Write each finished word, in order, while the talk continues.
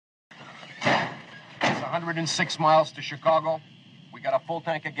106 miles to Chicago. We got a full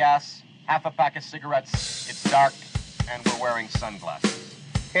tank of gas, half a pack of cigarettes. It's dark, and we're wearing sunglasses.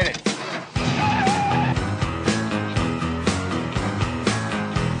 Hit it.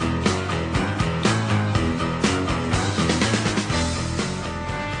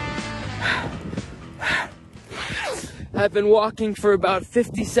 I've been walking for about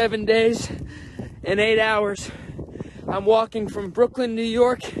 57 days and 8 hours. I'm walking from Brooklyn, New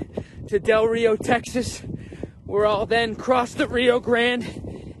York to Del Rio, Texas, where I'll then cross the Rio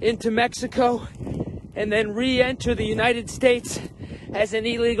Grande into Mexico and then re-enter the United States as an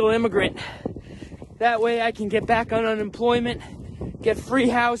illegal immigrant. That way I can get back on unemployment, get free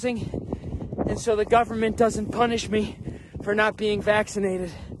housing, and so the government doesn't punish me for not being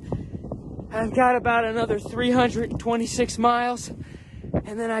vaccinated. I've got about another 326 miles,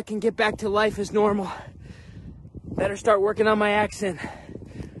 and then I can get back to life as normal. Better start working on my accent.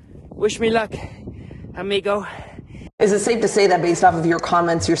 Wish me luck, amigo. Is it safe to say that based off of your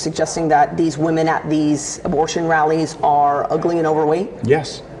comments, you're suggesting that these women at these abortion rallies are ugly and overweight?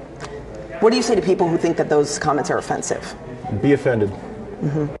 Yes. What do you say to people who think that those comments are offensive? Be offended.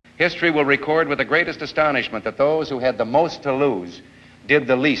 Mm-hmm. History will record with the greatest astonishment that those who had the most to lose did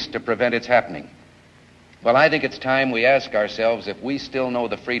the least to prevent its happening. Well, I think it's time we ask ourselves if we still know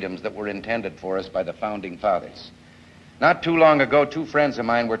the freedoms that were intended for us by the Founding Fathers. Not too long ago, two friends of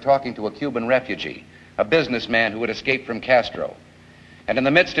mine were talking to a Cuban refugee, a businessman who had escaped from Castro. And in the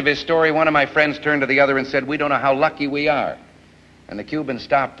midst of his story, one of my friends turned to the other and said, "We don't know how lucky we are." And the Cuban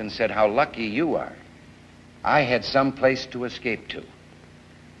stopped and said, "How lucky you are. I had some place to escape to."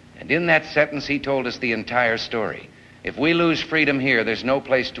 And in that sentence, he told us the entire story. If we lose freedom here, there's no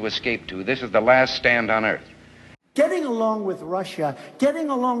place to escape to. This is the last stand on earth. Getting along with Russia, getting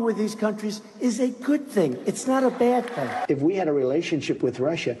along with these countries is a good thing. It's not a bad thing. If we had a relationship with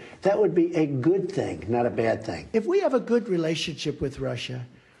Russia, that would be a good thing, not a bad thing. If we have a good relationship with Russia,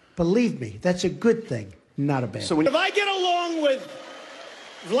 believe me, that's a good thing, not a bad thing. If I get along with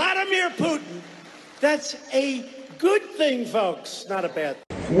Vladimir Putin, that's a good thing, folks, not a bad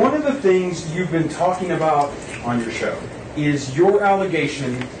thing. One of the things you've been talking about on your show is your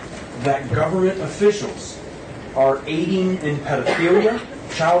allegation that government officials are aiding in pedophilia,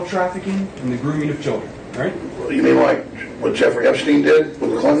 child trafficking, and the grooming of children, right? Well, you mean like what Jeffrey Epstein did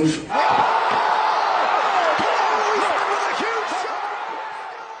with the Clintons?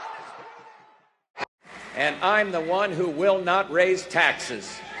 And I'm the one who will not raise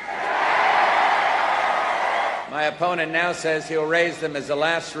taxes. My opponent now says he'll raise them as a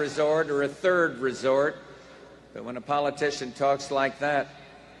last resort or a third resort. But when a politician talks like that,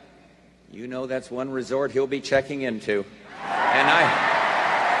 you know that's one resort he'll be checking into. And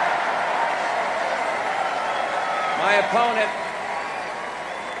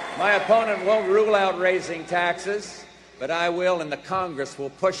my opponent won't rule out raising taxes, but I will, and the Congress will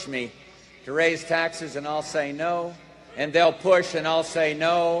push me to raise taxes, and I'll say no. And they'll push, and I'll say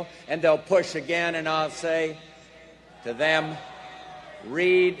no. And they'll push again, and I'll say to them,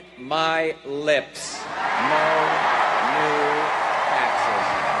 read my lips. No new taxes.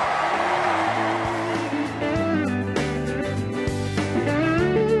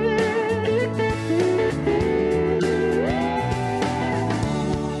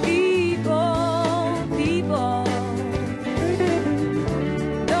 People,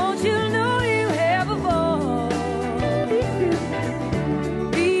 don't you know you have a voice?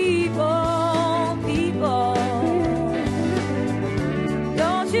 People.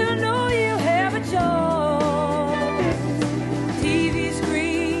 Don't you know you have a choice? TV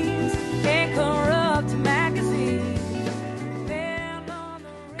screens can't corrupt magazines.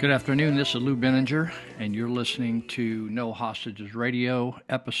 Good afternoon, this is Lou Benninger, and you're listening to No Hostages Radio,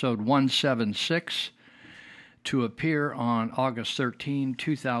 episode 176, to appear on August 13,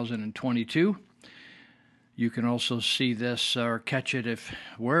 2022. You can also see this or catch it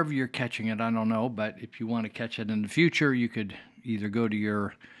wherever you're catching it, I don't know, but if you want to catch it in the future, you could either go to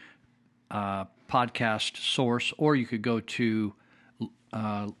your podcast source, or you could go to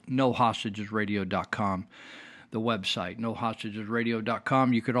nohostagesradio.com, the website,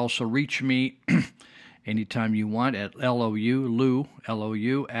 nohostagesradio.com. You could also reach me anytime you want at Lou,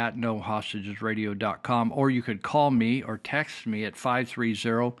 at nohostagesradio.com, or you could call me or text me at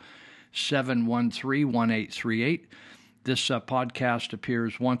 530-713-1838. This podcast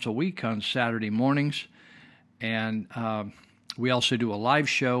appears once a week on Saturday mornings, and we also do a live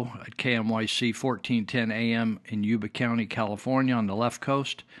show at KMYC 1410 AM in Yuba County, California on the left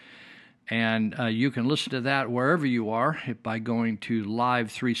coast. And you can listen to that wherever you are by going to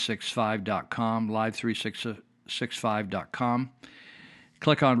live365.com, live365.com.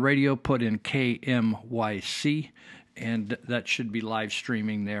 Click on radio, put in KMYC, and that should be live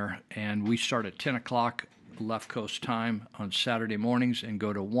streaming there. And we start at 10 o'clock left coast time on Saturday mornings and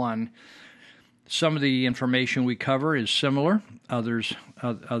go to 1. Some of the information we cover is similar. Other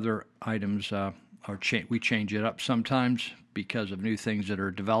items we change it up sometimes because of new things that are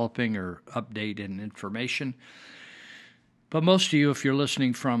developing or update in information. But most of you, if you're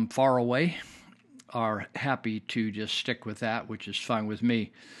listening from far away, are happy to just stick with that, which is fine with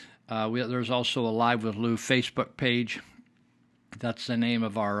me. There's also a Live with Lou Facebook page. That's the name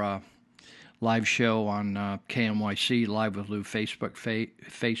of our live show on KMYC, Live with Lou Facebook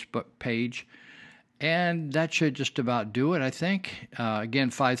page. And that should just about do it, I think.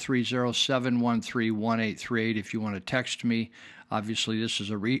 Again, 530-713-1838 if you want to text me. Obviously, this is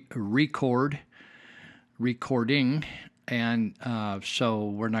a recording, and so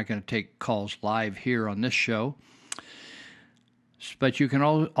we're not going to take calls live here on this show. But you can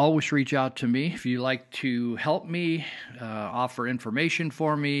always reach out to me if you like to help me, offer information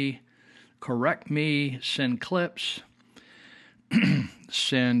for me, correct me, send clips,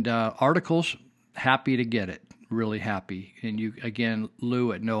 send articles. Happy to get it. Really happy. And you, again,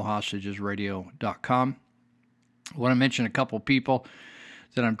 Lou at nohostagesradio.com. I want to mention a couple people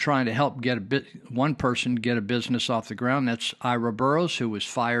that I'm trying to help one person get a business off the ground. That's Ira Burrows, who was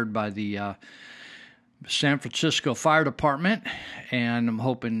fired by the San Francisco Fire Department, and I'm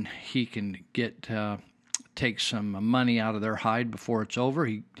hoping he can take some money out of their hide before it's over.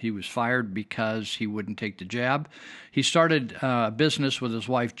 He was fired because he wouldn't take the jab. He started a business with his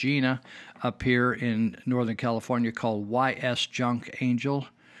wife Gina up here in Northern California called YS Junk Angel.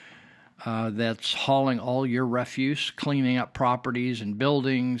 That's hauling all your refuse, cleaning up properties and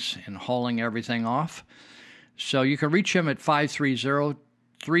buildings, and hauling everything off. So you can reach him at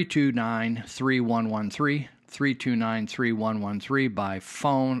 530-329-3113, 329-3113 by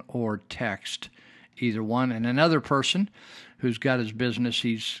phone or text, either one. And another person who's got his business,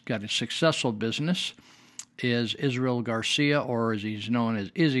 he's got a successful business, is Israel Garcia, or as he's known as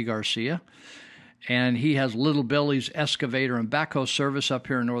Izzy Garcia. And he has Little Billy's Excavator and Backhoe Service up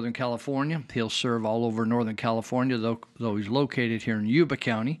here in Northern California. He'll serve all over Northern California, though he's located here in Yuba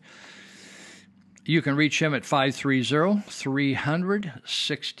County. You can reach him at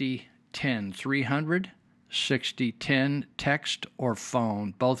 530-300-6010, 300-6010, text or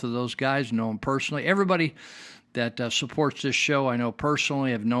phone. Both of those guys know him personally. Everybody that supports this show, I know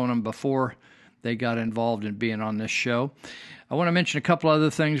personally. I've known them before they got involved in being on this show. I want to mention a couple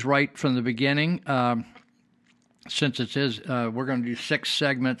other things right from the beginning. Since it is, we're going to do 6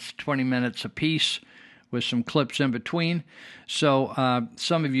 segments, 20 minutes apiece, with some clips in between. So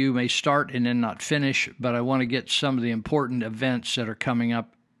some of you may start and then not finish, but I want to get some of the important events that are coming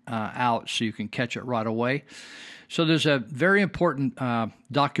up out so you can catch it right away. So there's a very important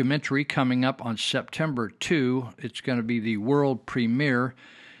documentary coming up on September 2. It's going to be the world premiere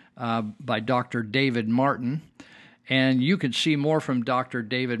by Dr. David Martin. And you can see more from Dr.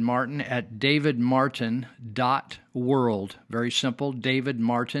 David Martin at davidmartin.world. Very simple,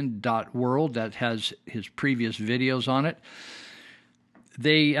 davidmartin.world. That has his previous videos on it.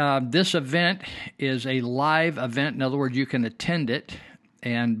 This event is a live event. In other words, you can attend it,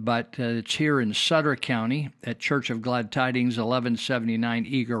 but it's here in Sutter County at Church of Glad Tidings, 1179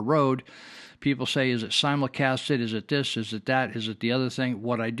 Eager Road. People say, is it simulcasted? Is it this? Is it that? Is it the other thing?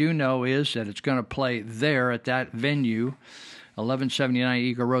 What I do know is that it's going to play there at that venue, 1179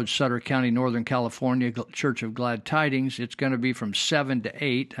 Eagle Road, Sutter County, Northern California, Church of Glad Tidings. It's going to be from 7 to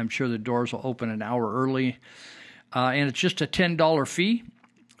 8. I'm sure the doors will open an hour early. And it's just a $10 fee,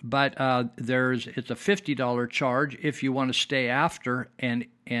 but it's a $50 charge if you want to stay after and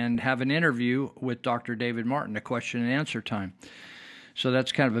have an interview with Dr. David Martin, a question and answer time. So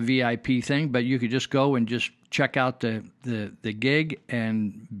that's kind of a VIP thing, but you could just go and just check out the gig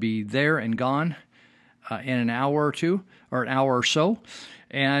and be there and gone in an hour or two, or an hour or so.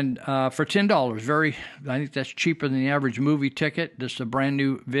 And for $10, I think that's cheaper than the average movie ticket. This is a brand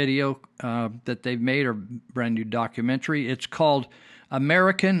new video that they've made, or brand new documentary. It's called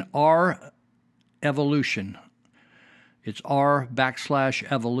American R Evolution. It's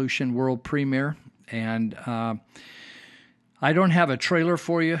R/Evolution world premiere. And I don't have a trailer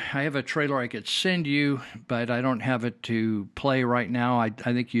for you. I have a trailer I could send you, but I don't have it to play right now. I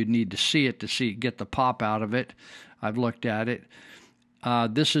think you'd need to see it to get the pop out of it. I've looked at it.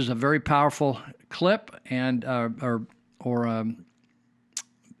 This is a very powerful clip and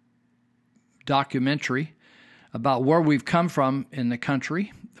documentary about where we've come from in the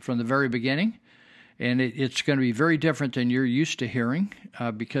country from the very beginning. And it's going to be very different than you're used to hearing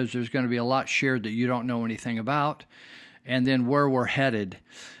because there's going to be a lot shared that you don't know anything about. and then where we're headed.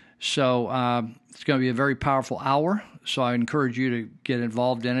 So it's going to be a very powerful hour, so I encourage you to get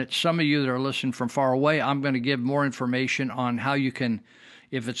involved in it. Some of you that are listening from far away, I'm going to give more information on how you can,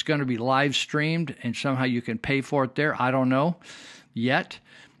 if it's going to be live streamed and somehow you can pay for it there. I don't know yet,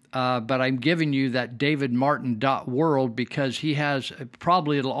 but I'm giving you that davidmartin.world because he has,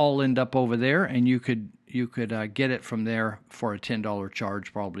 probably it'll all end up over there, and you could get it from there for a $10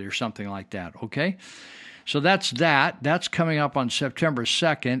 charge probably or something like that, okay? So that's coming up on September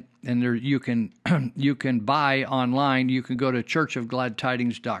 2nd, and there you can you can buy online. You can go to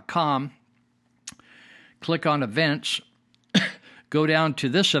churchofgladtidings.com, click on events, go down to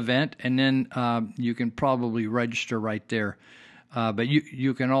this event, and then you can probably register right there. But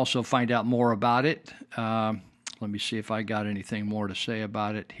you can also find out more about it. Let me see if I got anything more to say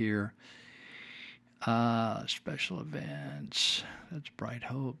about it here. Special events. That's Bright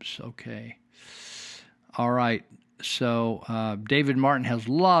Hopes. Okay. All right. So David Martin has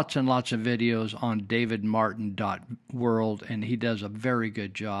lots and lots of videos on davidmartin.world, and he does a very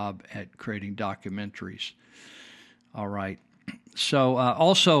good job at creating documentaries. All right. So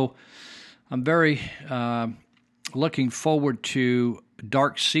also, I'm very looking forward to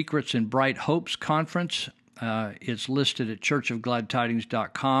Dark Secrets and Bright Hopes Conference. It's listed at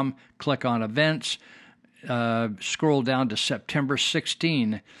churchofgladtidings.com. Click on events. Scroll down to September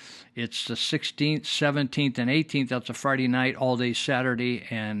 16. It's the 16th, 17th, and 18th. That's a Friday night, all day Saturday,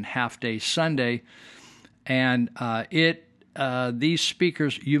 and half day Sunday. And these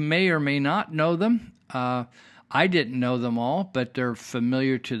speakers, you may or may not know them. I didn't know them all, but they're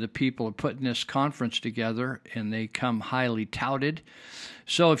familiar to the people who are putting this conference together, and they come highly touted.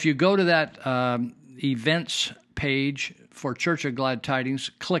 So if you go to that events page for Church of Glad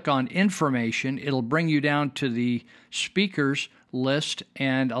Tidings, click on information. It'll bring you down to the speakers list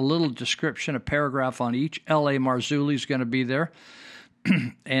and a little description, a paragraph on each. L.A. Marzulli is going to be there.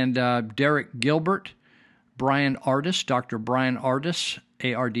 And Derek Gilbert, Brian Ardis, Dr. Brian Ardis,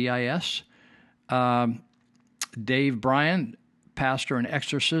 Ardis, Dave Bryan, pastor and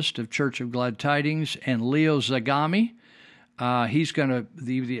exorcist of Church of Glad Tidings, and Leo Zagami. He's going to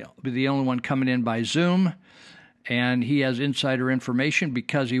be the only one coming in by Zoom, and he has insider information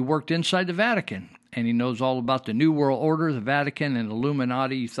because he worked inside the Vatican, and he knows all about the New World Order, the Vatican, and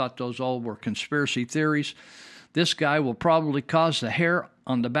Illuminati. He thought those all were conspiracy theories. This guy will probably cause the hair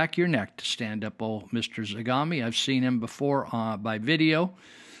on the back of your neck to stand up, Mr. Zagami. I've seen him before by video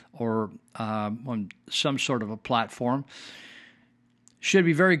or on some sort of a platform. Should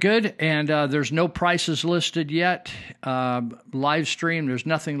be very good, and there's no prices listed yet. Live stream, there's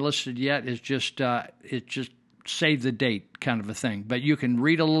nothing listed yet. It's just save the date kind of a thing. But you can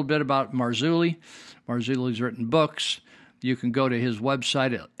read a little bit about Marzulli. Marzulli's written books. You can go to his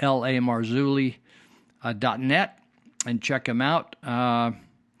website at lamarzulli.net and check him out.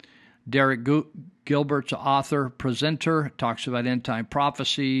 Derek Gilbert's author, presenter, talks about end-time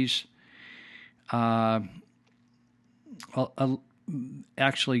prophecies.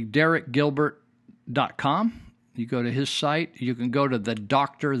 Actually, DerekGilbert.com. You go to his site. You can go to the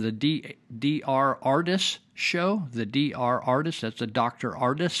Dr. Ardis Show, the Dr. Ardis. That's the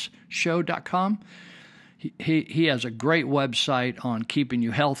drardisshow.com. He has a great website on keeping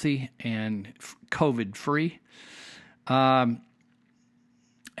you healthy and COVID-free. And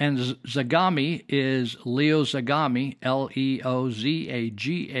Zagami is Leo Zagami,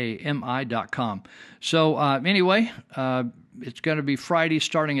 LeoZagami.com. So anyway, it's going to be Friday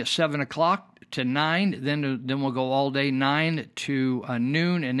starting at 7 o'clock to 9. Then we'll go all day, 9 to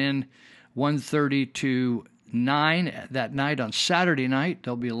noon, and then 1:30 to 9 that night on Saturday night.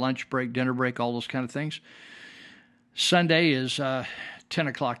 There'll be a lunch break, dinner break, all those kind of things. Sunday is 10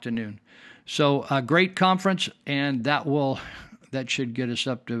 o'clock to noon. So a great conference, and that should get us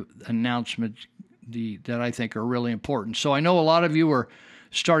up to announcements that I think are really important. So I know a lot of you are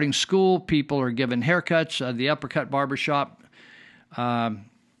starting school. People are giving haircuts. The Uppercut Barbershop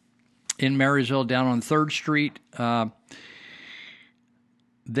in Marysville down on 3rd Street,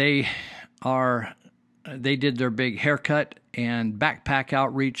 they did their big haircut and backpack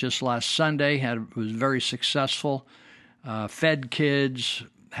outreach this last Sunday. Was very successful. Fed kids,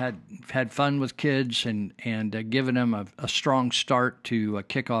 had fun with kids, and given them a strong start to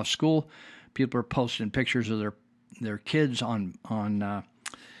kick off school. People are posting pictures of their kids on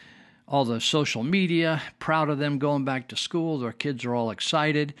all the social media, proud of them going back to school. Their kids are all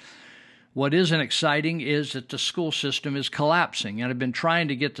excited. What isn't exciting is that the school system is collapsing, and I've been trying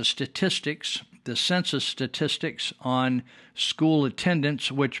to get the statistics, the census statistics on school attendance,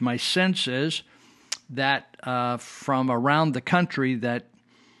 which my sense is that from around the country that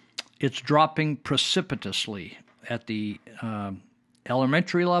it's dropping precipitously. at the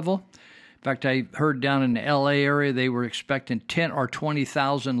elementary level. In fact, I heard down in the L.A. area they were expecting 10 or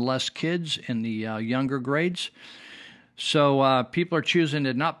 20,000 less kids in the younger grades. So people are choosing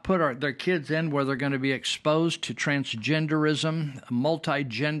to not put their kids in where they're going to be exposed to transgenderism,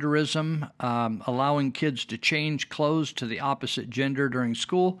 multigenderism, allowing kids to change clothes to the opposite gender during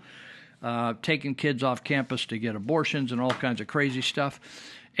school, taking kids off campus to get abortions and all kinds of crazy stuff.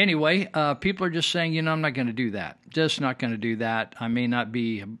 Anyway, people are just saying, I'm not going to do that. Just not going to do that. I may not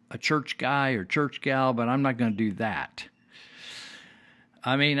be a church guy or church gal, but I'm not going to do that.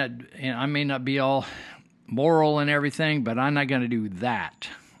 I may not be all moral and everything, but I'm not going to do that.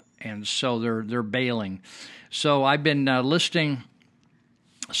 And so they're bailing. So I've been listing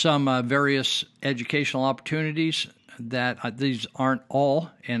some various educational opportunities that these aren't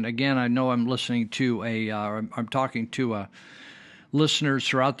all. And again, I know I'm listening to I'm talking to listeners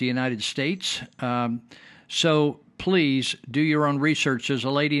throughout the United States. So please do your own research. There's a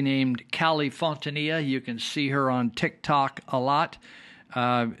lady named Callie Fontanilla. You can see her on TikTok a lot.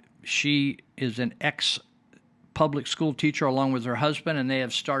 She is an ex-public school teacher along with her husband, and they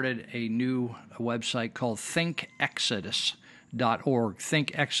have started a new website called thinkexodus.org,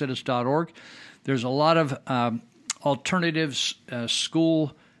 thinkexodus.org. There's a lot of alternative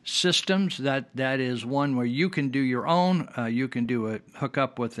school systems. That is one where you can do your own. You can hook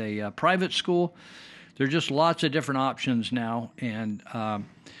up with a private school. There's just lots of different options now. And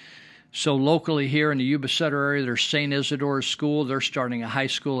so locally here in the Yuba Sutter area, there's St. Isidore's School. They're starting a high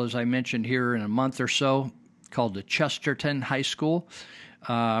school, as I mentioned, here in a month or so, called the Chesterton High School.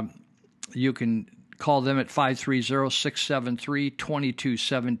 You can call them at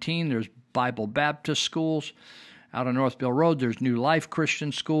 530-673-2217. There's Bible Baptist schools. Out on Northville Road, there's New Life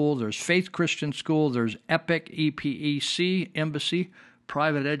Christian School, there's Faith Christian School, there's EPIC, EPEC, Embassy,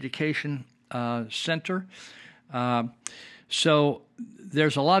 Private Education Center. So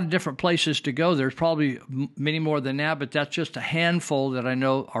there's a lot of different places to go. There's probably many more than that, but that's just a handful that I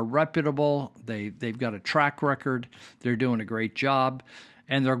know are reputable. They've got a track record. They're doing a great job,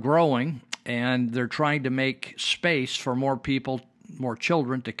 and they're growing, and they're trying to make space for more people, more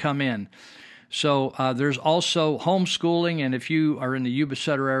children to come in. So there's also homeschooling, and if you are in the Yuba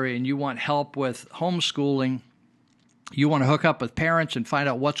Sutter area and you want help with homeschooling, you want to hook up with parents and find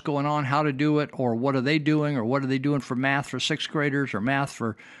out what's going on, how to do it, or what are they doing, or what are they doing for math for sixth graders, or math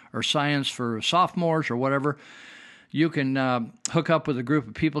or science for sophomores, or whatever, you can hook up with a group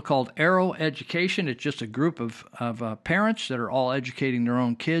of people called Arrow Education. It's just a group of parents that are all educating their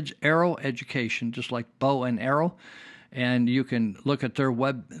own kids. Arrow Education, just like bow and arrow. And you can look at their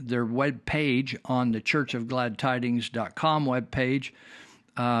web page on the churchofgladtidings.com web page.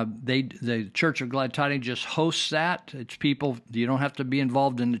 The Church of Glad Tidings just hosts that. It's people, you don't have to be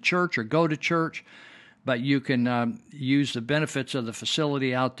involved in the church or go to church, but you can use the benefits of the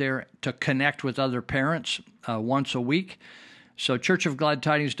facility out there to connect with other parents once a week. So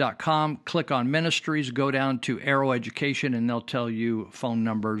churchofgladtidings.com, click on ministries, go down to Arrow Education, and they'll tell you phone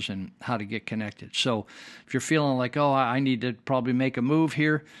numbers and how to get connected. So if you're feeling like, I need to probably make a move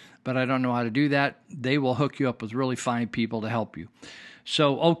here, but I don't know how to do that, they will hook you up with really fine people to help you.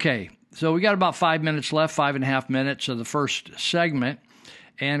 So, okay. So we got about 5 minutes left, 5.5 minutes of the first segment.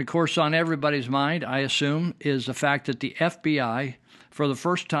 And, of course, on everybody's mind, I assume, is the fact that the FBI, for the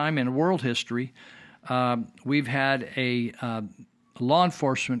first time in world history, we've had a law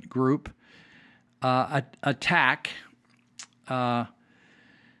enforcement group attack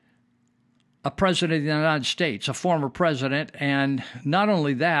a president of the United States, a former president, and not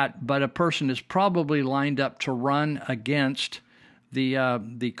only that, but a person is probably lined up to run against the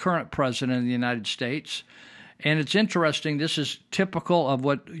current president of the United States. And it's interesting, this is typical of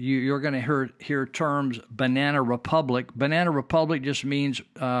what you're going to hear terms Banana Republic. Banana Republic just means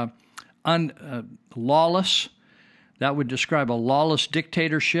lawless. That would describe a lawless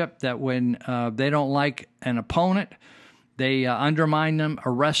dictatorship that when they don't like an opponent, they undermine them,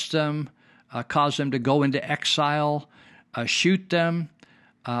 arrest them, cause them to go into exile, shoot them,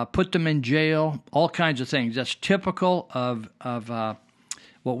 put them in jail, all kinds of things. That's typical of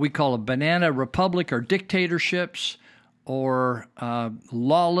what we call a banana republic, or dictatorships, or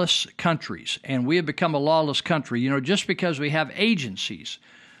lawless countries. And we have become a lawless country. Just because we have agencies,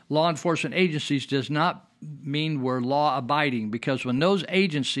 law enforcement agencies, does not mean we're law-abiding, because when those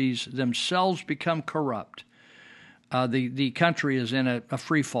agencies themselves become corrupt, the country is in a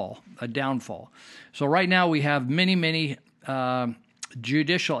free fall, a downfall. So right now we have many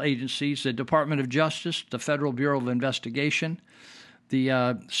judicial agencies: the Department of Justice, the Federal Bureau of Investigation,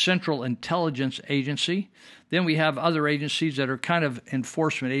 the Central Intelligence Agency. Then we have other agencies that are kind of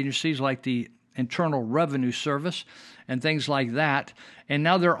enforcement agencies, like the Internal Revenue Service and things like that. And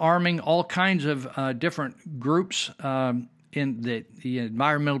now they're arming all kinds of different groups in the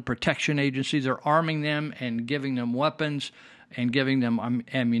Environmental Protection Agency. They're arming them and giving them weapons and giving them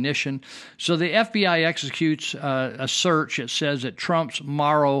ammunition. So the FBI executes a search, it says, at Trump's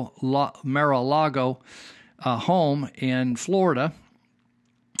Mar-a-Lago home in Florida.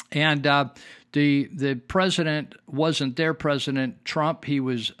 And the president wasn't there, President Trump. He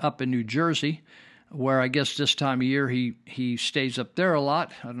was up in New Jersey, where I guess this time of year he stays up there a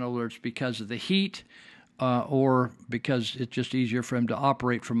lot. I don't know whether it's because of the heat or because it's just easier for him to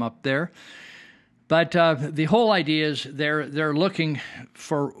operate from up there. But the whole idea is they're looking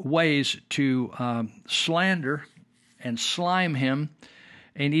for ways to slander and slime him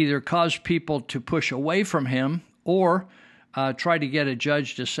and either cause people to push away from him or try to get a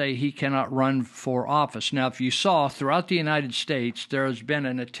judge to say he cannot run for office. Now, if you saw throughout the United States, there has been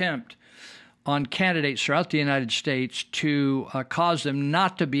an attempt on candidates throughout the United States to cause them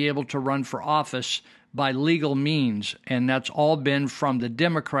not to be able to run for office by legal means, and that's all been from the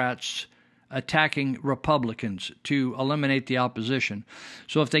Democrats attacking Republicans to eliminate the opposition.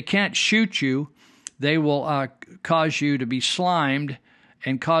 So if they can't shoot you, they will cause you to be slimed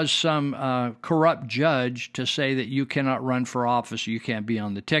and cause some corrupt judge to say that you cannot run for office, you can't be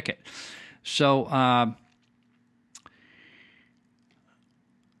on the ticket. So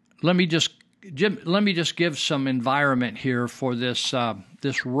let me just give some environment here for this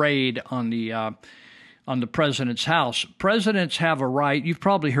this raid on the president's house. Presidents have a right. You've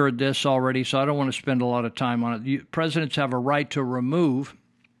probably heard this already, so I don't want to spend a lot of time on it. Presidents have a right to remove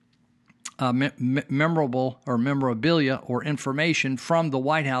memorabilia or information from the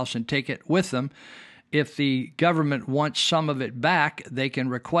White House and take it with them. If the government wants some of it back, they can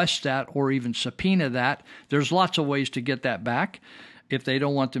request that or even subpoena that. There's lots of ways to get that back if they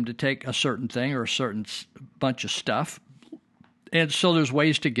don't want them to take a certain thing or a certain bunch of stuff. And so there's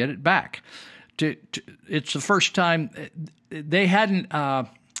ways to get it back. It's the first time they hadn't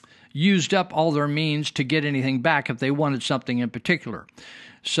used up all their means to get anything back if they wanted something in particular.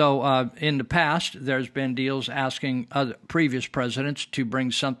 So in the past, there's been deals asking other previous presidents to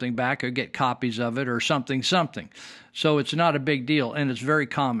bring something back or get copies of it or something. So it's not a big deal, and it's very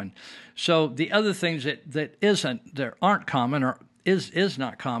common. So the other things that aren't common or is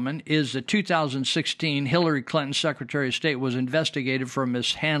not common is the 2016 Hillary Clinton Secretary of State was investigated for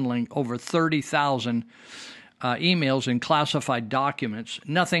mishandling over 30,000 emails and classified documents.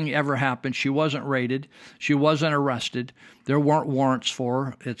 Nothing ever happened. She wasn't raided. She wasn't arrested. There weren't warrants for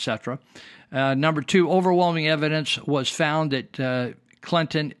her, etc. Number two, overwhelming evidence was found that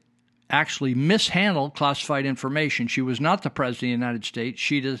Clinton actually mishandled classified information. She was not the president of the United States.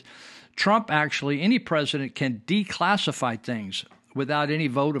 Trump actually, any president can declassify things without any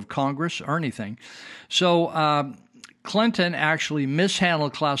vote of Congress or anything. So Clinton actually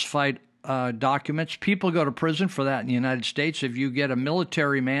mishandled classified documents. People go to prison for that in the United States. If you get a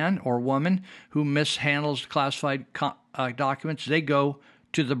military man or woman who mishandles classified documents, they go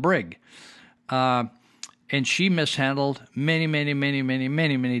to the brig. And she mishandled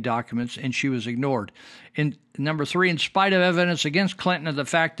many documents, and she was ignored. And number three, in spite of evidence against Clinton of the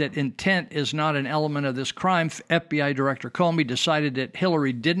fact that intent is not an element of this crime, FBI Director Comey decided that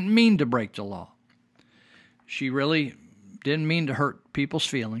Hillary didn't mean to break the law. She really didn't mean to hurt people's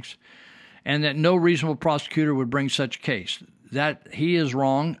feelings, and that no reasonable prosecutor would bring such a case. That he is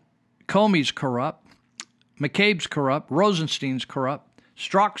wrong. Comey's corrupt. McCabe's corrupt. Rosenstein's corrupt.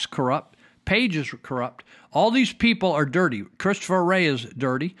 Strzok's corrupt. Page is corrupt. All these people are dirty. Christopher Wray is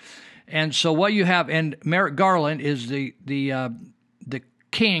dirty. And so what you have, and Merrick Garland is the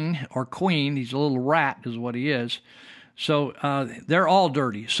king or queen. He's a little rat is what he is. So they're all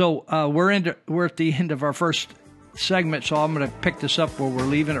dirty. So we're at the end of our first segment, so I'm going to pick this up where we're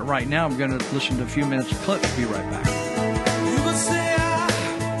leaving it right now. I'm going to listen to a few minutes of clips. Be right back. You could say I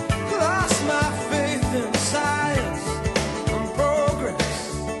lost my faith in science and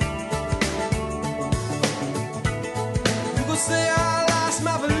progress. You could say I lost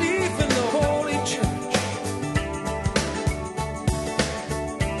my belief in the Holy Church.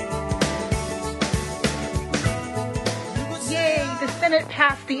 Yay, the Senate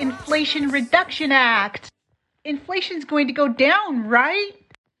passed the Inflation Reduction Act. Inflation's going to go down, right?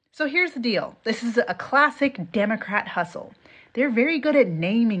 So here's the deal. This is a classic Democrat hustle. They're very good at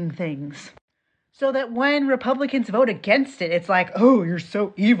naming things. So that when Republicans vote against it, it's like, oh, you're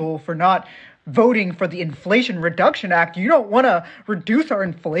so evil for not voting for the Inflation Reduction Act. You don't want to reduce our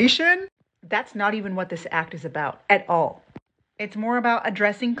inflation? That's not even what this act is about at all. It's more about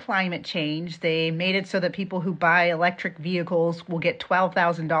addressing climate change. They made it so that people who buy electric vehicles will get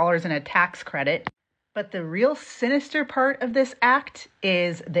 $12,000 in a tax credit. But the real sinister part of this act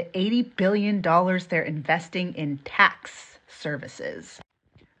is the $80 billion they're investing in tax services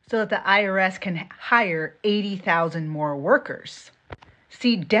so that the IRS can hire 80,000 more workers.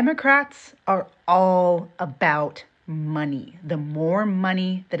 See, Democrats are all about money. The more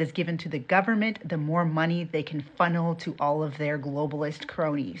money that is given to the government, the more money they can funnel to all of their globalist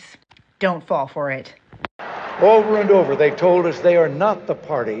cronies. Don't fall for it. Over and over, they told us they are not the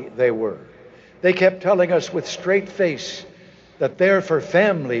party they were. They kept telling us with straight face that they're for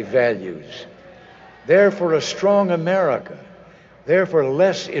family values. They're for a strong America. They're for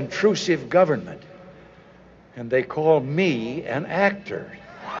less intrusive government. And they call me an actor.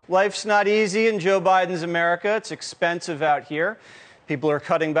 Life's not easy in Joe Biden's America. It's expensive out here. People are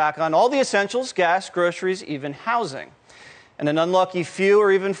cutting back on all the essentials, gas, groceries, even housing. And an unlucky few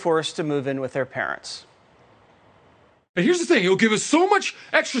are even forced to move in with their parents. And here's the thing, it'll give us so much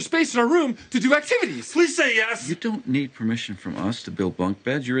extra space in our room to do activities. Please say yes. You don't need permission from us to build bunk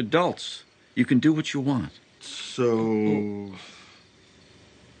beds. You're adults. You can do what you want. So...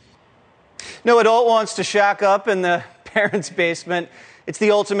 No adult wants to shack up in the parents' basement. It's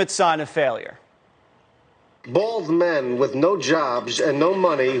the ultimate sign of failure. Bald men with no jobs and no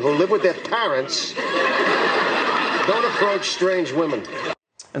money who live with their parents don't approach strange women.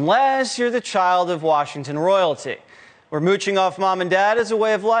 Unless you're the child of Washington royalty, where mooching off mom and dad is a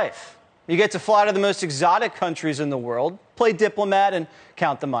way of life. You get to fly to the most exotic countries in the world, play diplomat, and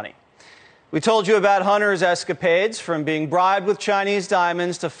count the money. We told you about Hunter's escapades, from being bribed with Chinese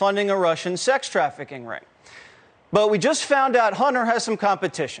diamonds to funding a Russian sex trafficking ring. But we just found out Hunter has some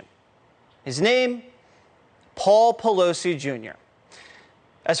competition. His name, Paul Pelosi Jr.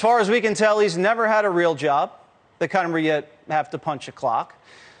 As far as we can tell, he's never had a real job, the kind where you have to punch a clock.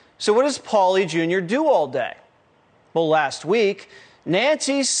 So what does Paulie Jr. do all day? Well, last week,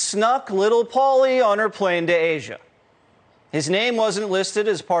 Nancy snuck little Paulie on her plane to Asia. His name wasn't listed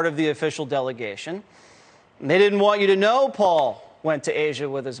as part of the official delegation. They didn't want you to know Paul went to Asia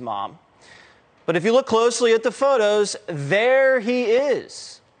with his mom. But if you look closely at the photos, there he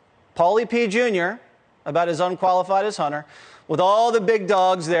is. Paulie P. Jr., about as unqualified as Hunter, with all the big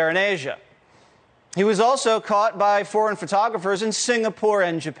dogs there in Asia. He was also caught by foreign photographers in Singapore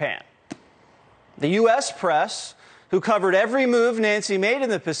and Japan. The U.S. press, who covered every move Nancy made in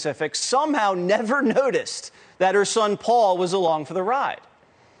the Pacific, somehow never noticed that her son Paul was along for the ride.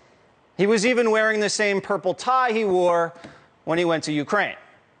 He was even wearing the same purple tie he wore when he went to Ukraine.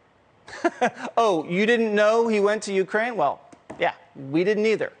 Oh, you didn't know he went to Ukraine? Well, yeah, we didn't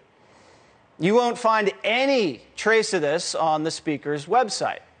either. You won't find any trace of this on the speaker's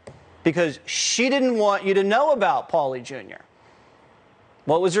website because she didn't want you to know about Paulie Jr.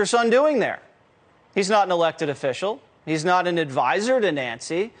 What was her son doing there? He's not an elected official. He's not an advisor to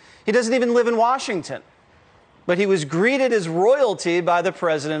Nancy. He doesn't even live in Washington. But he was greeted as royalty by the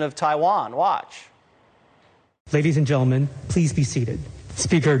president of Taiwan. Watch. Ladies and gentlemen, please be seated.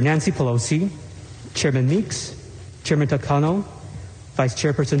 Speaker Nancy Pelosi, Chairman Meeks, Chairman Takano, Vice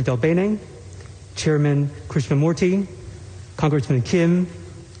Chairperson DelBene, Chairman Krishnamurti, Congressman Kim,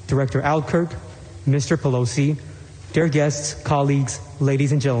 Director Alkirk, Mr. Pelosi, dear guests, colleagues,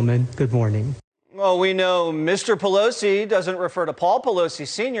 ladies and gentlemen, good morning. Well, we know Mr. Pelosi doesn't refer to Paul Pelosi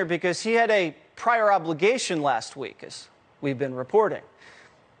Sr. because he had a prior obligation last week, as we've been reporting.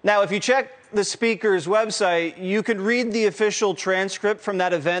 Now, if you check the speaker's website, you could read the official transcript from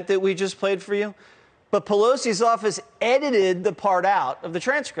that event that we just played for you. But Pelosi's office edited the part out of the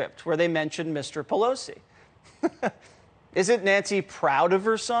transcript where they mentioned Mr. Pelosi. Isn't Nancy proud of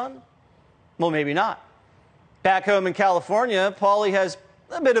her son? Well, maybe not. Back home in California, Paulie has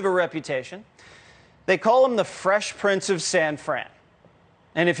a bit of a reputation. They call him the Fresh Prince of San Fran.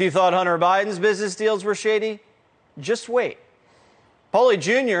 And if you thought Hunter Biden's business deals were shady, just wait. Paulie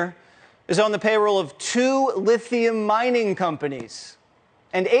Jr. is on the payroll of 2 lithium mining companies.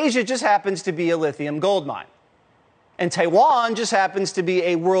 And Asia just happens to be a lithium gold mine. And Taiwan just happens to be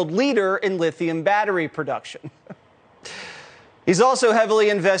a world leader in lithium battery production. He's also heavily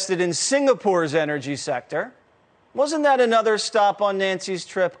invested in Singapore's energy sector. Wasn't that another stop on Nancy's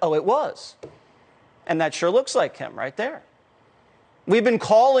trip? Oh, it was. And that sure looks like him right there. We've been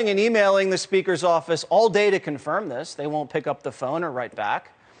calling and emailing the speaker's office all day to confirm this. They won't pick up the phone or write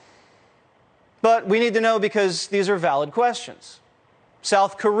back. But we need to know because these are valid questions.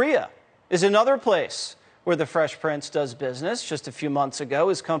 South Korea is another place where the Fresh Prince does business. Just a few months ago,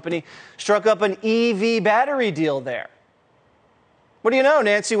 his company struck up an EV battery deal there. What do you know?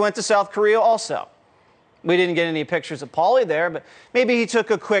 Nancy went to South Korea also. We didn't get any pictures of Paulie there, but maybe he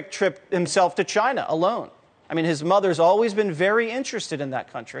took a quick trip himself to China alone. I mean, his mother's always been very interested in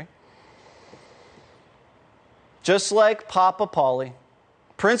that country. Just like Papa Paulie,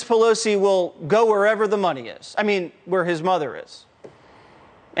 Prince Pelosi will go wherever the money is. I mean, where his mother is.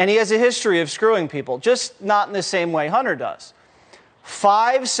 And he has a history of screwing people, just not in the same way Hunter does.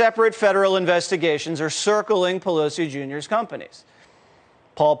 5 separate federal investigations are circling Pelosi Jr.'s companies.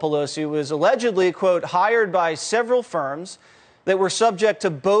 Paul Pelosi was allegedly, quote, hired by several firms that were subject to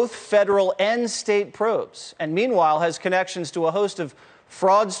both federal and state probes, and meanwhile has connections to a host of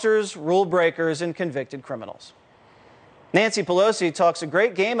fraudsters, rule breakers, and convicted criminals. Nancy Pelosi talks a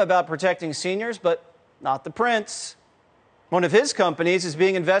great game about protecting seniors, but not the prince. One of his companies is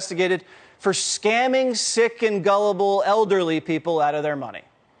being investigated for scamming sick and gullible elderly people out of their money.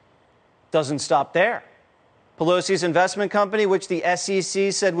 Doesn't stop there. Pelosi's investment company, which the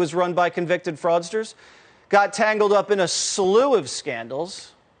SEC said was run by convicted fraudsters, got tangled up in a slew of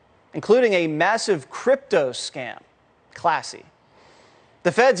scandals, including a massive crypto scam. Classy.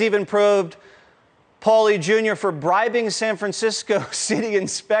 The feds even probed Paulie Jr. for bribing San Francisco city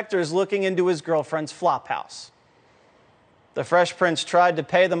inspectors looking into his girlfriend's flop house. The Fresh Prince tried to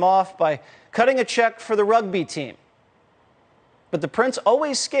pay them off by cutting a check for the rugby team. But the prince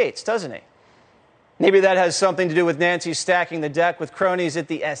always skates, doesn't he? Maybe that has something to do with Nancy stacking the deck with cronies at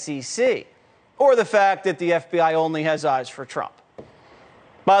the SEC, or the fact that the FBI only has eyes for Trump.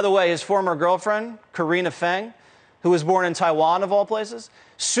 By the way, his former girlfriend, Karina Feng, who was born in Taiwan of all places,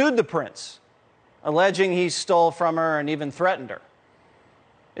 sued the prince, alleging he stole from her and even threatened her.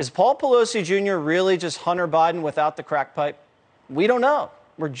 Is Paul Pelosi Jr. really just Hunter Biden without the crack pipe? We don't know.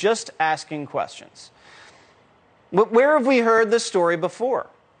 We're just asking questions. Where have we heard this story before?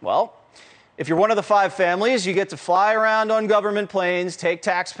 Well, if you're one of the 5 families, you get to fly around on government planes, take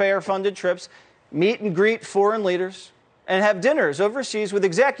taxpayer-funded trips, meet and greet foreign leaders, and have dinners overseas with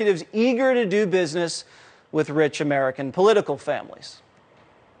executives eager to do business with rich American political families.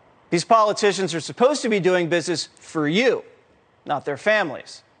 These politicians are supposed to be doing business for you, not their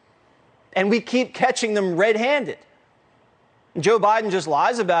families. And we keep catching them red-handed. Joe Biden just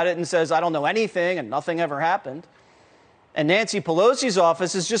lies about it and says, I don't know anything and nothing ever happened. And Nancy Pelosi's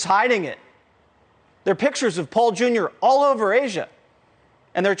office is just hiding it. There are pictures of Paul Jr. all over Asia,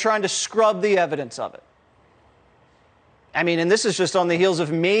 and they're trying to scrub the evidence of it. I mean, and this is just on the heels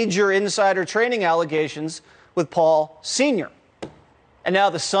of major insider trading allegations with Paul Sr. And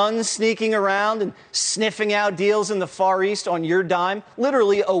now the son's sneaking around and sniffing out deals in the Far East on your dime,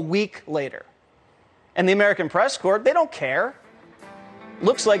 literally a week later. And the American Press Corps, they don't care.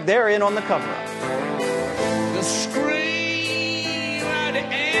 Looks like they're in on the cover-up. The scream of the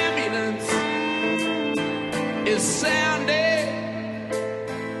ambulance is sounding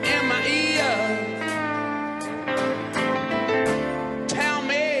in my ear. Tell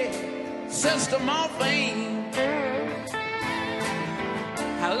me, Sister Morphine,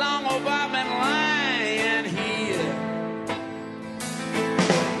 how long have I been lying here?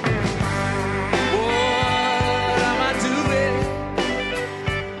 What am I doing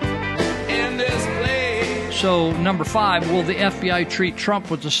in this place? So, number 5, will the FBI treat Trump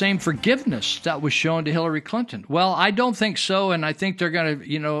with the same forgiveness that was shown to Hillary Clinton? Well, I don't think so, and I think they're going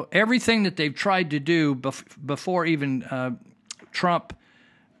to, everything that they've tried to do before even Trump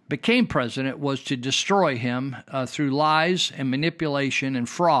became president was to destroy him through lies and manipulation and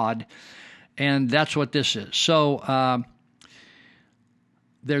fraud, and that's what this is. So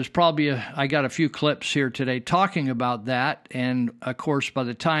there's probably I got a few clips here today talking about that, and of course by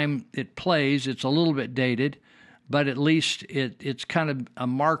the time it plays, it's a little bit dated, but at least it's kind of a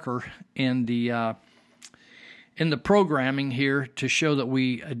marker in the programming here to show that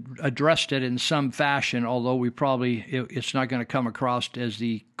we addressed it in some fashion, although it's not going to come across as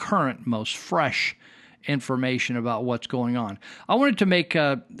the current, most fresh information about what's going on. I wanted to make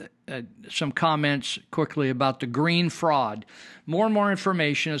some comments quickly about the green fraud. More and more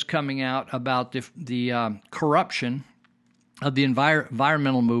information is coming out about the corruption of the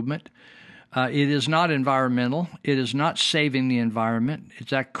environmental movement. It is not environmental. It is not saving the environment.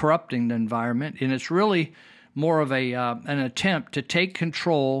 It's corrupting the environment, and it's really more of an attempt to take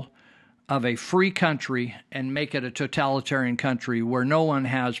control of a free country and make it a totalitarian country where no one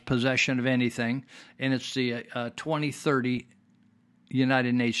has possession of anything, and it's the 2030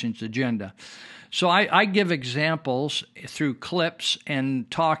 United Nations agenda. So I give examples through clips and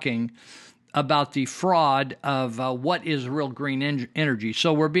talking about the fraud of what is real green energy.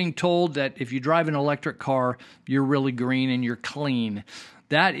 So we're being told that if you drive an electric car, you're really green and you're clean.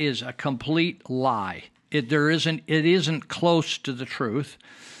 That is a complete lie. It isn't close to the truth.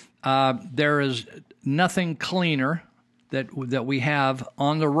 There is nothing cleaner that we have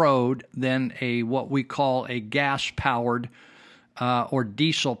on the road than what we call a gas-powered or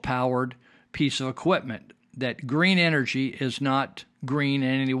diesel-powered piece of equipment. That green energy is not green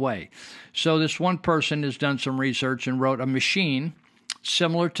in any way. So this one person has done some research and wrote a machine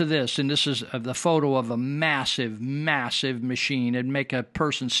similar to this, and this is the photo of a massive, massive machine. It'd make a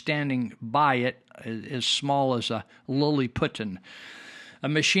person standing by it as small as a Lilliputian. A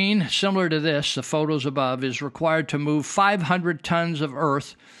machine similar to this, the photos above, is required to move 500 tons of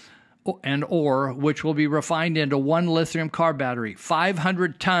earth and ore, which will be refined into one lithium car battery.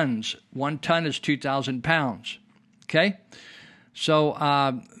 500 tons. 1 ton is 2,000 pounds. Okay? So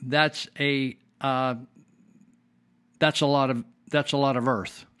that's a lot of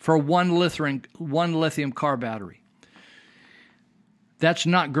earth for one lithium car battery. That's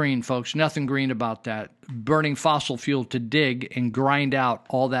not green, folks. Nothing green about that. Burning fossil fuel to dig and grind out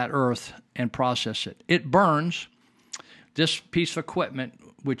all that earth and process it. It burns. This piece of equipment,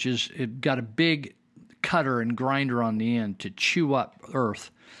 which it got a big cutter and grinder on the end to chew up earth.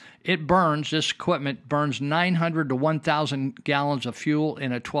 This equipment burns 900 to 1,000 gallons of fuel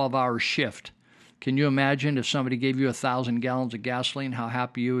in a 12-hour shift. Can you imagine if somebody gave you 1,000 gallons of gasoline, how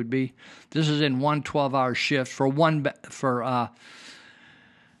happy you would be? This is in one 12-hour shift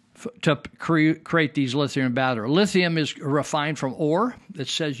to create these lithium batteries. Lithium is refined from ore. It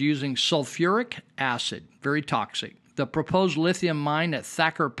says using sulfuric acid, very toxic. The proposed lithium mine at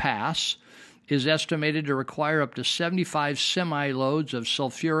Thacker Pass is estimated to require up to 75 semi-loads of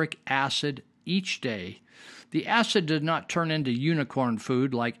sulfuric acid each day. The acid does not turn into unicorn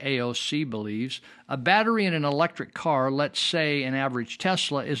food like AOC believes. A battery in an electric car, let's say an average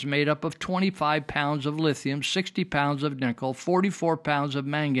Tesla, is made up of 25 pounds of lithium, 60 pounds of nickel, 44 pounds of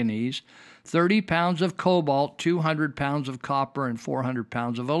manganese, 30 pounds of cobalt, 200 pounds of copper, and 400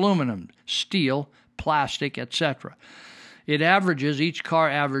 pounds of aluminum, steel, plastic, etc. Each car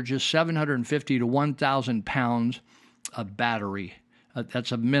averages 750 to 1,000 pounds of battery.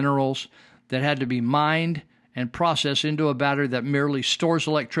 That's of minerals that had to be mined and processed into a battery that merely stores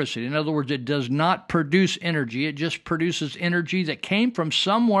electricity. In other words, it does not produce energy. It just produces energy that came from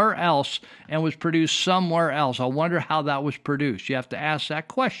somewhere else and was produced somewhere else. I wonder how that was produced. You have to ask that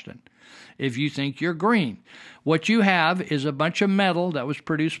question if you think you're green. What you have is a bunch of metal that was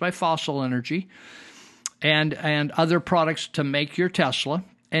produced by fossil energy and other products to make your Tesla.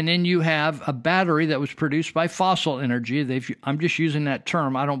 And then you have a battery that was produced by fossil energy. I'm just using that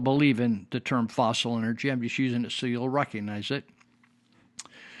term. I don't believe in the term fossil energy. I'm just using it so you'll recognize it.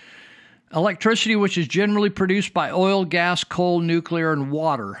 Electricity, which is generally produced by oil, gas, coal, nuclear, and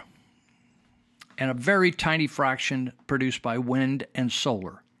water. And a very tiny fraction produced by wind and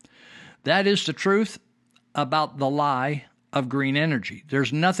solar. That is the truth about the lie of green energy.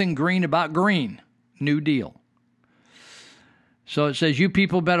 There's nothing green about green. New Deal. So it says, you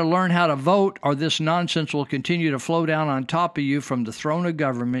people better learn how to vote or this nonsense will continue to flow down on top of you from the throne of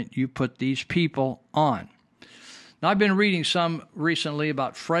government you put these people on. Now, I've been reading some recently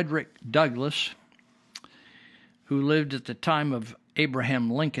about Frederick Douglass, who lived at the time of Abraham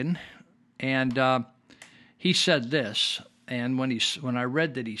Lincoln, and he said this. And when I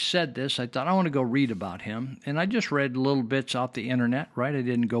read that he said this, I thought, I want to go read about him. And I just read little bits off the internet, right? I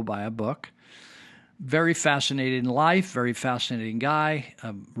didn't go buy a book. Very fascinating life, very fascinating guy,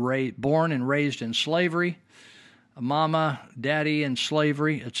 born and raised in slavery, a mama, daddy in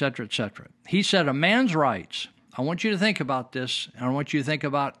slavery, etc., etc. He said, a man's rights, I want you to think about this, and I want you to think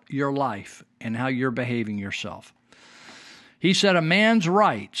about your life and how you're behaving yourself. He said, a man's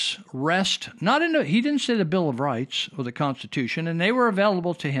rights rest, he didn't say the Bill of Rights or the Constitution, and they were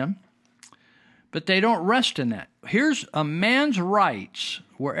available to him, but they don't rest in that. Here's a man's rights,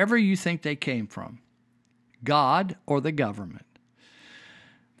 wherever you think they came from. God or the government,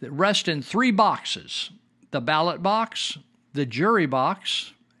 that rest in 3 boxes: the ballot box, the jury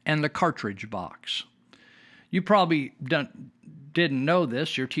box, and the cartridge box. You probably didn't know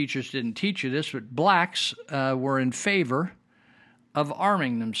this, your teachers didn't teach you this, but blacks were in favor of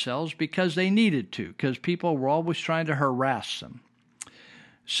arming themselves because they needed to, because people were always trying to harass them.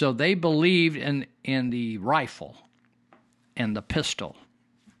 So they believed in the rifle and the pistol,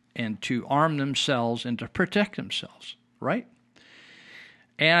 and to arm themselves and to protect themselves, right?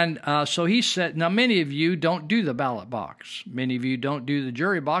 And so he said, now many of you don't do the ballot box. Many of you don't do the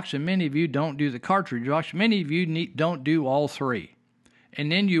jury box, and many of you don't do the cartridge box. Many of you don't do all 3. And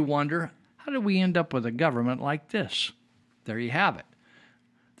then you wonder, how did we end up with a government like this? There you have it.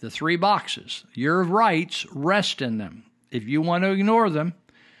 The 3 boxes. Your rights rest in them. If you want to ignore them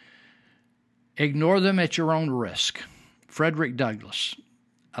at your own risk. Frederick Douglass.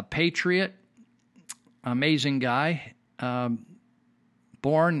 a patriot, amazing guy.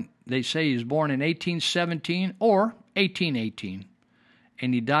 Born, they say he was born in 1817 or 1818,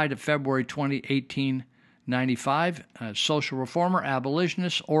 and he died of February 20, 1895. Social reformer,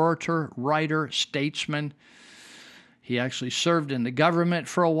 abolitionist, orator, writer, statesman. He actually served in the government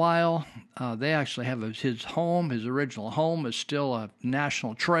for a while. They actually have his home, his original home, is still a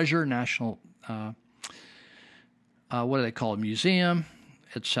national treasure, national, what do they call it, museum,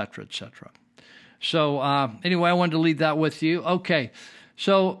 etc., etc. So anyway, I wanted to leave that with you. Okay,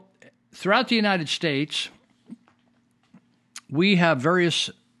 so throughout the United States, we have various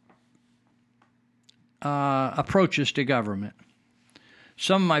approaches to government.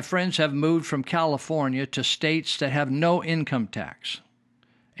 Some of my friends have moved from California to states that have no income tax.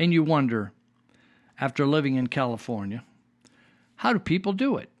 And you wonder, after living in California, how do people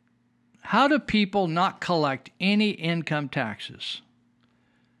do it? How do people not collect any income taxes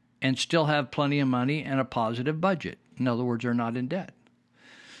and still have plenty of money and a positive budget? In other words, they're not in debt.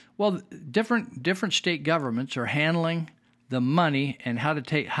 Well, different state governments are handling the money and how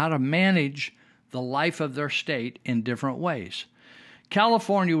to manage the life of their state in different ways.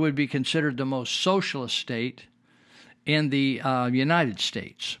 California would be considered the most socialist state in the United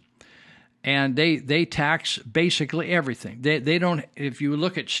States. And they tax basically everything. They don't, if you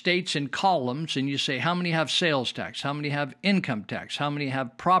look at states in columns and you say how many have sales tax, how many have income tax, how many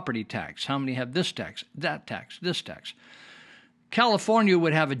have property tax, how many have this tax, that tax, this tax. California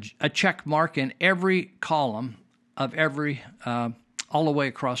would have a check mark in every column of every, all the way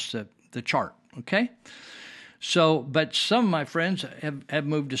across the chart, okay? So, but some of my friends have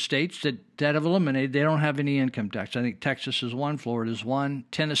moved to states that have eliminated, they don't have any income tax. I think Texas is one, Florida is one,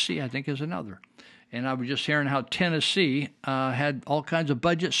 Tennessee I think is another. And I was just hearing how Tennessee had all kinds of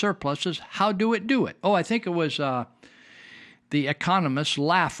budget surpluses. How do it do it? Oh, I think it was the economist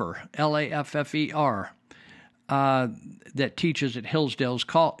Laffer, L-A-F-F-E-R, that teaches at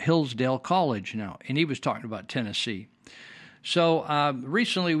Hillsdale College now, and he was talking about Tennessee. So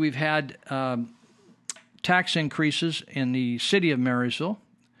recently we've had tax increases in the city of Marysville,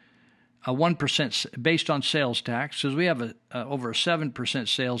 a 1% based on sales tax, because we have over a 7%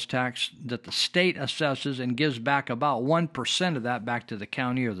 sales tax that the state assesses and gives back about 1% of that back to the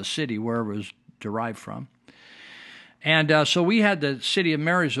county or the city, wherever it was derived from. And so we had the city of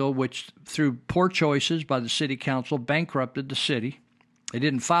Marysville, which through poor choices by the city council bankrupted the city. They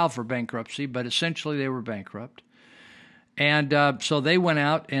didn't file for bankruptcy, but essentially they were bankrupt. And so they went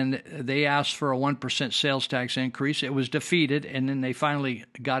out and they asked for a 1% sales tax increase. It was defeated, and then they finally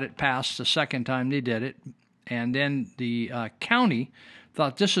got it passed the second time they did it. And then the county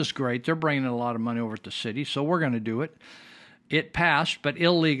thought, this is great. They're bringing a lot of money over to the city, so we're going to do it. It passed, but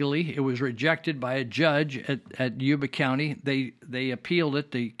illegally. It was rejected by a judge at Yuba County. They appealed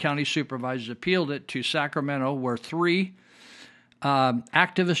it. The county supervisors appealed it to Sacramento, where three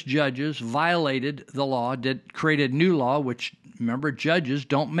activist judges violated the law, created new law, which, remember, judges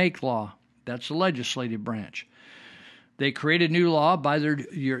don't make law. That's the legislative branch. They created new law by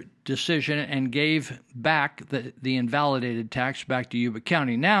your decision and gave back the invalidated tax back to Yuba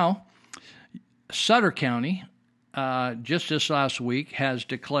County. Now, Sutter County, just this last week, has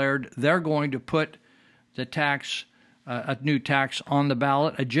declared they're going to put the tax, a new tax on the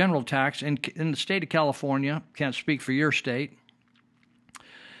ballot, a general tax in the state of California. Can't speak for your state.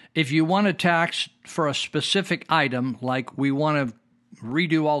 If you want a tax for a specific item, like we want to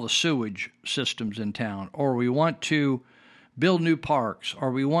redo all the sewage systems in town, or we want to build new parks,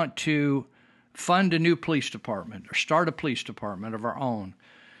 or we want to fund a new police department or start a police department of our own,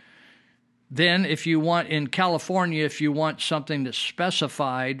 then if you want, in California, if you want something that's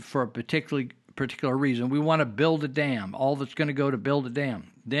specified for a particular reason, we want to build a dam, all that's going to go to build a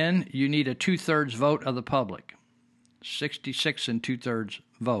dam, then you need a 2/3 vote of the public. 66 and 2/3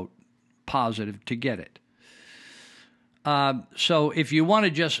 vote positive to get it. So if you want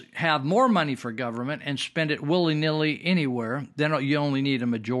to just have more money for government and spend it willy-nilly anywhere, then you only need a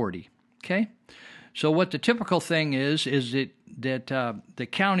majority. Okay? So what the typical thing is that the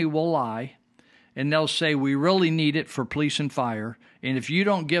county will lie, and they'll say, we really need it for police and fire, and if you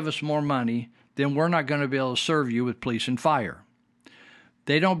don't give us more money, then we're not going to be able to serve you with police and fire.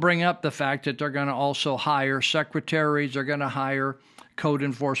 They don't bring up the fact that they're going to also hire secretaries, they're going to hire code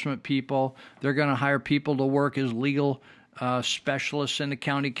enforcement people, they're going to hire people to work as legal specialists in the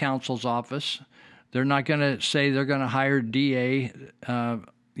county counsel's office. They're not going to say they're going to hire DA,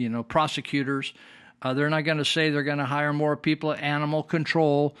 prosecutors. They're not going to say they're going to hire more people at animal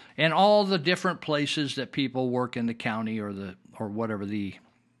control and all the different places that people work in the county or whatever the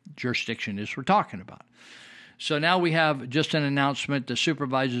jurisdiction is we're talking about. So now we have just an announcement. The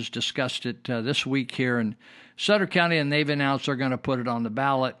supervisors discussed it this week here in Sutter County, and they've announced they're going to put it on the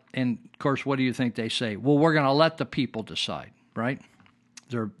ballot. And, of course, what do you think they say? Well, we're going to let the people decide, right?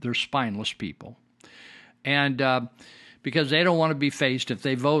 They're spineless people. And because they don't want to be faced, if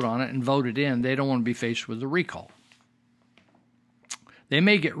they vote on it and vote it in, they don't want to be faced with a recall. They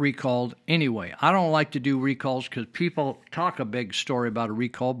may get recalled anyway. I don't like to do recalls because people talk a big story about a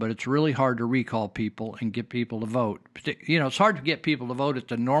recall, but it's really hard to recall people and get people to vote. You know, it's hard to get people to vote at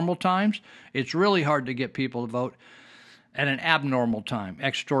the normal times. It's really hard to get people to vote at an abnormal time,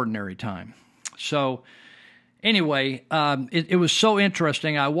 extraordinary time. So anyway, it was so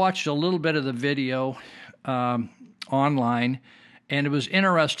interesting. I watched a little bit of the video online, and it was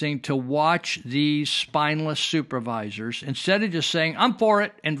interesting to watch these spineless supervisors. Instead of just saying, I'm for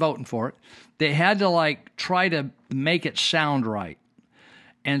it and voting for it, they had to like try to make it sound right.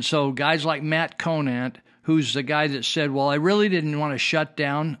 And so guys like Matt Conant, who's the guy that said, well, I really didn't want to shut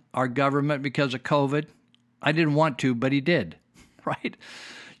down our government because of COVID. I didn't want to, but he did, right?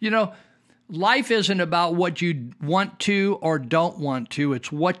 You know, life isn't about what you want to or don't want to.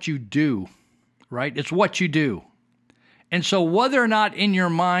 It's what you do, right? It's what you do. And so whether or not in your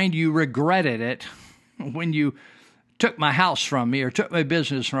mind you regretted it when you took my house from me or took my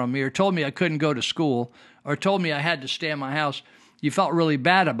business from me or told me I couldn't go to school or told me I had to stay in my house, you felt really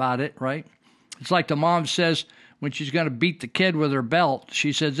bad about it, right? It's like the mom says when she's going to beat the kid with her belt,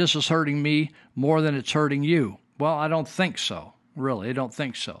 she says, this is hurting me more than it's hurting you. Well, I don't think so. Really, I don't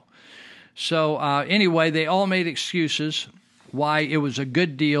think so. So anyway, they all made excuses why it was a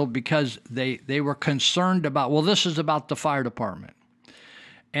good deal because they were concerned about, well, this is about the fire department.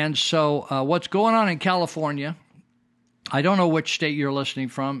 And so what's going on in California, I don't know which state you're listening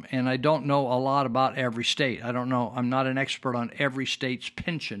from, and I don't know a lot about every state. I don't know. I'm not an expert on every state's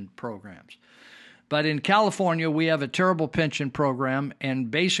pension programs. But in California, we have a terrible pension program, and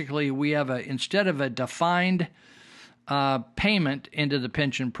basically we have instead of a defined payment into the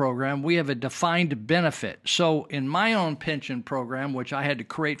pension program, we have a defined benefit. So in my own pension program, which I had to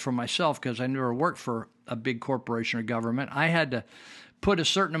create for myself because I never worked for a big corporation or government, I had to put a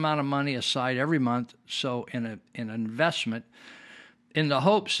certain amount of money aside every month, so in an investment, in the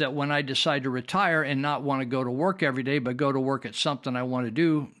hopes that when I decide to retire and not want to go to work every day, but go to work at something I want to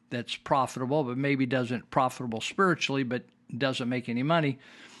do that's profitable, but maybe doesn't profitable spiritually, but doesn't make any money,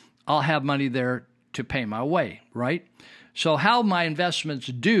 I'll have money there to pay my way, right? So how my investments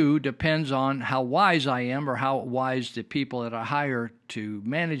do depends on how wise I am or how wise the people that I hire to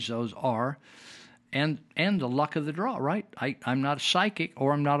manage those are, and the luck of the draw, right? I'm not a psychic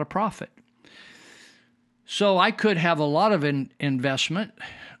or I'm not a prophet. So I could have a lot of investment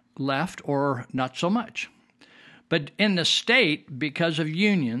left or not so much. But in the state, because of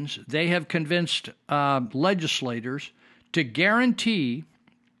unions, they have convinced legislators to guarantee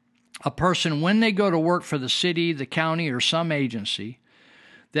a person, when they go to work for the city, the county, or some agency,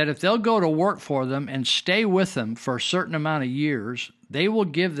 that if they'll go to work for them and stay with them for a certain amount of years, they will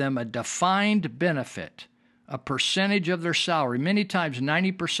give them a defined benefit, a percentage of their salary, many times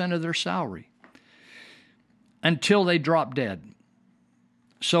 90% of their salary, until they drop dead.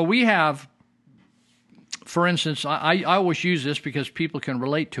 So we have, for instance, I always use this because people can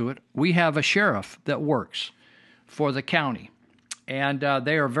relate to it. We have a sheriff that works for the county. And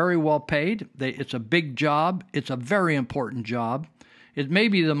they are very well paid. It's a big job. It's a very important job. It may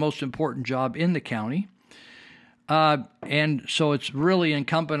be the most important job in the county. And so it's really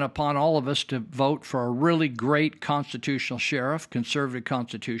incumbent upon all of us to vote for a really great constitutional sheriff, conservative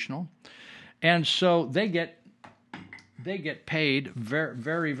constitutional. And so they get paid very,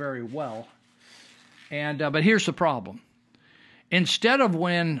 very, very well. And but here's the problem. Instead of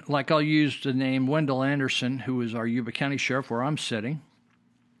when, like I'll use the name Wendell Anderson, who is our Yuba County Sheriff where I'm sitting,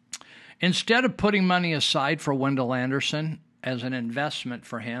 instead of putting money aside for Wendell Anderson as an investment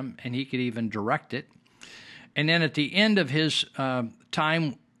for him, and he could even direct it, and then at the end of his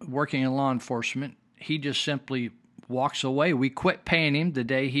time working in law enforcement, he just simply walks away. We quit paying him the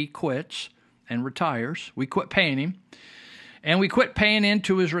day he quits and retires. We quit paying him. And we quit paying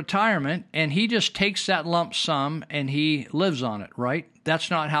into his retirement, and he just takes that lump sum and he lives on it, right? That's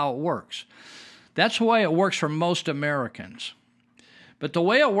not how it works. That's the way it works for most Americans. But the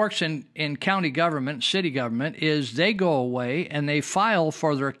way it works in county government, city government, is they go away and they file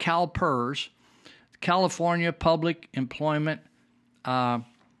for their CalPERS, California Public Employment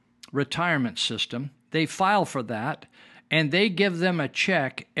Retirement System. They file for that, and they give them a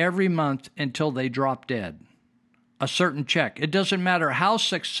check every month until they drop dead. A certain check. It doesn't matter how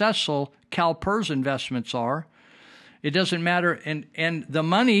successful CalPERS investments are. It doesn't matter, and the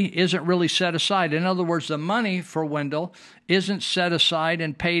money isn't really set aside. In other words, the money for Wendell isn't set aside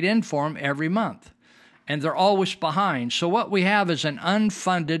and paid in for him every month, and they're always behind. So what we have is an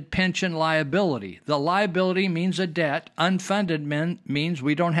unfunded pension liability. The liability means a debt. Unfunded means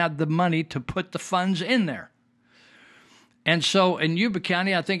we don't have the money to put the funds in there. And so in Yuba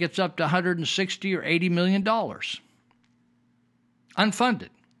County, I think it's up to $160 or $80 million. Unfunded.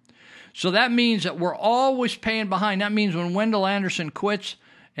 So that means that we're always paying behind. That means when Wendell Anderson quits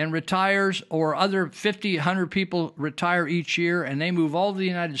and retires, or other 50, 100 people retire each year and they move all to the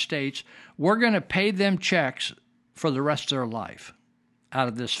United States, we're going to pay them checks for the rest of their life out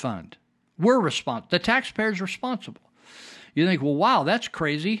of this fund. We're responsible. The taxpayer's responsible. You think, well, wow, that's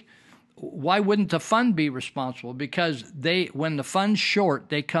crazy. Why wouldn't the fund be responsible? Because when the fund's short,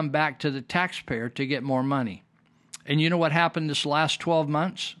 they come back to the taxpayer to get more money. And you know what happened this last 12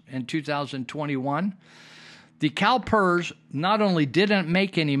 months in 2021? The CalPERS not only didn't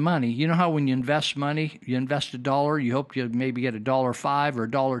make any money. You know how when you invest money, you invest $1, you hope you maybe get $1.05 or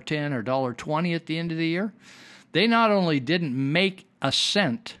 $1.10 or $1.20 at the end of the year? They not only didn't make a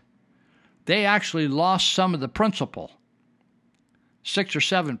cent, they actually lost some of the principal, 6 or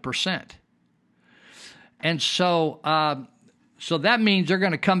 7%. And so that means they're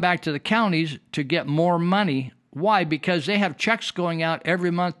going to come back to the counties to get more money. Why? Because they have checks going out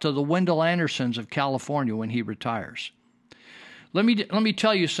every month to the Wendell Andersons of California when he retires. Let me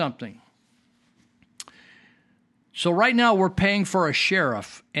tell you something. So right now we're paying for a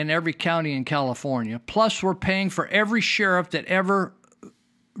sheriff in every county in California, plus we're paying for every sheriff that ever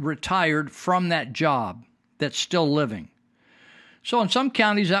retired from that job that's still living. So in some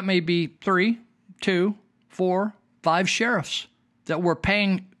counties that may be 3, 2, 4, 5 sheriffs that we're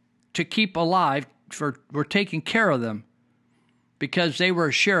paying to keep alive. We're taking care of them because they were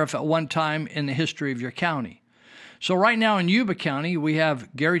a sheriff at one time in the history of your county. So right now in Yuba County, we have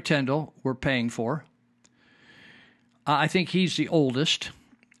Gary Tyndall we're paying for. I think he's the oldest.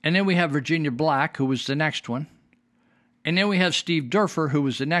 And then we have Virginia Black, who was the next one. And then we have Steve Durfer, who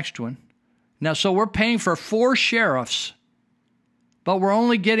was the next one. Now, so we're paying for 4 sheriffs, but we're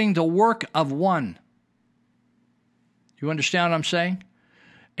only getting the work of 1. You understand what I'm saying?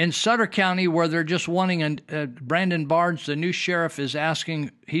 In Sutter County, where they're just wanting, Brandon Barnes, the new sheriff, is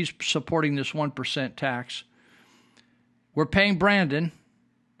asking, he's supporting this 1% tax. We're paying Brandon,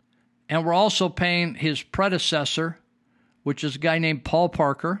 and we're also paying his predecessor, which is a guy named Paul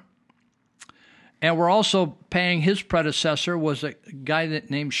Parker. And we're also paying his predecessor, was a guy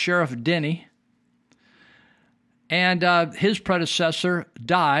named Sheriff Denny. And his predecessor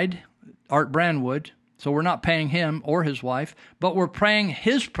died, Art Brandwood. So we're not paying him or his wife, but we're paying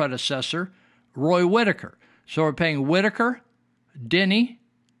his predecessor, Roy Whitaker. So we're paying Whitaker, Denny,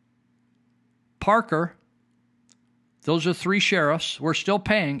 Parker. Those are 3 sheriffs. We're still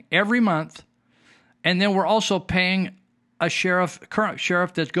paying every month. And then we're also paying a current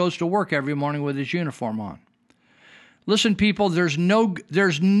sheriff that goes to work every morning with his uniform on. Listen, people, there's no,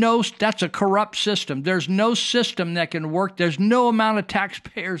 that's a corrupt system. There's no system that can work. There's no amount of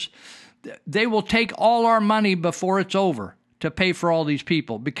taxpayers. They will take all our money before it's over to pay for all these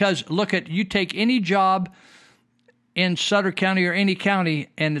people. Because you take any job in Sutter County or any county,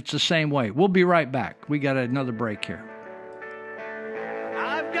 and it's the same way. We'll be right back. We got another break here.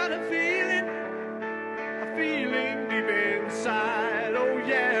 I've got a feeling deep inside. Oh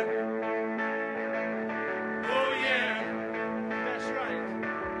yeah, that's right.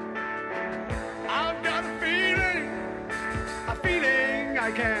 I've got a feeling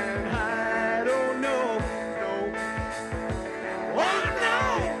I can't hide. Oh no, oh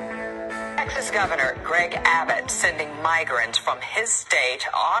no. Texas Governor Greg Abbott sending migrants from his state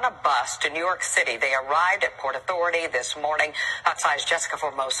on a bus to New York City. They arrived at Port Authority this morning. Outside's Jessica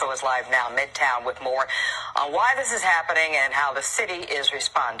Formoso is live now, Midtown, with more on why this is happening and how the city is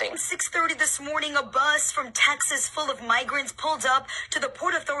responding. 6:30 this morning, a bus from Texas full of migrants pulled up to the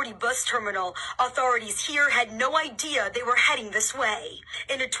Port Authority bus terminal. Authorities here had no idea they were heading this way.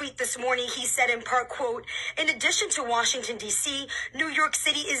 In a tweet this morning, he said in part, quote, "In addition to Washington, D.C., New York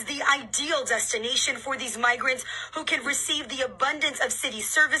City is the ideal destination for these migrants who can receive the abundance of city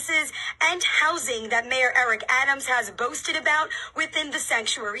services and housing that Mayor Eric Adams has boasted about within the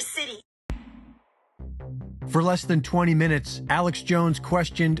sanctuary city." For less than 20 minutes, Alex Jones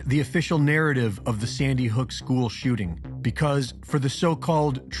questioned the official narrative of the Sandy Hook school shooting, because for the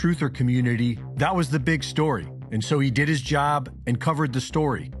so-called truther community, that was the big story. And so he did his job and covered the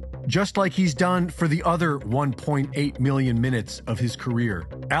story, just like he's done for the other 1.8 million minutes of his career.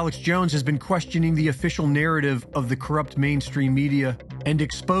 Alex Jones has been questioning the official narrative of the corrupt mainstream media and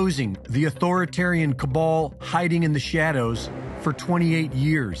exposing the authoritarian cabal hiding in the shadows for 28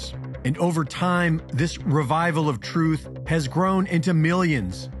 years. And over time, this revival of truth has grown into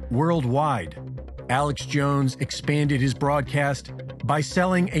millions worldwide. Alex Jones expanded his broadcast by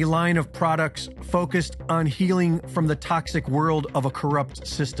selling a line of products focused on healing from the toxic world of a corrupt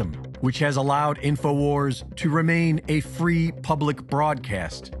system, which has allowed InfoWars to remain a free public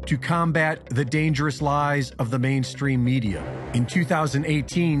broadcast to combat the dangerous lies of the mainstream media. In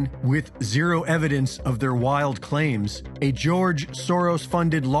 2018, with zero evidence of their wild claims, a George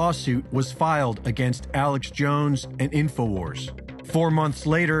Soros-funded lawsuit was filed against Alex Jones and InfoWars. 4 months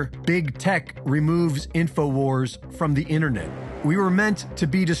later, Big Tech removes InfoWars from the internet. We were meant to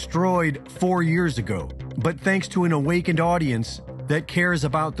be destroyed 4 years ago, but thanks to an awakened audience that cares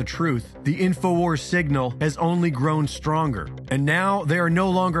about the truth, the InfoWars signal has only grown stronger. And now they are no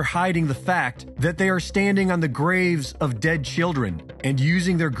longer hiding the fact that they are standing on the graves of dead children and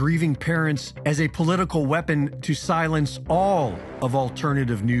using their grieving parents as a political weapon to silence all of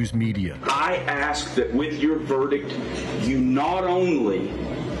alternative news media. I ask that with your verdict, you not only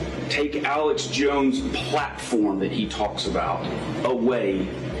take Alex Jones' platform that he talks about away,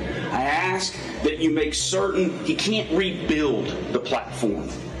 I ask that you make certain he can't rebuild the platform.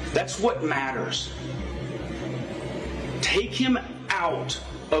 That's what matters. Take him out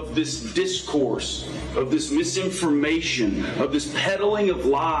of this discourse, of this misinformation, of this peddling of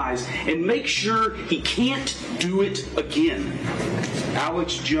lies, and make sure he can't do it again.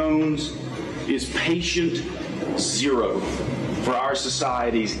 Alex Jones is patient zero for our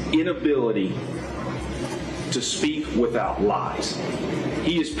society's inability to speak without lies.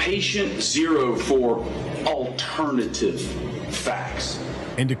 He is patient zero for alternative facts.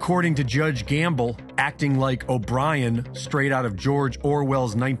 And according to Judge Gamble, acting like O'Brien straight out of George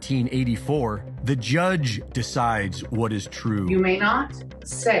Orwell's 1984, the judge decides what is true. You may not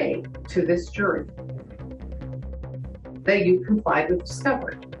say to this jury that you complied with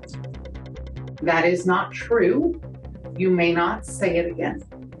discovery. That is not true. You may not say it again.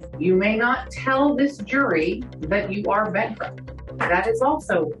 You may not tell this jury that you are bankrupt. That is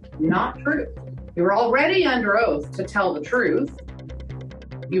also not true. You're already under oath to tell the truth.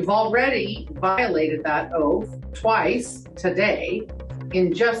 You've already violated that oath twice today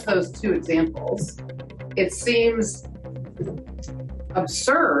in just those two examples. It seems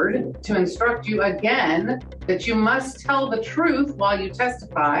absurd to instruct you again that you must tell the truth while you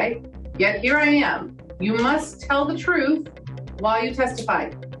testify, yet here I am. You must tell the truth while you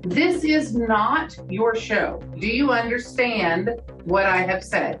testify. This is not your show. Do you understand what I have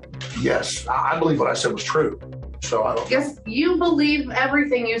said? Yes, I believe what I said was true. So I don't. Yes, you believe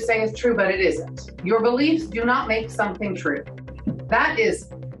everything you say is true, but it isn't. Your beliefs do not make something true. That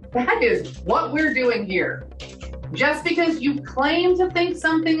is what we're doing here. Just because you claim to think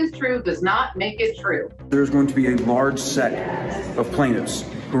something is true does not make it true. There's going to be a large set of plaintiffs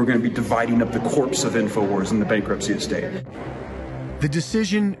who are going to be dividing up the corpse of InfoWars in the bankruptcy estate. The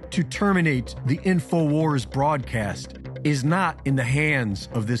decision to terminate the InfoWars broadcast is not in the hands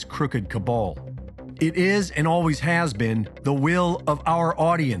of this crooked cabal. It is and always has been the will of our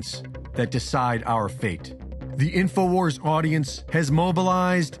audience that decide our fate. The InfoWars audience has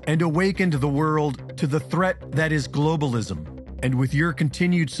mobilized and awakened the world to the threat that is globalism. And with your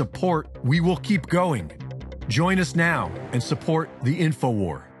continued support, we will keep going. Join us now and support the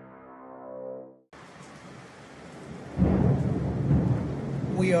InfoWar.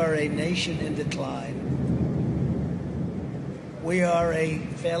 We are a nation in decline. We are a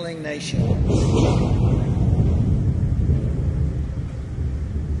failing nation.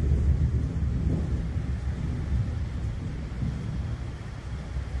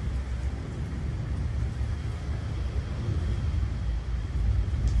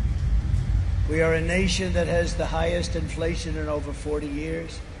 We are a nation that has the highest inflation in over 40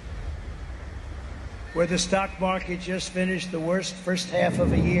 years. Where the stock market just finished the worst first half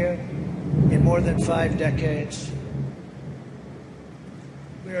of a year in more than 5 decades.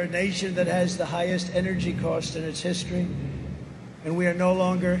 We are a nation that has the highest energy cost in its history, and we are no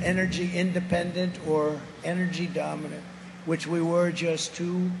longer energy independent or energy dominant, which we were just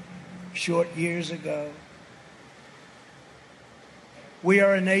 2 short years ago. We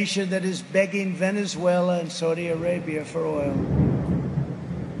are a nation that is begging Venezuela and Saudi Arabia for oil.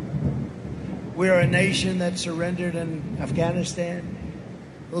 We are a nation that surrendered in Afghanistan,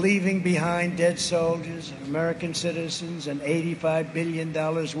 leaving behind dead soldiers, American citizens, and $85 billion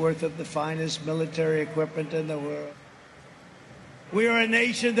worth of the finest military equipment in the world. We are a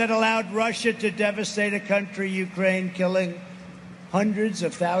nation that allowed Russia to devastate a country, Ukraine, killing hundreds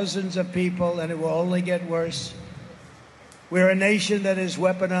of thousands of people, and it will only get worse. We're a nation that has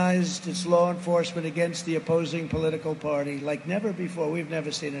weaponized its law enforcement against the opposing political party like never before. We've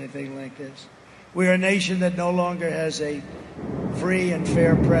never seen anything like this. We're a nation that no longer has a free and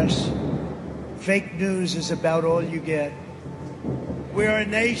fair press. Fake news is about all you get. We're a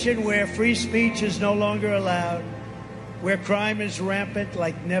nation where free speech is no longer allowed, where crime is rampant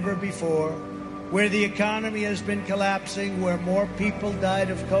like never before, where the economy has been collapsing, where more people died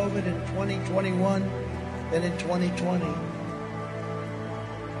of COVID in 2021 than in 2020.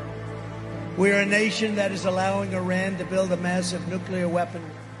 We're a nation that is allowing Iran to build a massive nuclear weapon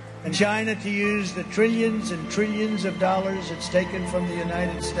and China to use the trillions and trillions of dollars it's taken from the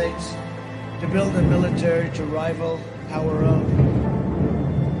United States to build a military to rival our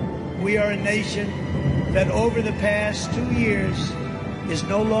own. We are a nation that over the past 2 years is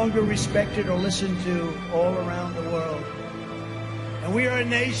no longer respected or listened to all around the world. And we are a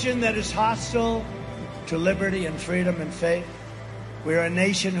nation that is hostile to liberty and freedom and faith. We are a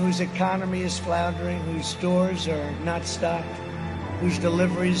nation whose economy is floundering, whose stores are not stocked, whose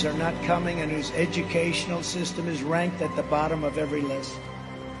deliveries are not coming, and whose educational system is ranked at the bottom of every list.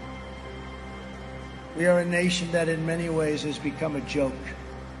 We are a nation that in many ways has become a joke.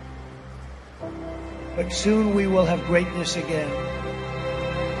 But soon we will have greatness again.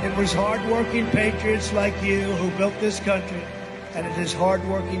 It was hard-working patriots like you who built this country, and it is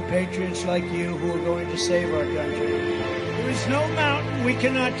hard-working patriots like you who are going to save our country. There is no mountain we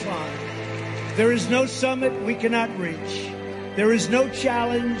cannot climb. There is no summit we cannot reach. There is no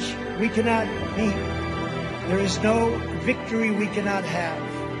challenge we cannot meet. There is no victory we cannot have.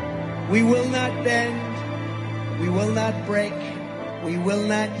 We will not bend. We will not break. We will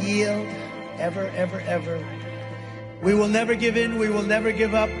not yield. Ever, ever, ever. We will never give in. We will never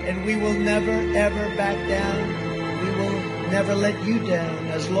give up. And we will never, ever back down. We will never let you down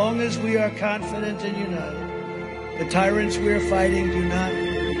as long as we are confident and united. The tyrants we are fighting do not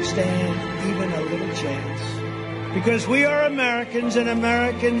stand even a little chance. Because we are Americans, and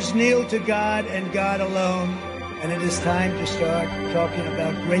Americans kneel to God and God alone. And it is time to start talking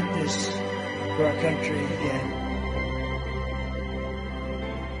about greatness for our country again.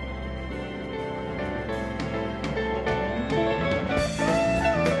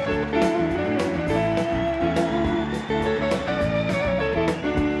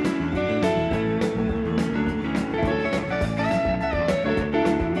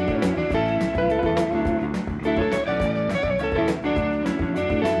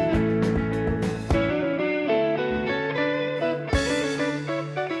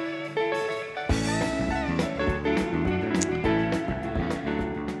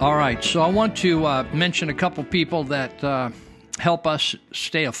 All right, so I want to mention a couple people that help us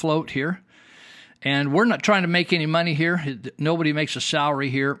stay afloat here. And we're not trying to make any money here. Nobody makes a salary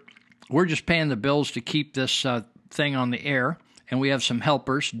here. We're just paying the bills to keep this thing on the air, and we have some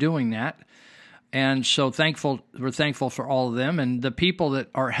helpers doing that. And so we're thankful for all of them. And the people that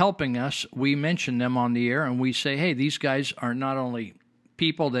are helping us, we mention them on the air, and we say, hey, these guys are not only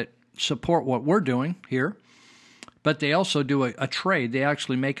people that support what we're doing here, but they also do a trade. They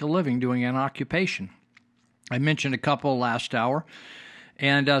actually make a living doing an occupation. I mentioned a couple last hour.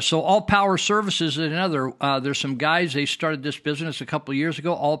 And so All Power Services is another. There's some guys, they started this business a couple of years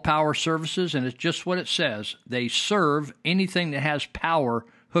ago, All Power Services, and it's just what it says. They serve anything that has power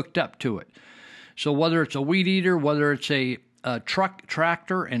hooked up to it. So whether it's a weed eater, whether it's a truck,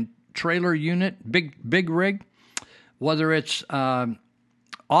 tractor, and trailer unit, big rig, whether it's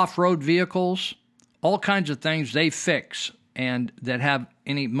off-road vehicles, all kinds of things they fix and that have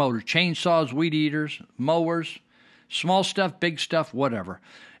any motor, chainsaws, weed eaters, mowers, small stuff, big stuff, whatever.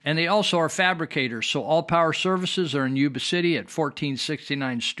 And they also are fabricators. So All Power Services are in Yuba City at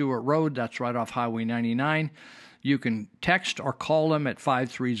 1469 Stewart Road. That's right off Highway 99. You can text or call them at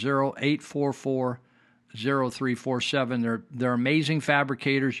 530-844-0347. They're amazing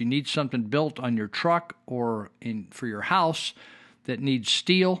fabricators. You need something built on your truck or for your house that needs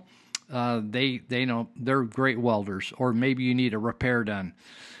steel. They know they're great welders, or maybe you need a repair done.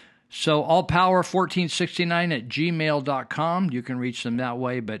 So allpower1469 at gmail.com. You can reach them that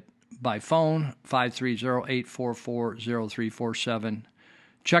way, but by phone, 530-844-0347.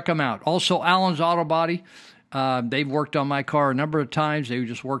 Check them out. Also, Allen's Auto Body. They've worked on my car a number of times. They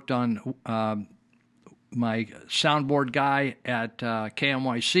just worked on my soundboard guy at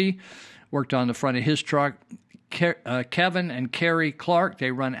KMYC, worked on the front of his truck. Kevin and Carrie Clark,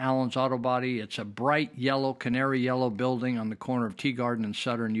 they run Allen's Auto Body. It's a bright yellow, canary yellow building on the corner of Tea Garden and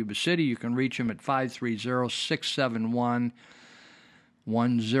Sutter in Yuba City. You can reach them at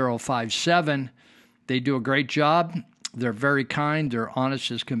 530-671-1057. They do a great job. They're very kind. They're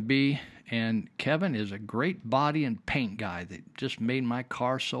honest as can be. And Kevin is a great body and paint guy that just made my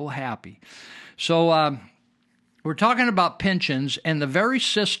car so happy. So we're talking about pensions, and the very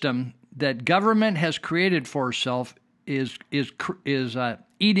system that government has created for itself is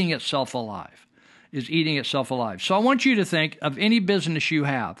eating itself alive. So I want you to think of any business you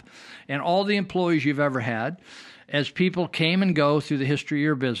have and all the employees you've ever had as people came and go through the history of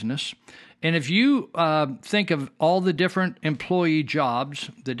your business. And if you think of all the different employee jobs,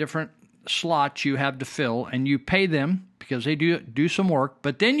 the different slots you have to fill, and you pay them because they do some work,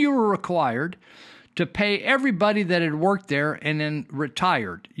 but then you were required to pay everybody that had worked there and then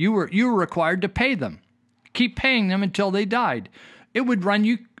retired. You were required to pay them. Keep paying them until they died. It would run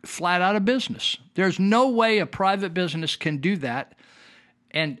you flat out of business. There's no way a private business can do that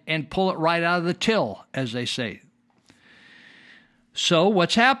and pull it right out of the till, as they say. So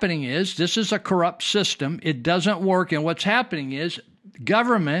what's happening is this is a corrupt system. It doesn't work, and what's happening is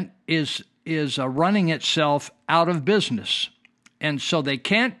government is running itself out of business, and so they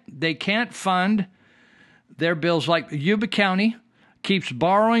can't fund their bills. Like Yuba County keeps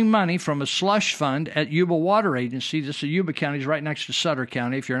borrowing money from a slush fund at Yuba Water Agency. This is Yuba County, is right next to Sutter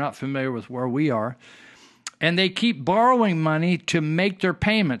County, if you're not familiar with where we are. And they keep borrowing money to make their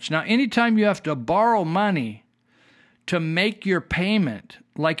payments. Now, anytime you have to borrow money to make your payment,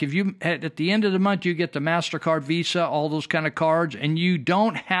 like if you at the end of the month you get the MasterCard, Visa, all those kind of cards, and you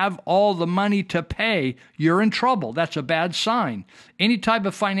don't have all the money to pay, you're in trouble. That's a bad sign. Any type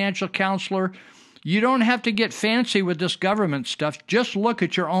of financial counselor, you don't have to get fancy with this government stuff. Just look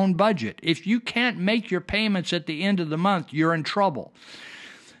at your own budget. If you can't make your payments at the end of the month, you're in trouble.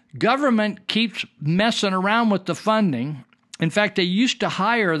 Government keeps messing around with the funding. In fact, they used to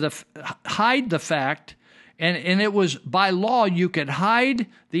hide the fact, and it was by law you could hide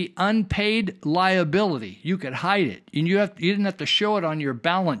the unpaid liability. You could hide it, and you didn't have to show it on your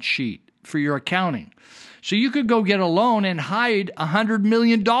balance sheet for your accounting. So you could go get a loan and hide $100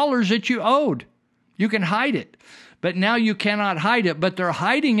 million that you owed. You can hide it, but now you cannot hide it, but they're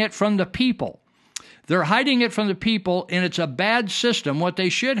hiding it from the people. They're hiding it from the people, and it's a bad system. What they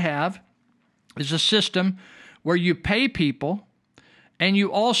should have is a system where you pay people, and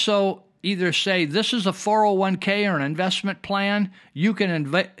you also either say, this is a 401k or an investment plan. You can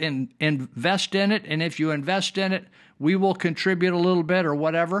invest in it, and if you invest in it, we will contribute a little bit or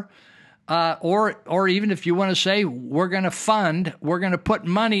whatever. Or even if you want to say, we're going to put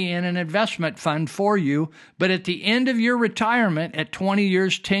money in an investment fund for you, but at the end of your retirement, at 20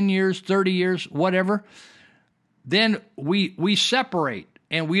 years, 10 years, 30 years, whatever, then we separate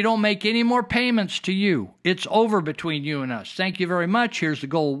and we don't make any more payments to you. It's over between you and us. Thank you very much. Here's the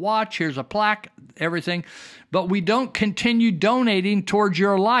gold watch. Here's a plaque, everything. But we don't continue donating towards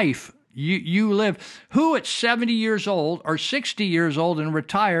your life. You live. Who at 70 years old or 60 years old and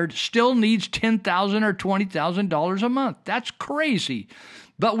retired still needs $10,000 or $20,000 a month? That's crazy.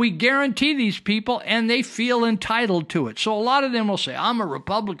 But we guarantee these people, and they feel entitled to it. So a lot of them will say, I'm a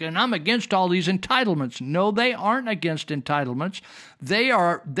Republican, I'm against all these entitlements. No, they aren't against entitlements. They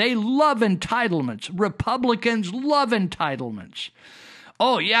love entitlements. Republicans love entitlements.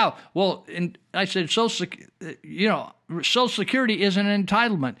 Oh, yeah, well, and I said, Social Security is an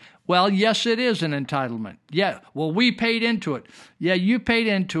entitlement. Well, yes, it is an entitlement. Yeah, well, we paid into it. Yeah, you paid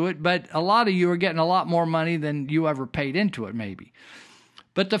into it, but a lot of you are getting a lot more money than you ever paid into it, maybe.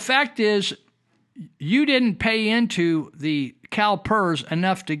 But the fact is, you didn't pay into the CalPERS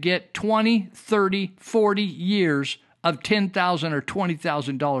enough to get 20, 30, 40 years of $10,000 or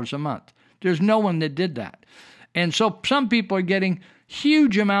 $20,000 a month. There's no one that did that. And so some people are getting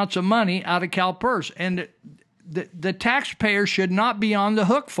huge amounts of money out of CalPERS, and the taxpayer should not be on the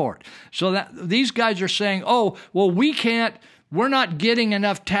hook for it. So that these guys are saying, oh, well, we're not getting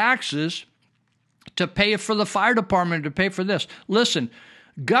enough taxes to pay for the fire department, to pay for this. Listen,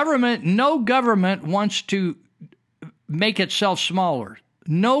 no government wants to make itself smaller.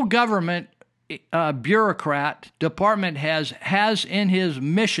 No government bureaucrat department has in his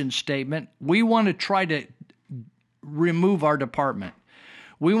mission statement, we want to try to remove our department.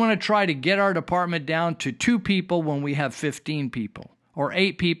 We want to try to get our department down to 2 people when we have 15 people, or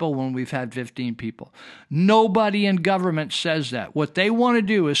 8 people when we've had 15 people. Nobody in government says that. What they want to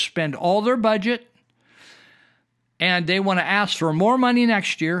do is spend all their budget, and they want to ask for more money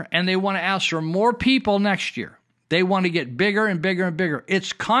next year, and they want to ask for more people next year. They want to get bigger and bigger and bigger.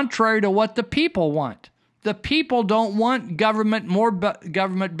 It's contrary to what the people want. The people don't want government, more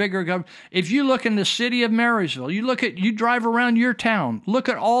government, bigger government. If you look in the city of Marysville, you drive around your town, look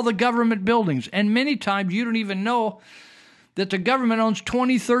at all the government buildings, and many times you don't even know that the government owns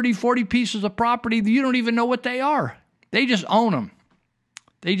 20, 30, 40 pieces of property. You don't even know what they are. They just own them.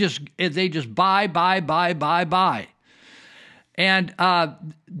 They just buy. And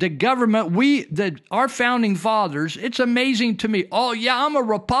the government, our founding fathers, it's amazing to me. Oh, yeah, I'm a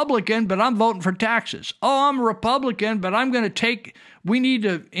Republican, but I'm voting for taxes. Oh, I'm a Republican, but I'm going to we need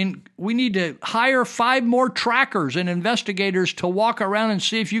to hire 5 more trackers and investigators to walk around and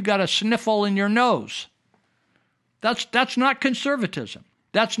see if you got a sniffle in your nose. That's not conservatism.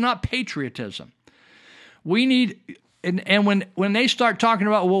 That's not patriotism. We need, and when they start talking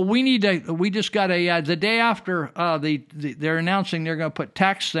about, well, we just got the day after they're announcing they're going to put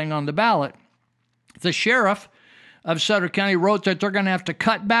tax thing on the ballot, the sheriff of Sutter County wrote that they're going to have to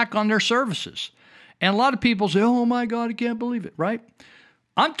cut back on their services. And a lot of people say, oh my God, I can't believe it, right?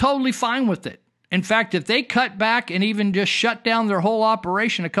 I'm totally fine with it. In fact, if they cut back and even just shut down their whole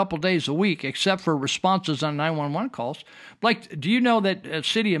operation a couple days a week, except for responses on 911 calls, like, do you know that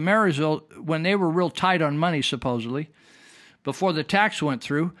city of Marysville, when they were real tight on money, supposedly, before the tax went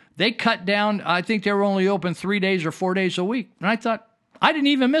through, they cut down, I think they were only open 3 days or 4 days a week. And I thought, I didn't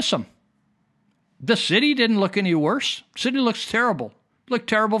even miss them. The city didn't look any worse. City looks terrible. Looked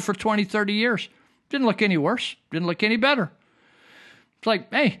terrible for 20, 30 years. Didn't look any worse. Didn't look any better. It's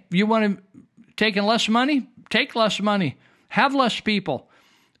like, hey, you want to take in less money? Take less money. Have less people.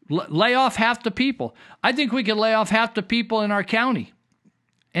 Lay off half the people. I think we could lay off half the people in our county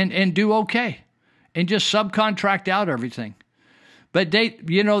and do okay and just subcontract out everything. But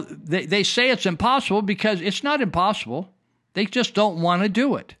they say it's impossible because it's not impossible. They just don't want to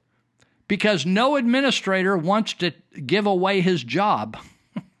do it because no administrator wants to give away his job,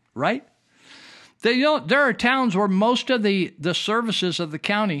 right? There are towns where most of the services of the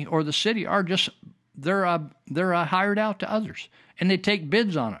county or the city are just they're hired out to others, and they take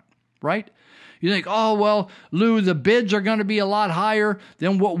bids on it, right? You think, oh well, Lou, the bids are going to be a lot higher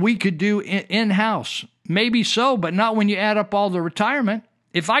than what we could do in-house. Maybe so, but not when you add up all the retirement.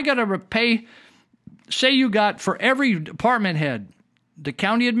 If I got to pay, say you got for every department head, the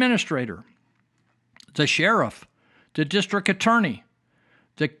county administrator, the sheriff, the district attorney,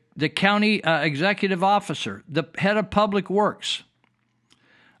 the county executive officer, the head of public works.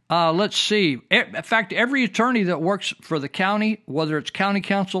 Let's see. In fact, every attorney that works for the county, whether it's county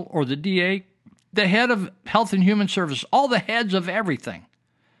council or the DA, the head of health and human services, all the heads of everything.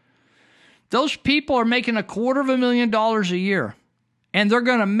 Those people are making $250,000 a year, and they're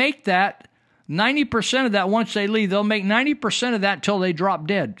going to make that 90% of that once they leave. They'll make 90% of that till they drop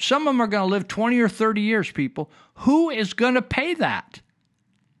dead. Some of them are going to live 20 or 30 years, people. Who is going to pay that?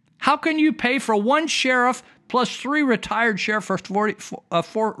 How can you pay for one sheriff plus 3 retired sheriffs for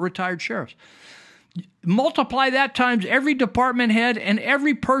 4 retired sheriffs? Multiply that times every department head and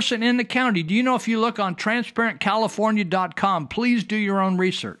every person in the county. Do you know if you look on transparentcalifornia.com, please do your own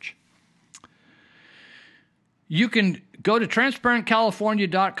research. You can go to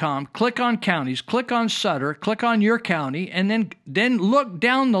transparentcalifornia.com, click on counties, click on Sutter, click on your county, and then look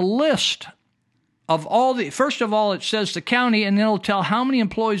down the list of all the, first of all, it says the county, and then it'll tell how many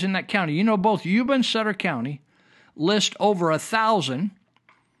employees in that county. You know, both Yuba and Sutter County list over 1,000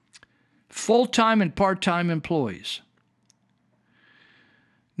 full-time and part-time employees.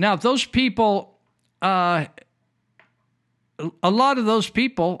 Now, those people, a lot of those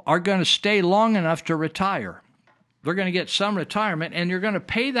people are going to stay long enough to retire. They're going to get some retirement, and you're going to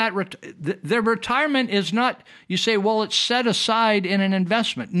pay that. Their retirement is not, you say, well, it's set aside in an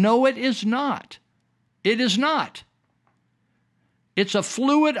investment. No, it is not. It is not. It's a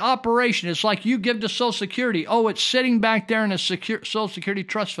fluid operation. It's like you give to Social Security. Oh, it's sitting back there in a Social Security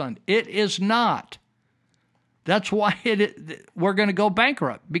trust fund. It is not. That's why we're going to go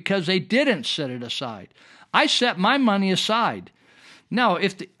bankrupt, because they didn't set it aside. I set my money aside. Now,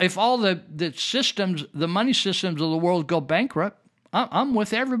 if all the systems, the money systems of the world go bankrupt, I'm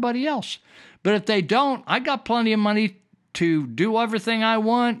with everybody else. But if they don't, I got plenty of money to do everything I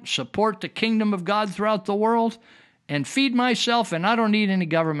want, support the kingdom of God throughout the world, and feed myself, and I don't need any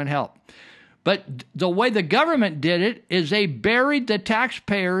government help. But the way the government did it is they buried the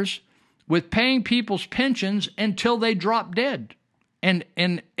taxpayers with paying people's pensions until they drop dead. And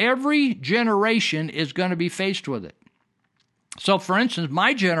every generation is going to be faced with it. So, for instance,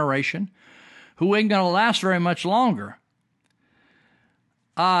 my generation, who ain't going to last very much longer,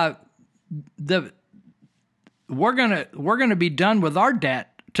 we're gonna be done with our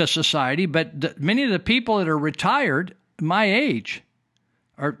debt to society. But many of the people that are retired, my age,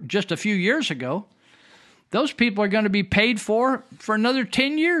 or just a few years ago, those people are going to be paid for another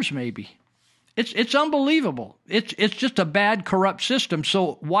 10 years, maybe. It's unbelievable. It's just a bad, corrupt system.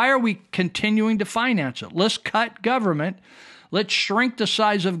 So why are we continuing to finance it? Let's cut government. Let's shrink the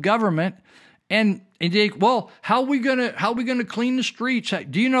size of government And they, well, how are we gonna clean the streets?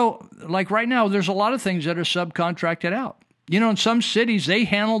 Do you know, like right now, there's a lot of things that are subcontracted out. You know, in some cities, they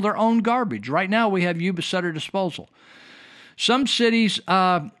handle their own garbage. Right now, we have Yuba Sutter Disposal. Some cities,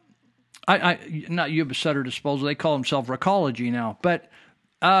 not Yuba Sutter Disposal, they call themselves Recology now. But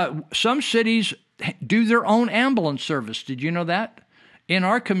some cities do their own ambulance service. Did you know that? In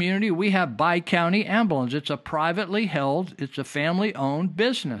our community, we have Bi-County Ambulance. It's a privately held, it's a family-owned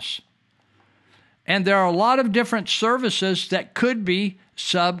business. And there are a lot of different services that could be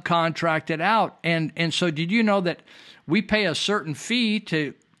subcontracted out. And so did you know that we pay a certain fee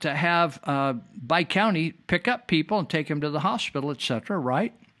to have Bi-County pick up people and take them to the hospital, et cetera,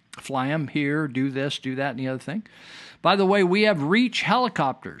 right? Fly them here, do this, do that, and the other thing. By the way, we have Reach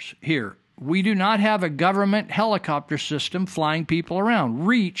helicopters here. We do not have a government helicopter system flying people around.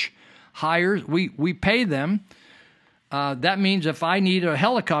 Reach hires, we pay them. That means if I need a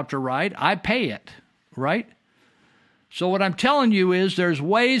helicopter ride, I pay it, right? So what I'm telling you is there's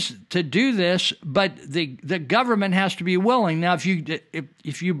ways to do this, but the government has to be willing. Now,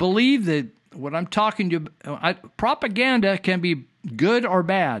 if you believe that what I'm talking to you, propaganda can be good or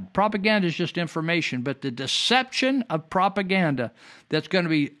bad. Propaganda is just information, but the deception of propaganda that's going to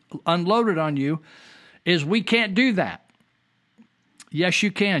be unloaded on you is we can't do that. Yes,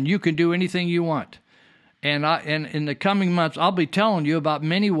 you can. You can do anything you want. And in the coming months, I'll be telling you about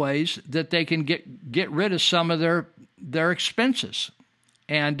many ways that they can get rid of some of their expenses,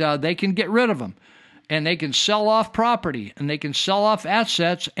 and they can get rid of them, and they can sell off property, and they can sell off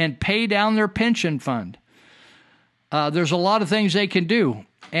assets and pay down their pension fund. There's a lot of things they can do.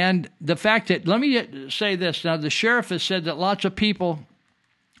 And the fact that, let me say this. Now, the sheriff has said that lots of people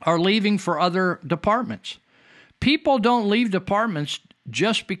are leaving for other departments. People don't leave departments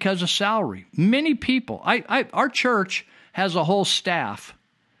just because of salary. Many people, our church has a whole staff.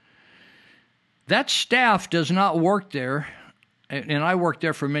 That staff does not work there, and I worked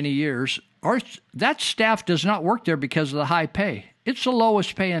there for many years. That staff does not work there because of the high pay. It's the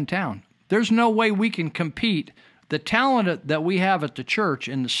lowest pay in town. There's no way we can compete. The talent that we have at the church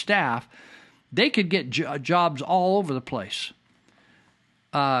and the staff, they could get jobs all over the place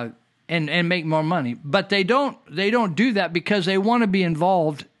and make more money. But they don't do that because they want to be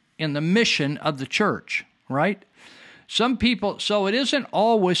involved in the mission of the church, right? Some people, so it isn't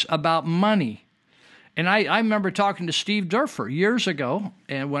always about money. And I remember talking to Steve Durfer years ago,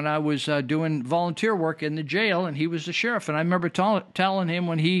 and when I was doing volunteer work in the jail, and he was the sheriff. And I remember telling him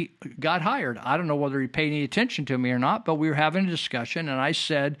when he got hired, I don't know whether he paid any attention to me or not, but we were having a discussion, and I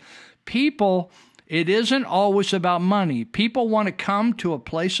said, people, it isn't always about money. People want to come to a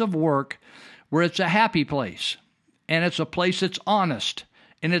place of work where it's a happy place, and it's a place that's honest,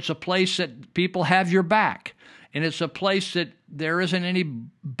 and it's a place that people have your back, and it's a place that there isn't any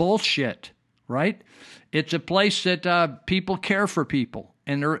bullshit. Right? It's a place that people care for people,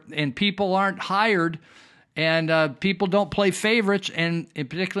 and people aren't hired, and people don't play favorites, and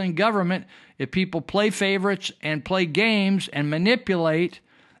particularly in government, if people play favorites and play games and manipulate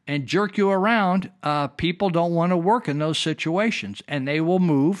and jerk you around, people don't want to work in those situations, and they will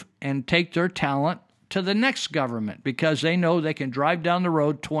move and take their talent to the next government because they know they can drive down the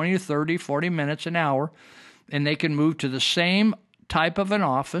road 20 or 30, 40 minutes an hour, and they can move to the same type of an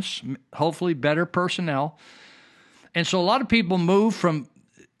office, hopefully better personnel. And so a lot of people move from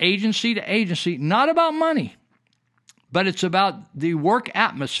agency to agency, not about money, but it's about the work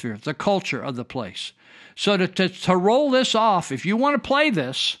atmosphere, the culture of the place. So to roll this off, if you want to play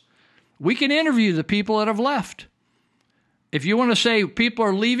this, we can interview the people that have left. If you want to say people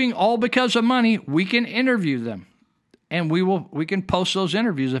are leaving all because of money, we can interview them. And we can post those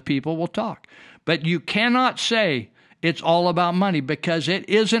interviews if people will talk. But you cannot say it's all about money, because it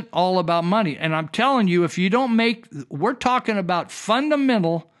isn't all about money. And I'm telling you, if you don't we're talking about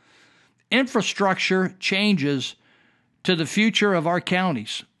fundamental infrastructure changes to the future of our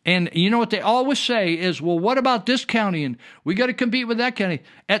counties. And you know what they always say is, well, what about this county? And we got to compete with that county.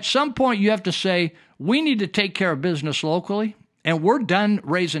 At some point, you have to say, we need to take care of business locally, and we're done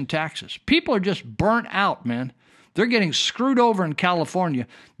raising taxes. People are just burnt out, man. They're getting screwed over in California.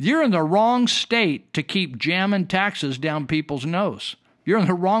 You're in the wrong state to keep jamming taxes down people's nose. You're in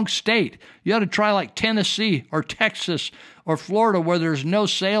the wrong state. You ought to try like Tennessee or Texas or Florida where there's no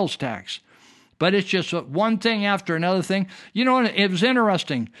sales tax. But it's just one thing after another thing. You know, it was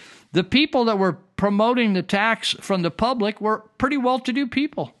interesting. The people that were promoting the tax from the public were pretty well-to-do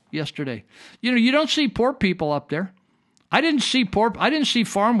people yesterday. You know, you don't see poor people up there. I didn't see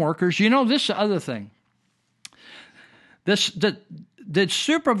farm workers. You know, this is the other thing. The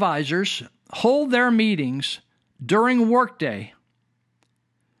supervisors hold their meetings during workday,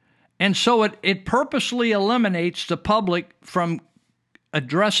 And so it purposely eliminates the public from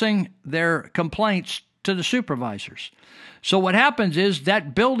addressing their complaints to the supervisors. So what happens is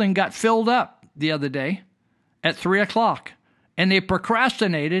that building got filled up the other day at 3 o'clock. And they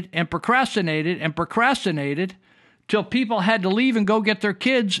procrastinated and procrastinated and procrastinated till people had to leave and go get their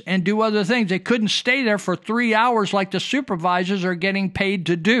kids and do other things. They couldn't stay there for 3 hours like the supervisors are getting paid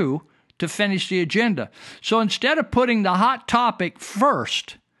to do to finish the agenda. So instead of putting the hot topic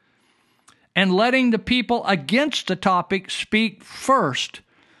first and letting the people against the topic speak first,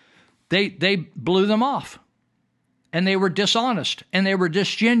 they blew them off. And they were dishonest, and they were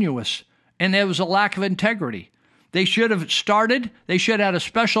disingenuous, and there was a lack of integrity. They should have had a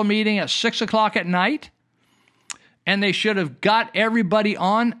special meeting at 6 o'clock at night, and they should have got everybody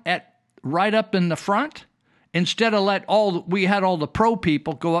on at right up in the front, instead of we had all the pro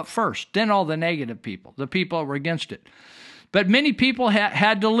people go up first, then all the negative people, the people that were against it. But many people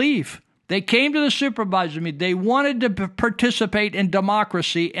had to leave. They came to the supervisor meeting. They wanted to participate in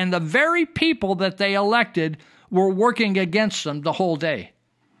democracy, and the very people that they elected were working against them the whole day.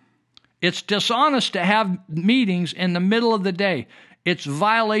 It's dishonest to have meetings in the middle of the day. It's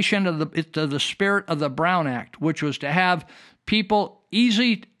violation of the spirit of the Brown Act, which was to have people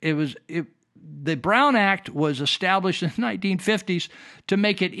easy. The Brown Act was established in the 1950s to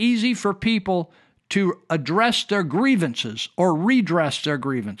make it easy for people to address their grievances or redress their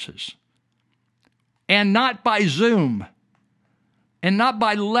grievances. And not by Zoom, and not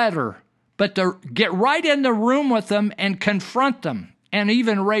by letter, but to get right in the room with them and confront them and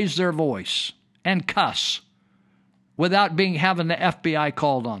even raise their voice and cuss without having the FBI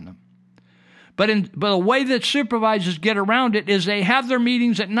called on them. But the way that supervisors get around it is they have their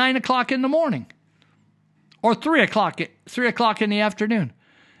meetings at 9 o'clock in the morning or 3 o'clock in the afternoon.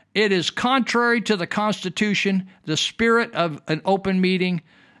 It is contrary to the Constitution, the spirit of an open meeting,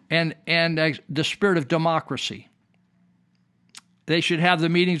 and the spirit of democracy. They should have the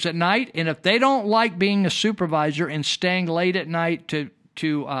meetings at night, and if they don't like being a supervisor and staying late at night to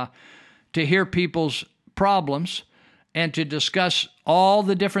hear people's problems and to discuss all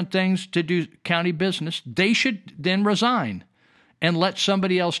the different things to do county business, they should then resign and let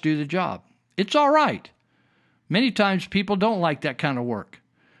somebody else do the job. It's all right. Many times people don't like that kind of work,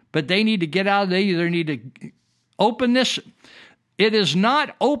 but they need to get out. They either need to open this. It is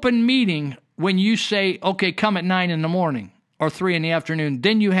not open meeting when you say, okay, come at 9 in the morning or 3 in the afternoon.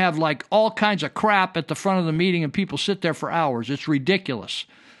 Then you have like all kinds of crap at the front of the meeting and people sit there for hours. It's ridiculous.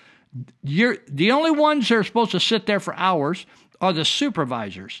 The only ones that are supposed to sit there for hours are the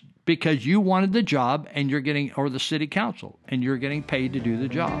supervisors, because you wanted the job and you're getting, or the city council, and you're getting paid to do the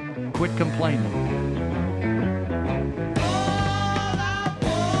job. Quit complaining.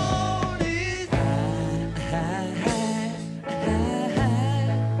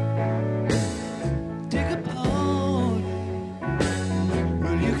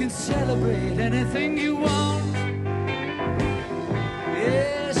 Celebrate anything you want.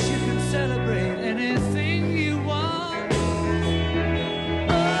 Yes, you can celebrate anything you want.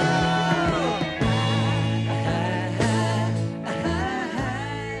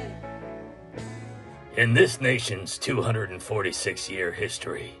 In this nation's 246-year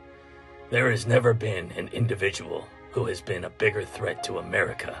history, there has never been an individual who has been a bigger threat to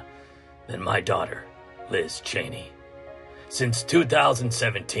America than my daughter, Liz Cheney. Since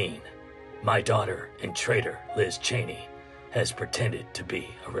 2017, my daughter and traitor Liz Cheney has pretended to be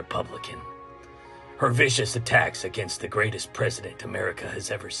a Republican. Her vicious attacks against the greatest president America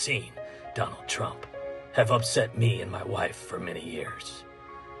has ever seen, Donald Trump, have upset me and my wife for many years.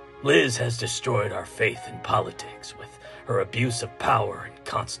 Liz has destroyed our faith in politics with her abuse of power and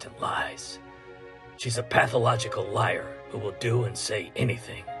constant lies. She's a pathological liar who will do and say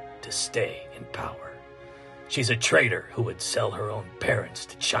anything to stay in power. She's a traitor who would sell her own parents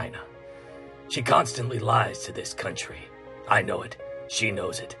to China. She constantly lies to this country. I know it. She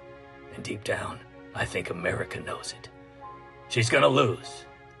knows it. And deep down, I think America knows it. She's gonna lose.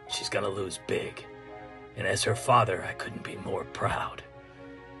 She's gonna lose big. And as her father, I couldn't be more proud.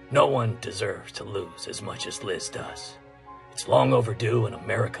 No one deserves to lose as much as Liz does. It's long overdue, and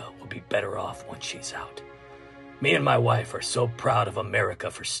America will be better off once she's out. Me and my wife are so proud of America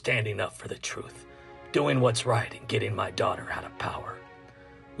for standing up for the truth, doing what's right and getting my daughter out of power.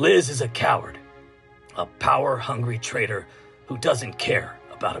 Liz is a coward, a power-hungry traitor who doesn't care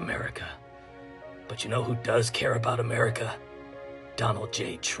about America. But you know who does care about America? Donald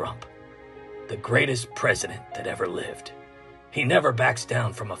J. Trump, the greatest president that ever lived. He never backs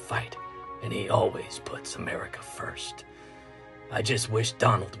down from a fight, and he always puts America first. I just wish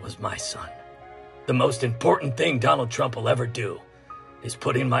Donald was my son. The most important thing Donald Trump will ever do is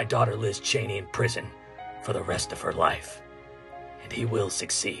putting my daughter Liz Cheney in prison for the rest of her life. And he will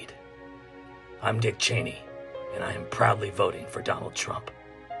succeed. I'm Dick Cheney, and I am proudly voting for Donald Trump.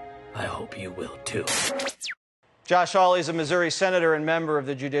 I hope you will too. Josh Hawley is a Missouri senator and member of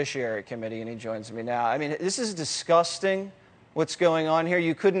the Judiciary Committee, and he joins me now. I mean, this is disgusting what's going on here.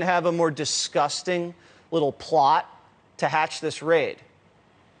 You couldn't have a more disgusting little plot to hatch this raid.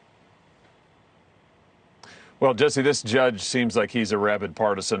 Well, Jesse, this judge seems like he's a rabid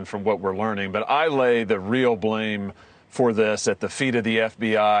partisan from what we're learning, but I lay the real blame for this at the feet of the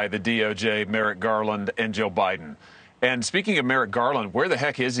FBI, the DOJ, Merrick Garland, and Joe Biden. And speaking of Merrick Garland, where the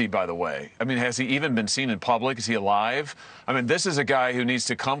heck is he, by the way? I mean, has he even been seen in public? Is he alive? I mean, this is a guy who needs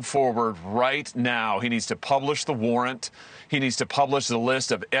to come forward right now. He needs to publish the warrant. He needs to publish the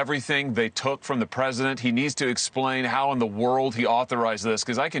list of everything they took from the president. He needs to explain how in the world he authorized this,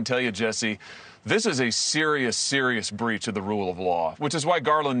 because I can tell you, Jesse, this is a serious, serious breach of the rule of law, which is why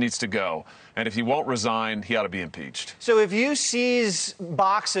Garland needs to go. And if he won't resign, he ought to be impeached. So if you seize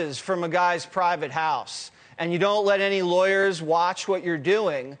boxes from a guy's private house and you don't let any lawyers watch what you're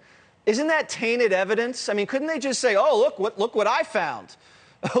doing, isn't that tainted evidence? I mean, couldn't they just say, oh, look what I found.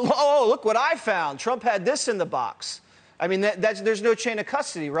 Oh, look what I found. Trump had this in the box. I mean, there's no chain of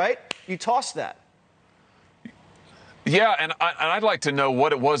custody, right? You toss that. Yeah, and I'd like to know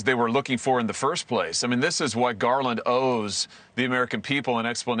what it was they were looking for in the first place. I mean, this is what Garland owes the American people an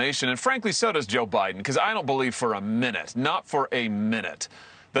explanation, and frankly, so does Joe Biden, because I don't believe for a minute, not for a minute,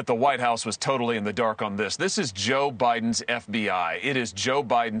 that the White House was totally in the dark on this. This is Joe Biden's FBI. It is Joe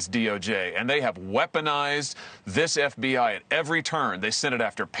Biden's DOJ, and they have weaponized this FBI at every turn. They sent it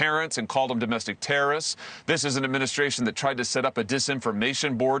after parents and called them domestic terrorists. This is an administration that tried to set up a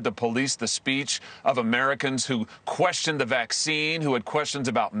disinformation board to police the speech of Americans who questioned the vaccine, who had questions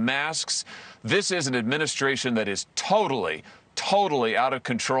about masks. This is an administration that is totally out of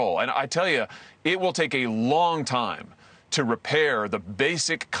control. And I tell you, it will take a long time to repair the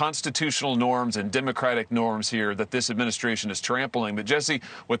basic constitutional norms and democratic norms here that this administration is trampling. But, Jesse,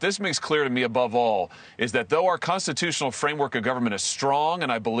 what this makes clear to me above all is that though our constitutional framework of government is strong,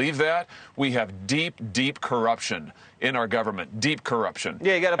 and I believe that, we have deep corruption in our government, deep corruption.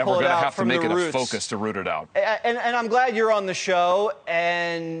 Yeah, you got to pull it out from the roots. And we're going to have to make it a focus to root it out. And I'm glad you're on the show,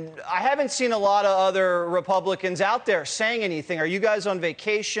 and I haven't seen a lot of other Republicans out there saying anything. Are you guys on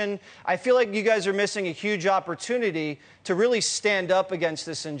vacation? I feel like you guys are missing a huge opportunity to really stand up against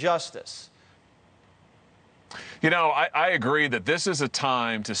this injustice. You know, I agree that this is a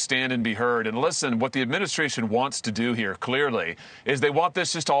time to stand and be heard. And listen, what the administration wants to do here, clearly, is they want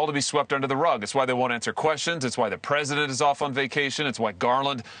this just all to be swept under the rug. It's why they won't answer questions. It's why the president is off on vacation. It's why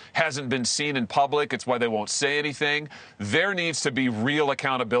Garland hasn't been seen in public. It's why they won't say anything. There needs to be real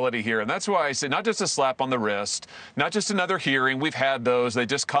accountability here. And that's why I say not just a slap on the wrist, not just another hearing. We've had those. They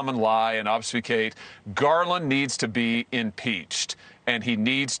just come and lie and obfuscate. Garland needs to be impeached, and he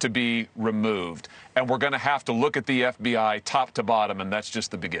needs to be removed. And we're going to have to look at the FBI top to bottom, and that's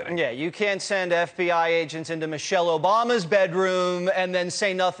just the beginning. Yeah, you can't send FBI agents into Michelle Obama's bedroom and then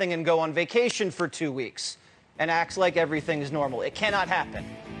say nothing and go on vacation for 2 weeks and act like everything is normal. It cannot happen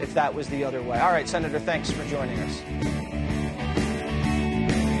if that was the other way. All right, Senator, thanks for joining us.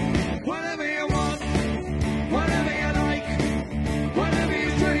 Whatever you want, whatever you like, whatever you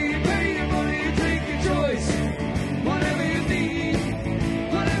dream, you pay your money, you take your choice. Whatever you need,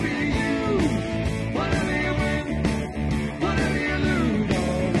 whatever you use, whatever you win, whatever you lose.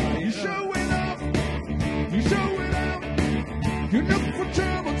 Alright, you show it up, you show it out. You look for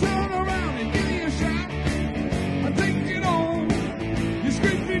trouble, turn around and give me a shot. I take it on, you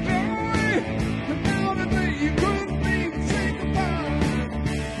scrape me dry, and now today you couldn't even say goodbye.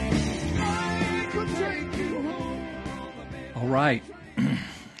 I could take you home. All right.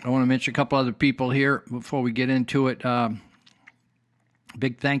 I want to mention a couple other people here before we get into it.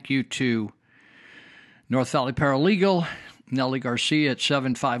 Big thank you to North Valley Paralegal, Nellie Garcia at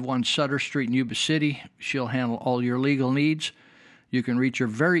 751 Sutter Street in Yuba City. She'll handle all your legal needs. You can reach her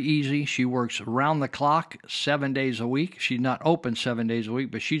very easy. She works around the clock, 7 days a week. She's not open 7 days a week,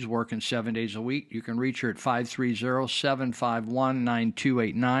 but she's working 7 days a week. You can reach her at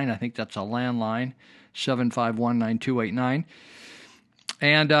 530-751-9289. I think that's a landline, 751-9289.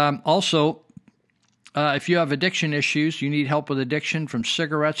 And also, if you have addiction issues, you need help with addiction, from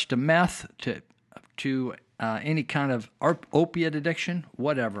cigarettes to meth to any kind of opiate addiction,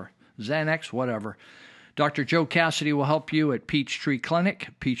 whatever, Xanax, whatever. Dr. Joe Cassidy will help you at Peachtree Clinic,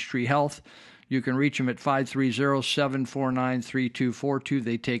 Peachtree Health. You can reach him at 530-749-3242.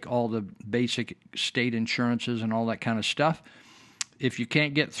 They take all the basic state insurances and all that kind of stuff. If you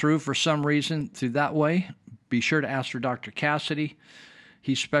can't get through for some reason through that way, be sure to ask for Dr. Cassidy.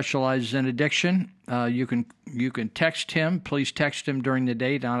 He specializes in addiction. You can text him. Please text him during the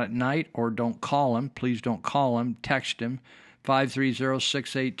day, not at night, or don't call him. Please don't call him. Text him,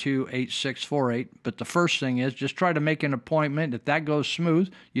 530-682-8648. But the first thing is just try to make an appointment. If that goes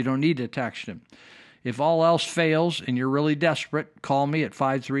smooth, you don't need to text him. If all else fails and you're really desperate, call me at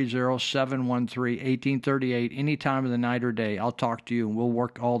 530-713-1838 any time of the night or day. I'll talk to you, and we'll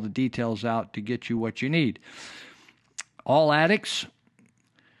work all the details out to get you what you need. All addicts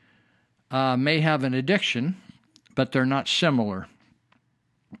may have an addiction, but they're not similar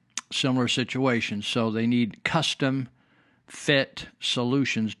situations. So they need custom fit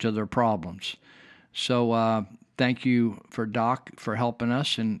solutions to their problems. So thank you for Doc for helping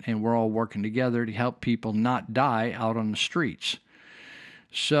us, and we're all working together to help people not die out on the streets.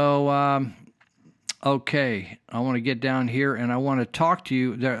 So, okay, I want to get down here, and I want to talk to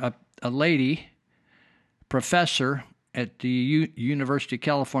you. There, a lady, professor at the University of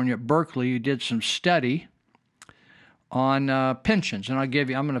California at Berkeley, who did some study on pensions. And I'm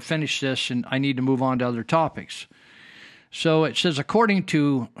going to finish this, and I need to move on to other topics. So it says, according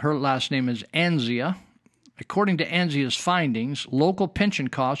to, her last name is Anzia, according to Anzia's findings, local pension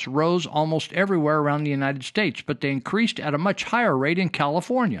costs rose almost everywhere around the United States, but they increased at a much higher rate in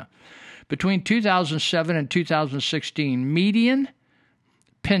California. Between 2007 and 2016, median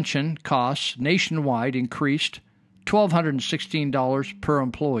pension costs nationwide increased $1,216 per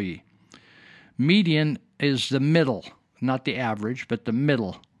employee. Median is the middle, not the average, but the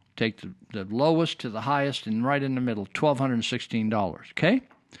middle. Take the lowest to the highest, and right in the middle, $1,216, okay?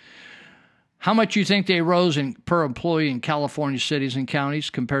 How much you think they rose per employee in California cities and counties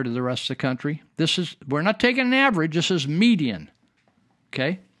compared to the rest of the country? We're not taking an average, this is median,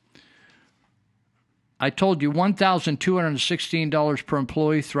 okay? I told you $1,216 per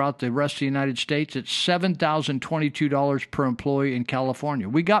employee throughout the rest of the United States. It's $7,022 per employee in California.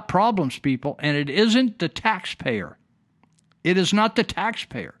 We got problems, people, and it isn't the taxpayer. It is not the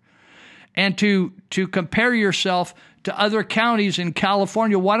taxpayer. And to compare yourself to other counties in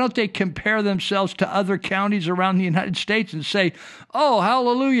California, why don't they compare themselves to other counties around the United States and say, oh,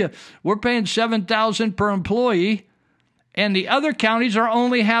 hallelujah, we're paying $7,000 per employee, and the other counties are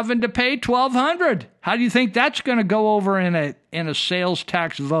only having to pay $1,200. How do you think that's going to go over in a sales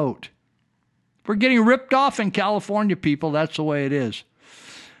tax vote? We're getting ripped off in California, people. That's the way it is.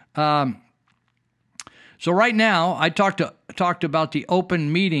 So right now, I talked about the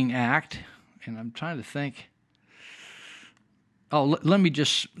Open Meeting Act, and I'm trying to think. Oh, let me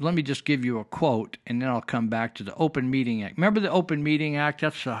just give you a quote, and then I'll come back to the Open Meeting Act. Remember the Open Meeting Act?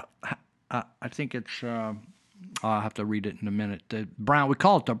 That's I think it's. I'll have to read it in a minute. The Brown, we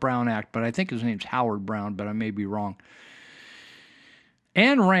call it the Brown Act, but I think his name's Howard Brown, but I may be wrong.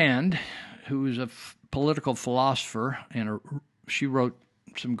 Ayn Rand, who is a political philosopher, and she wrote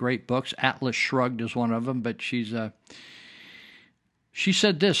some great books. Atlas Shrugged is one of them, but she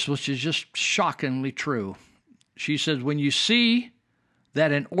said this, which is just shockingly true. She says, when you see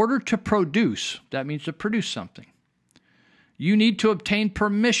that in order to produce, that means to produce something, you need to obtain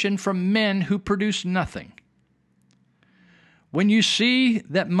permission from men who produce nothing. When you see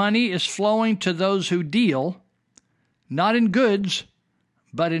that money is flowing to those who deal, not in goods,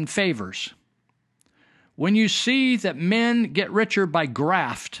 but in favors. When you see that men get richer by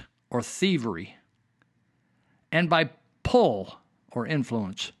graft or thievery, and by pull or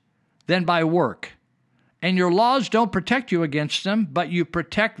influence, than by work, and your laws don't protect you against them, but you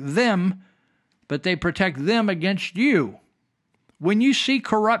protect them, but they protect them against you. When you see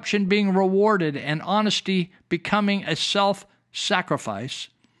corruption being rewarded and honesty becoming a self-sacrifice,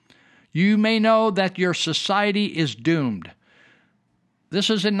 you may know that your society is doomed. This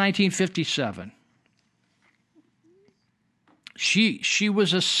is in 1957. She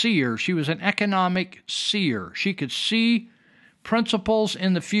was a seer. She was an economic seer. She could see principles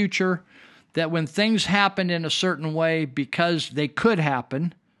in the future that when things happened in a certain way because they could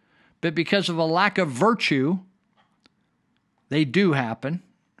happen, but because of a lack of virtue, they do happen,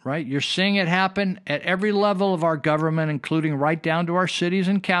 right? You're seeing it happen at every level of our government, including right down to our cities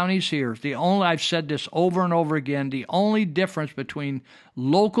and counties here. I've said this over and over again, the only difference between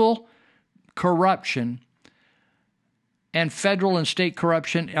local corruption and federal and state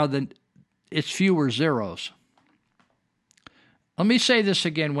corruption it's fewer zeros. Let me say this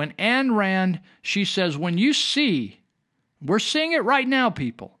again. When Ayn Rand, she says, when you see, we're seeing it right now,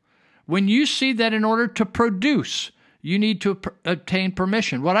 people, when you see that in order to produce, you need to obtain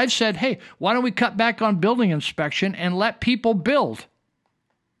permission. What I've said, hey, why don't we cut back on building inspection and let people build?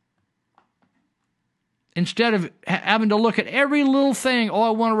 Instead of having to look at every little thing, oh, I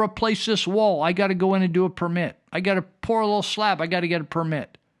want to replace this wall. I got to go in and do a permit. I got to pour a little slab. I got to get a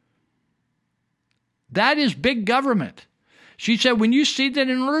permit. That is big government. She said, when you see that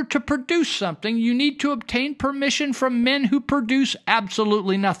in order to produce something, you need to obtain permission from men who produce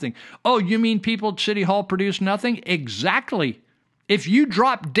absolutely nothing. Oh, you mean people at City Hall produce nothing? Exactly. If you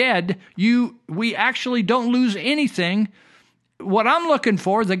drop dead, we actually don't lose anything. What I'm looking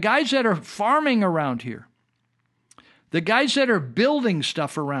for, the guys that are farming around here, the guys that are building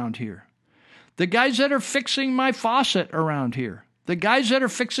stuff around here, the guys that are fixing my faucet around here, the guys that are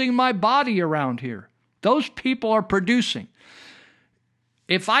fixing my body around here, those people are producing.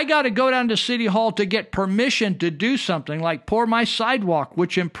 If I got to go down to City Hall to get permission to do something like pour my sidewalk,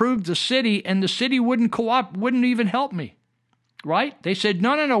 which improved the city, and the city wouldn't even help me, right? They said,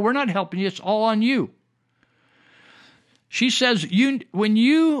 no, we're not helping you. It's all on you. She says, when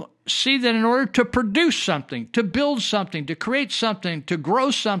you see that in order to produce something, to build something, to create something, to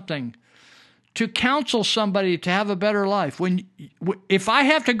grow something, to counsel somebody to have a better life, if I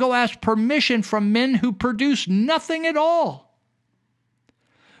have to go ask permission from men who produce nothing at all,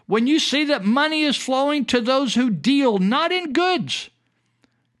 when you see that money is flowing to those who deal not in goods,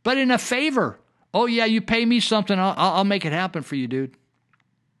 but in a favor, oh yeah, you pay me something, I'll make it happen for you, dude.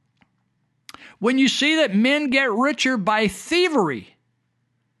 When you see that men get richer by thievery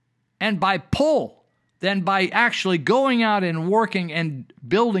and by pull than by actually going out and working and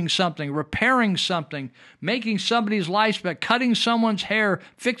building something, repairing something, making somebody's life better, cutting someone's hair,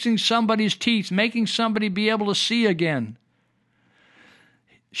 fixing somebody's teeth, making somebody be able to see again.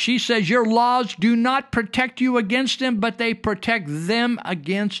 She says your laws do not protect you against them, but they protect them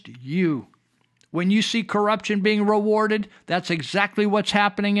against you. When you see corruption being rewarded, that's exactly what's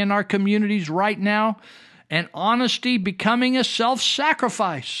happening in our communities right now. And honesty becoming a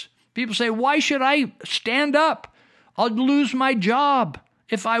self-sacrifice. People say, why should I stand up? I'll lose my job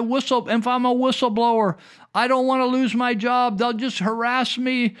if I'm a whistleblower. I don't want to lose my job. They'll just harass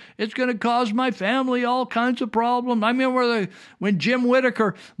me. It's going to cause my family all kinds of problems. I remember when Jim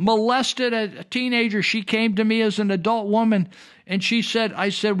Whittaker molested a teenager, she came to me as an adult woman, and I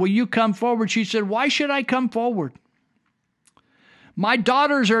said, will you come forward? She said, why should I come forward? My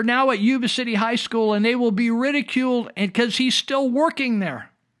daughters are now at Yuba City High School, and they will be ridiculed because he's still working there.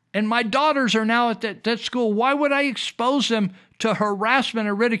 And my daughters are now at that school. Why would I expose them to harassment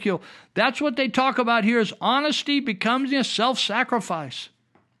and ridicule? That's what they talk about here is honesty becomes a self-sacrifice.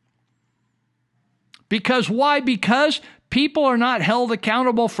 Because why? Because people are not held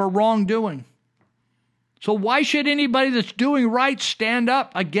accountable for wrongdoing. So why should anybody that's doing right stand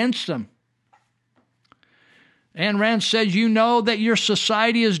up against them? Ayn Rand says, you know that your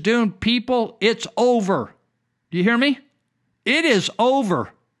society is doomed. People, it's over. Do you hear me? It is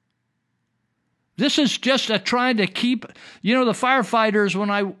over. This is just trying to keep, the firefighters, when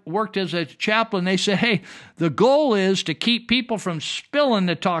I worked as a chaplain, they said, hey, the goal is to keep people from spilling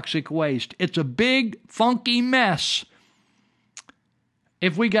the toxic waste. It's a big, funky mess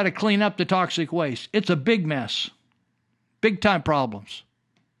if we got to clean up the toxic waste. It's a big mess. Big time problems.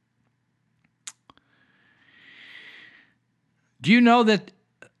 Do you know that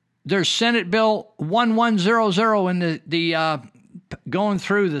there's Senate Bill 1100 in the going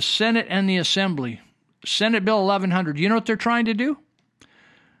through the Senate and the Assembly? Senate Bill 1100. You know what they're trying to do?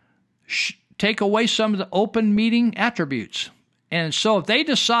 Take away some of the open meeting attributes. And so if they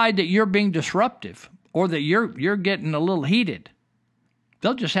decide that you're being disruptive or that you're getting a little heated,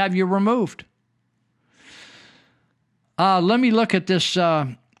 they'll just have you removed. Let me look at this.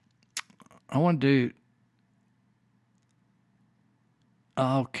 I want to.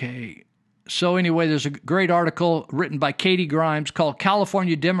 Okay. So anyway, there's a great article written by Katie Grimes called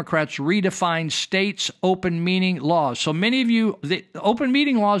California Democrats Redefine States' Open Meeting Laws. So many of you, the open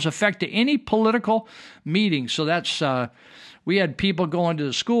meeting laws affect any political meeting. So that's, we had people going to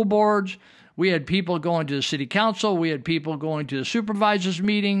the school boards. We had people going to the city council. We had people going to the supervisors'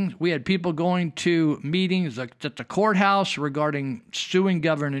 meetings. We had people going to meetings at the courthouse regarding suing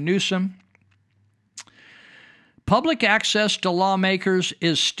Governor Newsom. Public access to lawmakers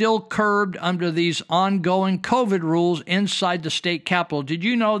is still curbed under these ongoing COVID rules inside the state capitol. Did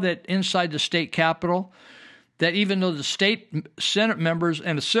you know that inside the state capitol, that even though the state Senate members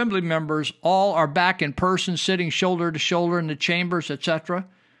and Assembly members all are back in person, sitting shoulder to shoulder in the chambers, etc.,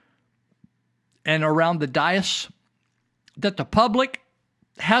 and around the dais, that the public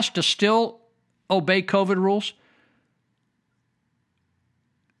has to still obey COVID rules?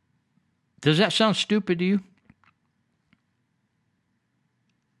 Does that sound stupid to you?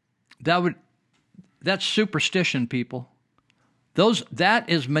 That's superstition, people. That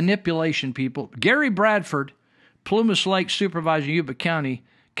is manipulation, people. Gary Bradford, Plumas Lake Supervisor, Yuba County,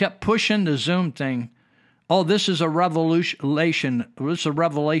 kept pushing the Zoom thing. Oh, this is a revelation. This is a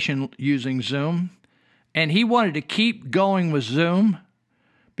revelation using Zoom. And he wanted to keep going with Zoom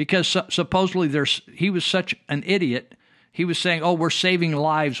because supposedly he was such an idiot. He was saying, oh, we're saving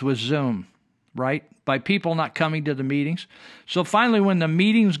lives with Zoom, right? By people not coming to the meetings. So finally, when the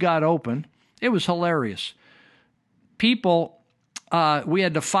meetings got open, it was hilarious. People, we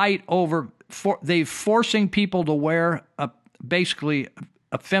had to fight over, they forcing people to wear basically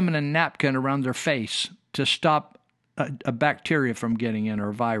a feminine napkin around their face to stop a bacteria from getting in, or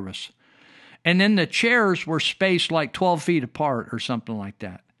a virus. And then the chairs were spaced like 12 feet apart or something like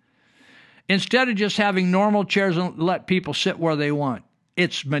that. Instead of just having normal chairs and let people sit where they want.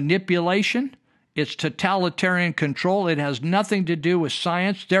 It's manipulation. It's totalitarian control. It has nothing to do with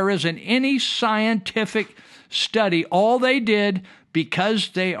science. There isn't any scientific study. All they did, because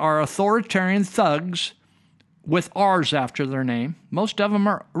they are authoritarian thugs with R's after their name, most of them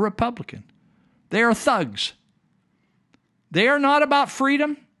are Republican. They are thugs. They are not about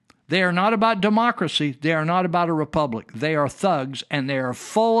freedom. They are not about democracy. They are not about a republic. They are thugs, and they are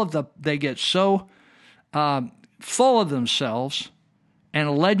they get so full of themselves and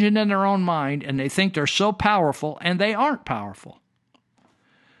a legend in their own mind, and they think they're so powerful, and they aren't powerful.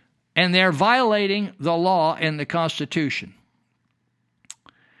 And they're violating the law and the Constitution.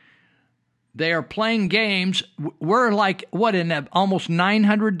 They are playing games. We're like, in almost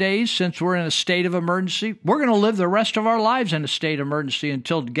 900 days since we're in a state of emergency? We're going to live the rest of our lives in a state of emergency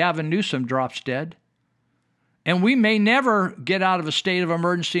until Gavin Newsom drops dead. And we may never get out of a state of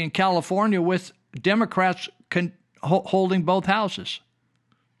emergency in California with Democrats holding both houses.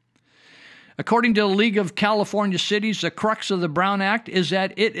 According to the League of California Cities, the crux of the Brown Act is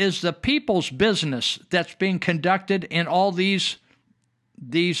that it is the people's business that's being conducted in all these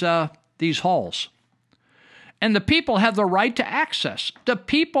halls. And the people have the right to access. The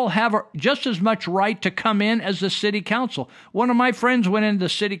people have just as much right to come in as the city council. One of my friends went into the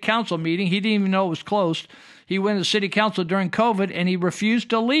city council meeting. He didn't even know it was closed. He went to the city council during COVID, and he refused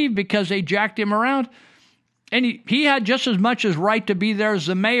to leave because they jacked him around. And he had just as much as right to be there as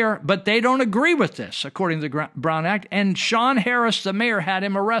the mayor, but they don't agree with this, according to the Brown Act. And Sean Harris, the mayor, had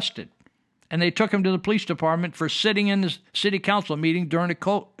him arrested. And they took him to the police department for sitting in the city council meeting during the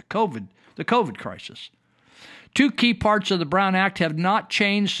COVID crisis. Two key parts of the Brown Act have not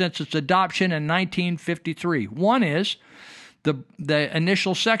changed since its adoption in 1953. One is the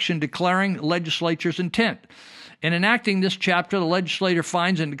initial section declaring legislature's intent. In enacting this chapter, the legislature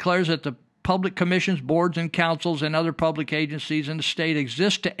finds and declares that the public commissions, boards, and councils and other public agencies in the state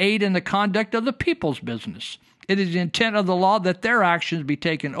exist to aid in the conduct of the people's business. It is the intent of the law that their actions be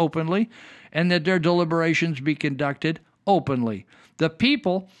taken openly and that their deliberations be conducted openly. The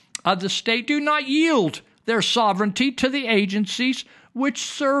people of the state do not yield their sovereignty to the agencies which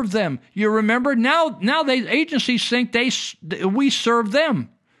serve them. You remember, now the agencies think we serve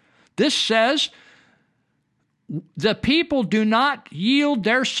them. This says the people do not yield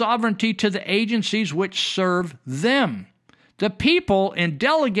their sovereignty to the agencies which serve them. The people, in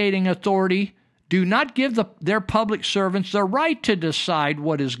delegating authority, do not give their public servants the right to decide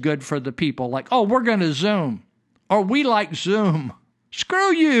what is good for the people. Like, oh, we're going to Zoom, or we like Zoom.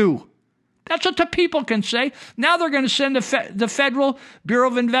 Screw you. That's what the people can say. Now they're going to send the Federal Bureau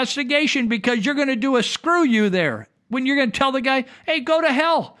of Investigation because you're going to do a screw you there. When you're going to tell the guy, hey, go to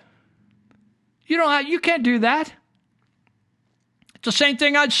hell. You can't do that. It's the same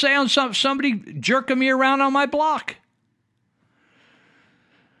thing I'd say on somebody jerking me around on my block.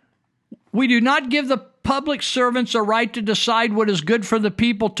 We do not give the public servants a right to decide what is good for the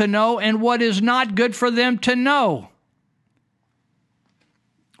people to know and what is not good for them to know.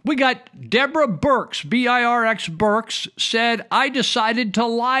 We got Deborah Birx, B-I-R-X Birx, said, I decided to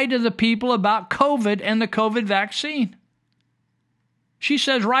lie to the people about COVID and the COVID vaccine. She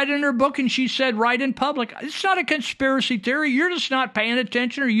says right in her book, and she said right in public. It's not a conspiracy theory. You're just not paying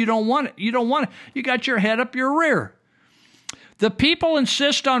attention, or you don't want it. You don't want it. You got your head up your rear. The people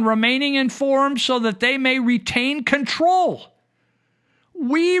insist on remaining informed so that they may retain control.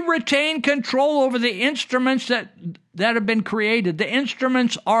 We retain control over the instruments that have been created. The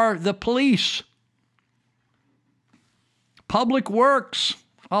instruments are the police, public works,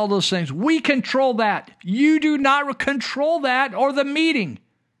 all those things. We control that. You do not control that or the meeting.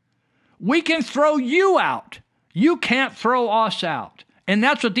 We can throw you out. You can't throw us out. And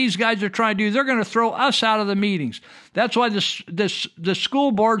that's what these guys are trying to do. They're going to throw us out of the meetings. That's why the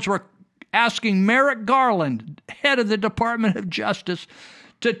school boards were asking Merrick Garland, head of the Department of Justice,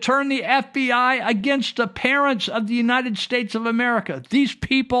 to turn the FBI against the parents of the United States of America. These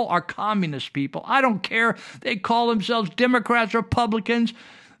people are communist people. I don't care. They call themselves Democrats, Republicans,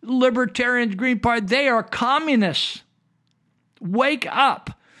 Libertarians, Green Party. They are communists. Wake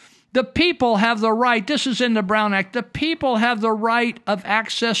up. The people have the right, this is in the Brown Act, the people have the right of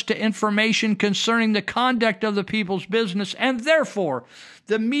access to information concerning the conduct of the people's business, and therefore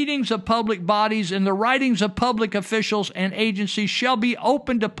the meetings of public bodies and the writings of public officials and agencies shall be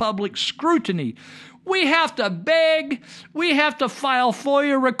open to public scrutiny. We have to beg, we have to file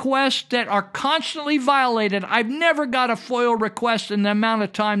FOIA requests that are constantly violated. I've never got a FOIA request in the amount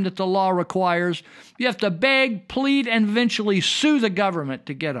of time that the law requires. You have to beg, plead, and eventually sue the government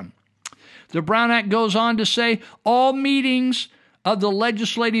to get them. The Brown Act goes on to say, all meetings of the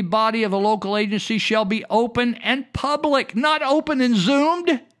legislative body of a local agency shall be open and public, not open and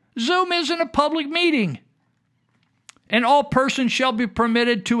Zoomed. Zoom isn't a public meeting. And all persons shall be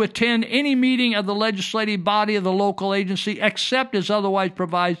permitted to attend any meeting of the legislative body of the local agency, except as otherwise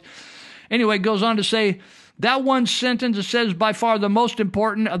provides. Anyway, it goes on to say, that one sentence, it says, by far the most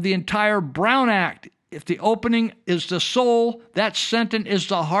important of the entire Brown Act. If the opening is the soul, that sentence is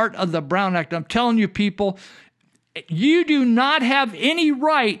the heart of the Brown Act. I'm telling you, people, you do not have any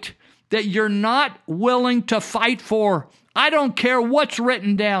right that you're not willing to fight for. I don't care what's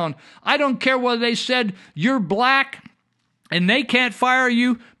written down. I don't care whether they said you're black and they can't fire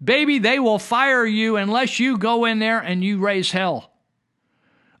you. Baby, they will fire you unless you go in there and you raise hell.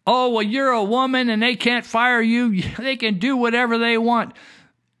 Oh, well, you're a woman and they can't fire you. They can do whatever they want.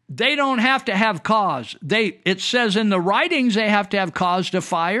 They don't have to have cause. It says in the writings they have to have cause to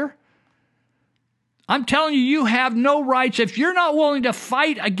fire. I'm telling you, you have no rights if you're not willing to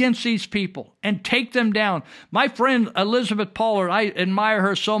fight against these people and take them down. My friend Elizabeth Pollard, I admire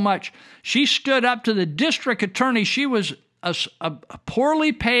her so much. She stood up to the district attorney. She was a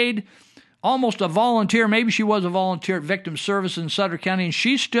poorly paid, almost a volunteer. Maybe she was a volunteer at Victim Services in Sutter County. And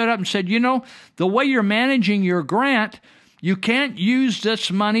she stood up and said, you know, the way you're managing your grant, you can't use this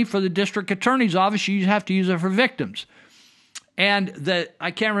money for the district attorney's office. You have to use it for victims. And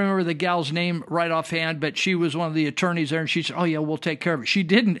I can't remember the gal's name right offhand, but she was one of the attorneys there, and she said, oh, yeah, we'll take care of it. She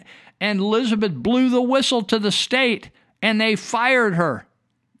didn't. And Elizabeth blew the whistle to the state, and they fired her.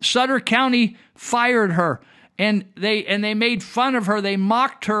 Sutter County fired her, and they made fun of her. They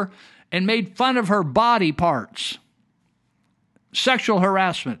mocked her and made fun of her body parts. Sexual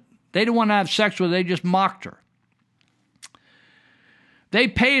harassment. They didn't want to have sex with her. They just mocked her. They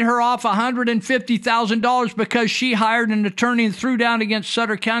paid her off $150,000 because she hired an attorney and threw down against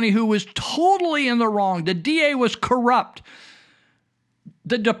Sutter County who was totally in the wrong. The DA was corrupt.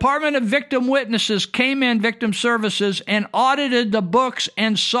 The Department of Victim Witnesses came in, Victim Services, and audited the books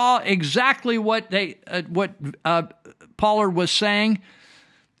and saw exactly what Pollard was saying,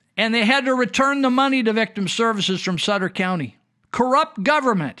 and they had to return the money to Victim Services from Sutter County. Corrupt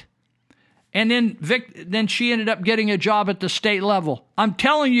government. And then she ended up getting a job at the state level. I'm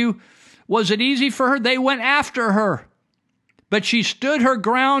telling you, was it easy for her? They went after her. But she stood her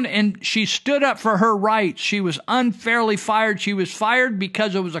ground and she stood up for her rights. She was unfairly fired. She was fired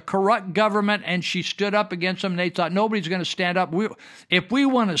because it was a corrupt government, and she stood up against them. And they thought, nobody's going to stand up. If we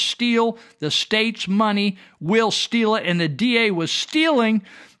want to steal the state's money, we'll steal it. And the DA was stealing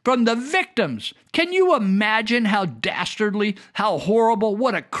from the victims. Can you imagine how dastardly, how horrible,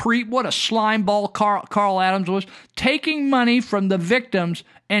 what a creep, what a slimeball Carl Adams was, taking money from the victims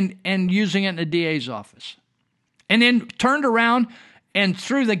and using it in the DA's office? And then turned around and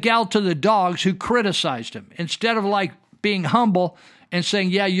threw the gal to the dogs who criticized him. Instead of like being humble and saying,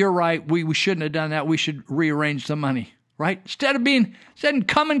 yeah, you're right, we shouldn't have done that, we should rearrange the money, right? Instead of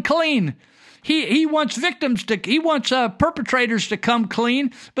coming clean. He wants perpetrators to come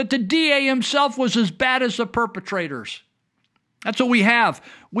clean, but the DA himself was as bad as the perpetrators. That's what we have.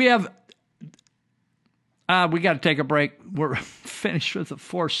 We got to take a break. We're finished with the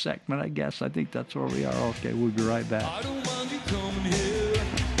fourth segment, I guess. I think that's where we are. Okay, we'll be right back. I don't mind you coming here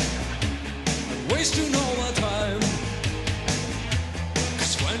and wasting all my time.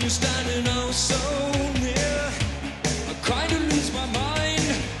 'Cause when you're standing out so near, I kind of lose my mind.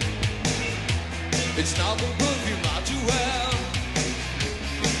 It's not the perfume that you wear,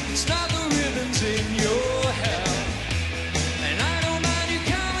 it's not the ribbons in your hair. And I don't mind you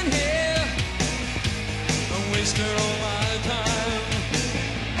coming here and wasting all my time.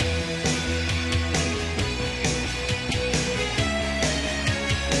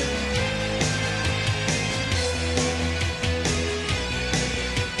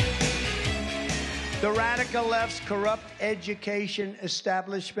 The radical left's corrupt education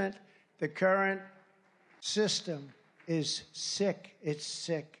establishment, the current system is sick. It's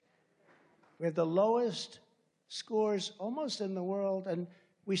sick. We have the lowest scores almost in the world, and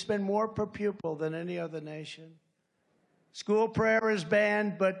we spend more per pupil than any other nation. School prayer is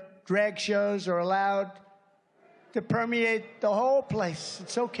banned, but drag shows are allowed to permeate the whole place.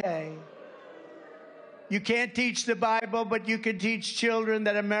 It's okay. You can't teach the Bible, but you can teach children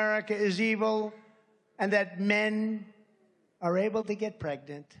that America is evil and that men are able to get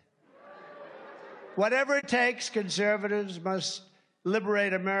pregnant. Whatever it takes, conservatives must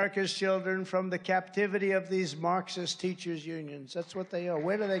liberate America's children from the captivity of these Marxist teachers' unions. That's what they are.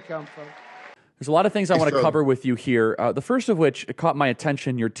 Where do they come from? There's a lot of things I want to cover with you here. The first of which caught my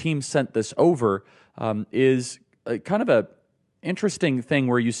attention. Your team sent this over. Is kind of a interesting thing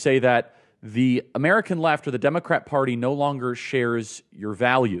where you say that the American left or the Democrat Party no longer shares your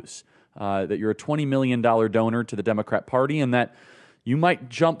values, that you're a $20 million donor to the Democrat Party and that you might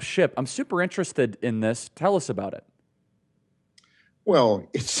jump ship. I'm super interested in this. Tell us about it. Well,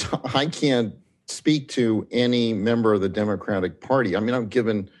 I can't speak to any member of the Democratic Party. I mean, I've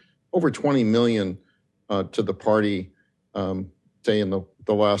given over $20 million to the party, say, in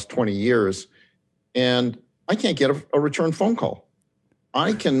the last 20 years, and I can't get a return phone call.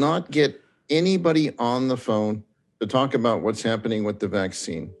 I cannot get anybody on the phone to talk about what's happening with the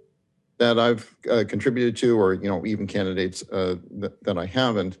vaccine that I've contributed to, or even candidates that I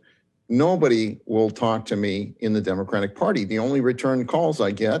haven't. Nobody will talk to me in the Democratic Party. The only return calls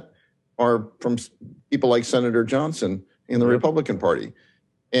I get are from people like Senator Johnson in the Republican Party.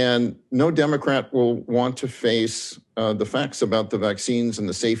 And no Democrat will want to face the facts about the vaccines and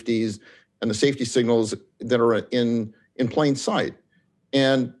the safeties and the safety signals that are in plain sight.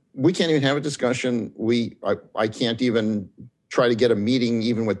 And we can't even have a discussion. I can't even try to get a meeting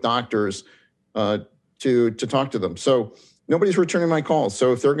even with doctors to talk to them. So nobody's returning my calls.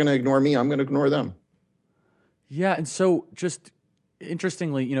 So if they're going to ignore me, I'm going to ignore them. Yeah, and so just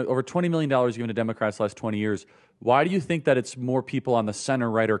interestingly, over $20 million given to Democrats the last 20 years. Why do you think that it's more people on the center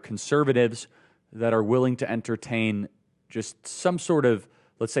right or conservatives that are willing to entertain just some sort of,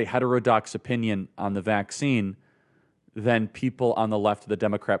 let's say, heterodox opinion on the vaccine than people on the left of the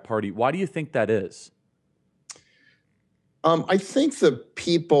Democrat Party? Why do you think that is? I think the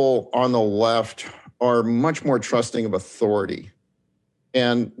people on the left are much more trusting of authority.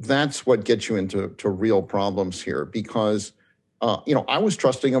 And that's what gets you into real problems here because, I was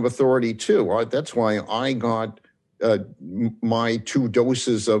trusting of authority too. That's why I got my 2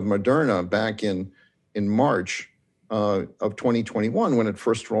 doses of Moderna back in March of 2021 when it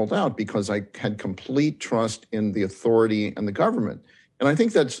first rolled out, because I had complete trust in the authority and the government. And I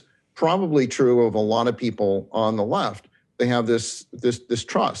think that's probably true of a lot of people on the left. They have this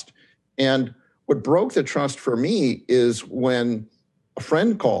trust. And what broke the trust for me is when a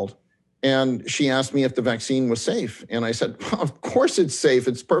friend called and she asked me if the vaccine was safe. And I said, well, of course it's safe.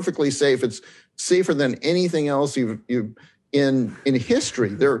 It's perfectly safe. It's safer than anything else you've in history.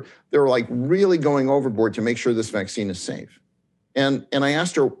 They're like really going overboard to make sure this vaccine is safe. And I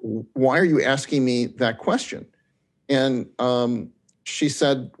asked her, why are you asking me that question? And she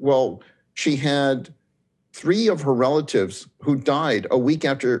said, well, she had 3 of her relatives who died a week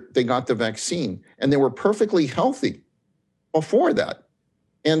after they got the vaccine, and they were perfectly healthy before that.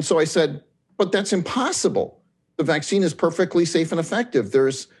 And so I said, but that's impossible. The vaccine is perfectly safe and effective.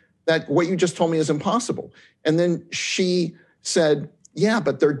 What you just told me is impossible. And then she said, yeah,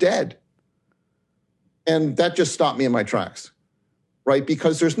 but they're dead. And that just stopped me in my tracks, right?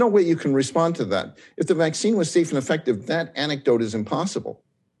 Because there's no way you can respond to that. If the vaccine was safe and effective, that anecdote is impossible,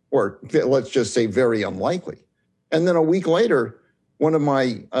 or let's just say very unlikely. And then a week later, one of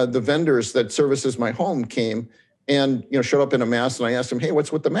my, the vendors that services my home came and, showed up in a mask, and I asked him, hey,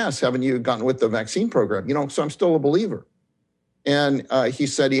 what's with the mask? Haven't you gotten with the vaccine program? So I'm still a believer. And he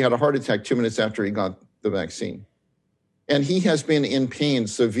said he had a heart attack 2 minutes after he got the vaccine. And he has been in pain,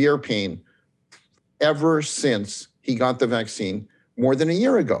 severe pain, ever since he got the vaccine more than a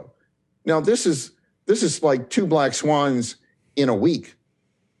year ago. Now, this is like 2 black swans in a week.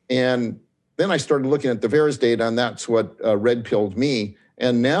 And then I started looking at the VAERS data, and that's what red-pilled me.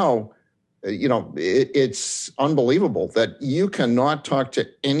 And now, it's unbelievable that you cannot talk to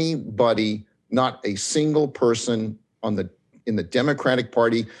anybody, not a single person in the Democratic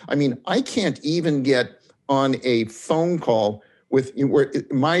Party. I mean, I can't even get on a phone call with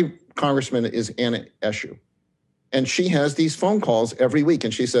my congressman is Anna Eshoo. And she has these phone calls every week.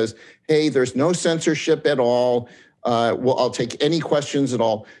 And she says, hey, there's no censorship at all. Well, I'll take any questions at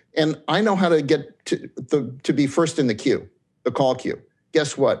all. And I know how to get to be first in the queue, the call queue.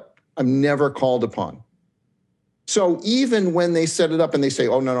 Guess what? I'm never called upon. So even when they set it up and they say,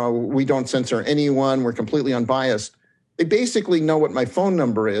 oh, no, we don't censor anyone, we're completely unbiased, They basically know what my phone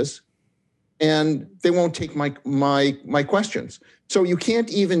number is, and they won't take my questions. So you can't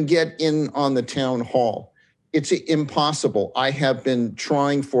even get in on the town hall. It's impossible. I have been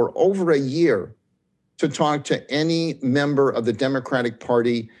trying for over a year to talk to any member of the Democratic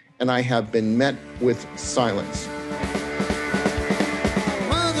Party, and I have been met with silence.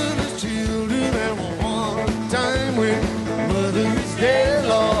 Motherless children at one time when mother is dead,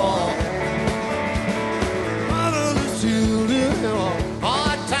 Lord. Motherless children at a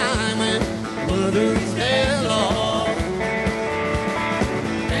hard time when mother is dead, Lord.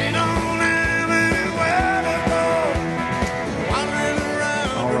 They don't have anywhere to go. Wandering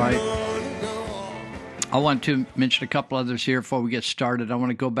around. All right. I want to mention a couple others here before we get started. I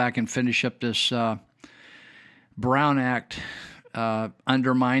want to go back and finish up this Brown Act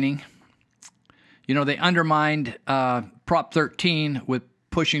undermining. You know, they undermined Prop 13 with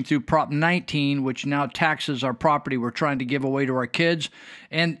pushing through Prop 19, which now taxes our property we're trying to give away to our kids.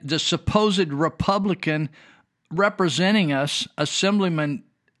 And the supposed Republican representing us, Assemblyman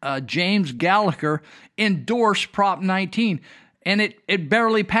James Gallagher, endorsed Prop 19. And it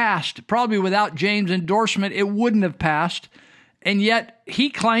barely passed. Probably without James' endorsement, it wouldn't have passed. And yet he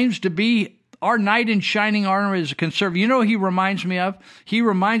claims to be our knight in shining armor as a conservative. You know who he reminds me of? He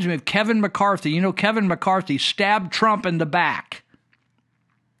reminds me of Kevin McCarthy. You know, Kevin McCarthy stabbed Trump in the back.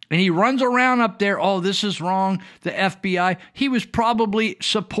 And he runs around up there, oh, this is wrong, the FBI. He was probably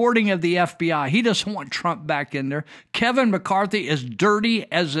supporting of the FBI. He doesn't want Trump back in there. Kevin McCarthy is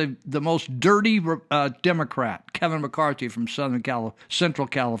dirty as the most dirty Democrat. Kevin McCarthy from Central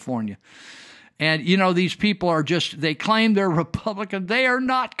California. And, you know, these people are just, they claim they're Republican. They are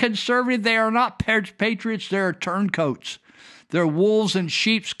not conservative. They are not patriots. They're turncoats. They're wolves in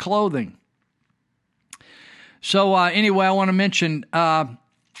sheep's clothing. So anyway, I want to mention...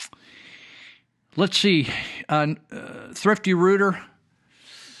 let's see, Thrifty Rooter.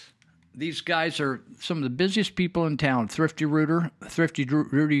 These guys are some of the busiest people in town. Thrifty Rooter,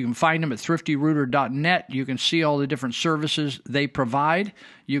 you can find them at thriftyrooter.net. You can see all the different services they provide.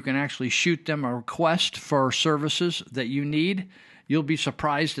 You can actually shoot them a request for services that you need. You'll be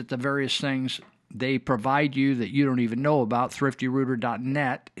surprised at the various things they provide you that you don't even know about.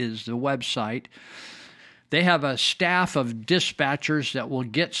 Thriftyrooter.net is the website. They have a staff of dispatchers that will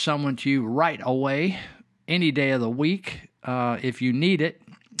get someone to you right away, any day of the week, if you need it.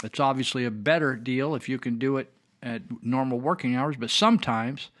 It's obviously a better deal if you can do it at normal working hours, but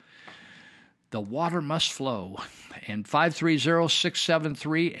sometimes the water must flow. And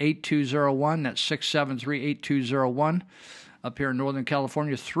 530-673-8201, that's 673-8201. Up here in Northern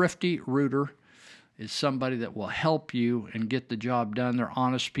California, Thrifty Rooter is somebody that will help you and get the job done. They're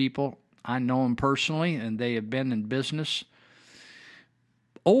honest people. I know them personally, and they have been in business.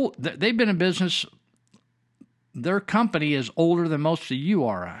 They've been in business. Their company is older than most of you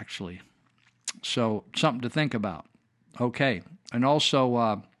are, actually. So something to think about. Okay. And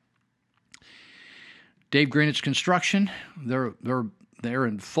also, Dave Greenitz Construction. They're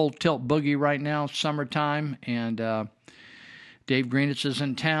in full tilt boogie right now, summertime, and Dave Greenitz is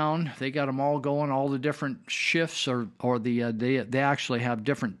in town. They got them all going, all the different shifts, they actually have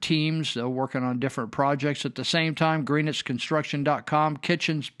different teams working on different projects at the same time. GreenitzConstruction.com,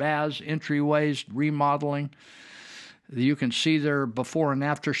 kitchens, baths, entryways, remodeling. You can see their before and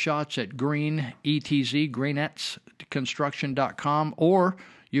after shots at GreenitzConstruction.com, or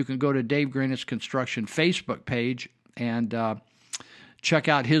you can go to Dave Greenitz Construction Facebook page and check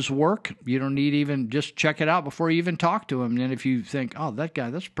out his work. You don't need even just check it out before you even talk to him. And then if you think, oh, that guy,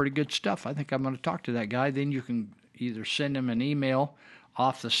 that's pretty good stuff, I think I'm going to talk to that guy, then you can either send him an email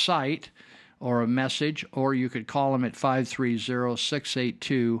off the site or a message, or you could call him at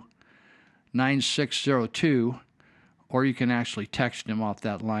 530-682-9602, or you can actually text him off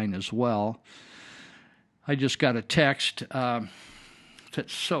that line as well. I just got a text that's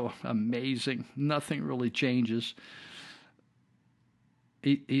so amazing. Nothing really changes.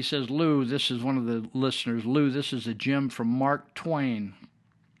 He says, Lou, this is one of the listeners. Lou, this is a gem from Mark Twain.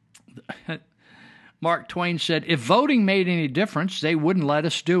 Mark Twain said, if voting made any difference, they wouldn't let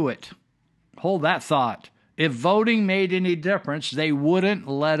us do it. Hold that thought. If voting made any difference, they wouldn't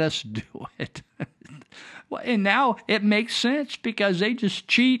let us do it. Well, and now it makes sense because they just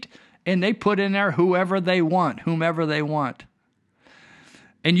cheat and they put in there whomever they want.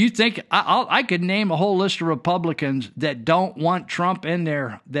 And you think, I could name a whole list of Republicans that don't want Trump in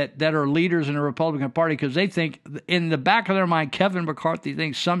there, that are leaders in the Republican Party, because they think, in the back of their mind, Kevin McCarthy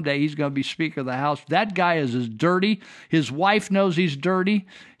thinks someday he's going to be Speaker of the House. That guy is as dirty. His wife knows he's dirty.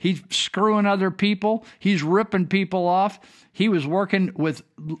 He's screwing other people. He's ripping people off. He was working with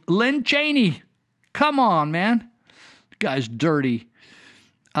Lynn Cheney. Come on, man. Guy's dirty.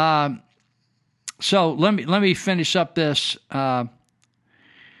 So let me finish up this.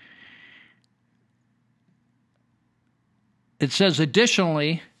 It says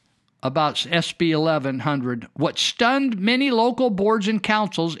additionally about SB 1100, what stunned many local boards and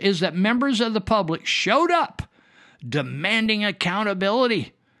councils is that members of the public showed up demanding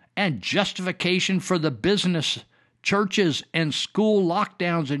accountability and justification for the business, churches, and school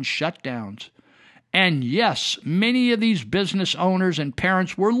lockdowns and shutdowns. And yes, many of these business owners and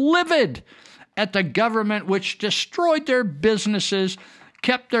parents were livid at the government, which destroyed their businesses,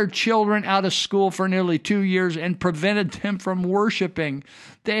 kept their children out of school for nearly 2 years, and prevented them from worshiping.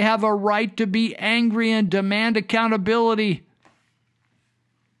 They have a right to be angry and demand accountability.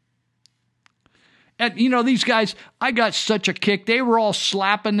 And, you know, these guys, I got such a kick. They were all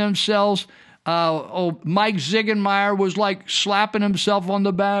slapping themselves. Mike Ziegenmeyer was like slapping himself on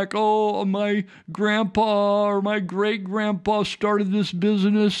the back. Oh, my grandpa or my great-grandpa started this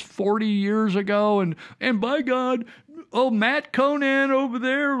business 40 years ago. And by God, Matt Conan over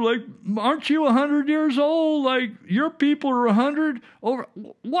there, like, aren't you 100 years old? Like, your people are 100 over.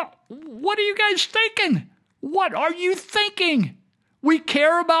 What are you guys thinking? What are you thinking? We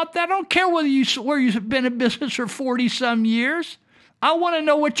care about that. I don't care where you've been in business for 40-some years. I want to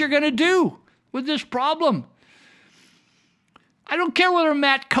know what you're going to do with this problem. I don't care whether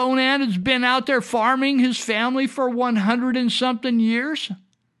Matt Conan has been out there farming his family for 100 and something years.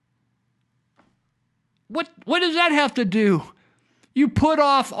 What does that have to do? You put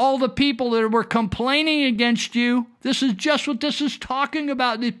off all the people that were complaining against you. This is just what this is talking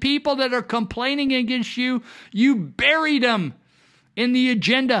about. The people that are complaining against you, you buried them in the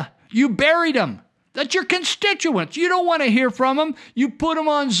agenda. You buried them. That's your constituents. You don't want to hear from them. You put them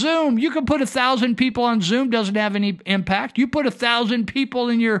on Zoom. You can put 1,000 people on Zoom. Doesn't have any impact. You put 1,000 people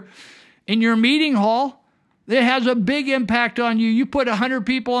in your meeting hall. It has a big impact on you. You put 100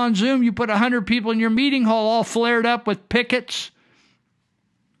 people on Zoom. You put 100 people in your meeting hall all flared up with pickets.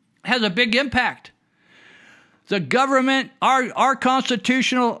 It has a big impact. The government, our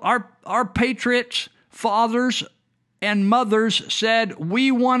constitutional, our patriots, fathers, and mothers said, we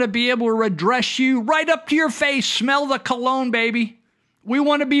want to be able to redress you right up to your face. Smell the cologne, baby. We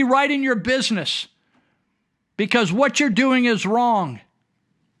want to be right in your business because what you're doing is wrong.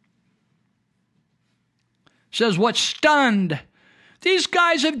 Says what stunned. These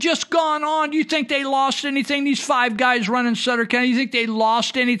guys have just gone on. Do you think they lost anything? These 5 guys running Sutter County, you think they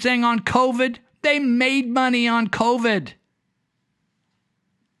lost anything on COVID? They made money on COVID.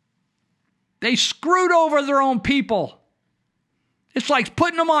 They screwed over their own people. It's like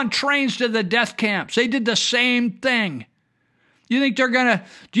putting them on trains to the death camps. They did the same thing. Do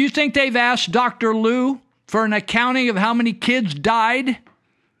you think they've asked Dr. Lou for an accounting of how many kids died,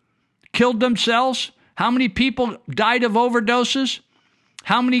 killed themselves? How many people died of overdoses?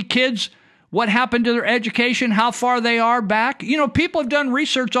 How many kids, what happened to their education, how far they are back? You know, people have done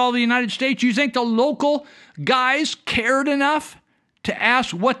research all over the United States. You think the local guys cared enough to ask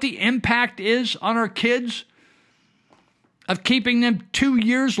what the impact is on our kids of keeping them 2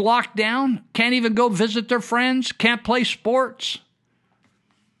 years locked down? Can't even go visit their friends, can't play sports.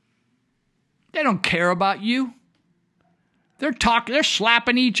 They don't care about you. They're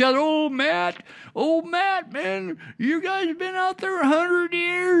slapping each other. Oh, Matt, man, you guys have been out there 100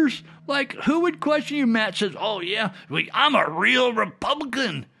 years. Like, who would question you? Matt says, oh, yeah, I'm a real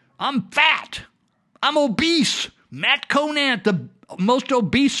Republican. I'm fat. I'm obese. Matt Conan, the most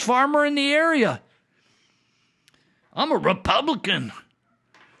obese farmer in the area. I'm a Republican.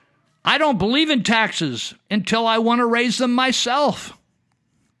 I don't believe in taxes until I want to raise them myself.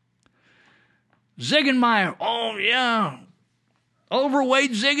 Ziegenmeyer, oh, yeah.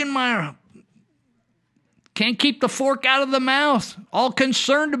 Overweight Ziegenmeyer. Can't keep the fork out of the mouth. All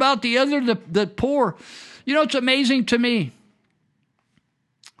concerned about the poor. You know, it's amazing to me.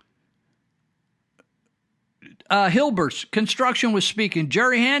 Hilbert's Construction was speaking.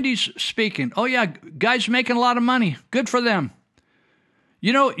 Jerry Handy's speaking. Oh, yeah, guys making a lot of money. Good for them.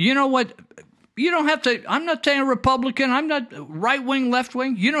 You know what? You don't have to, I'm not saying Republican. I'm not right-wing,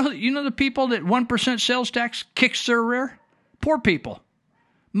 left-wing. You know the people that 1% sales tax kicks their rear? Poor people.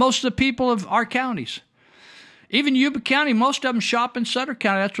 Most of the people of our counties. Even Yuba County, most of them shop in Sutter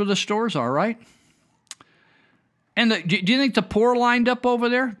County. That's where the stores are, right? And do you think the poor lined up over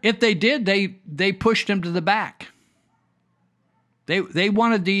there? If they did, they pushed them to the back. They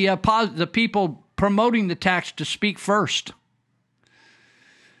wanted the people promoting the tax to speak first.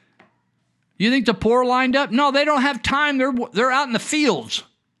 You think the poor lined up? No, they don't have time. They're out in the fields.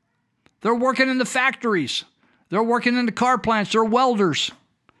 They're working in the factories. They're working in the car plants. They're welders.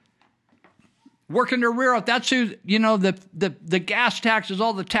 working their rear off. That's who, the gas taxes,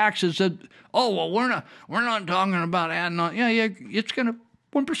 all the taxes. We're not talking about adding on. Yeah, it's going to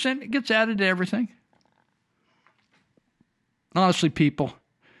 1%. It gets added to everything. Honestly, people,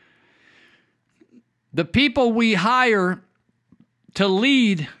 the people we hire to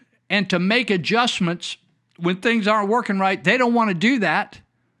lead and to make adjustments when things aren't working right, they don't want to do that.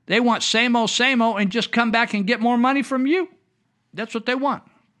 They want same old, and just come back and get more money from you. That's what they want.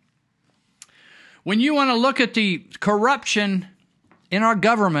 When you want to look at the corruption in our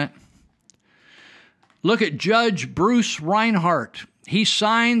government, look at Judge Bruce Reinhart. He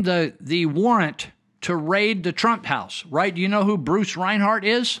signed the warrant to raid the Trump house, right? Do you know who Bruce Reinhart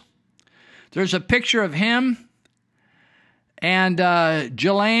is? There's a picture of him and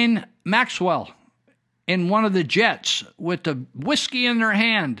Ghislaine Maxwell in one of the jets with the whiskey in their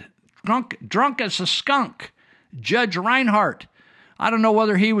hand, drunk as a skunk. Judge Reinhart. I don't know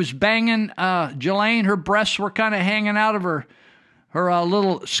whether he was banging Ghislaine. Her breasts were kind of hanging out of her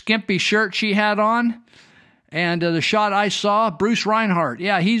little skimpy shirt she had on. And the shot I saw, Bruce Reinhart.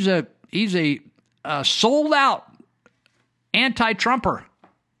 Yeah, he's a sold out anti-Trumper.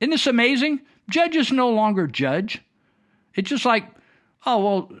 Isn't this amazing? Judge is no longer judge. It's just like,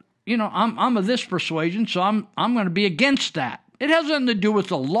 I'm of this persuasion, so I'm going to be against that. It has nothing to do with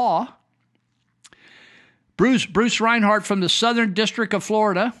the law. Bruce Reinhart from the Southern District of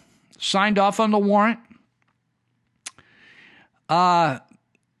Florida signed off on the warrant.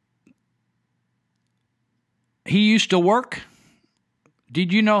 He used to work.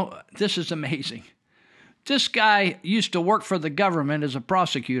 Did you know? This is amazing. This guy used to work for the government as a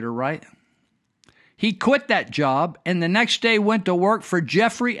prosecutor, right? He quit that job and the next day went to work for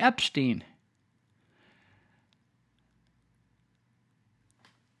Jeffrey Epstein.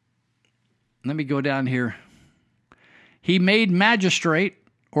 Let me go down here. He made magistrate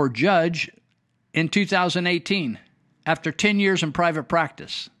or judge in 2018 after 10 years in private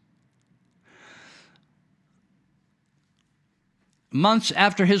practice. Months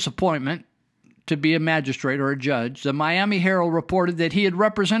after his appointment to be a magistrate or a judge, the Miami Herald reported that he had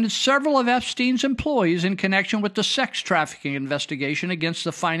represented several of Epstein's employees in connection with the sex trafficking investigation against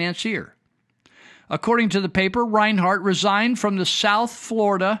the financier. According to the paper, Reinhart resigned from the South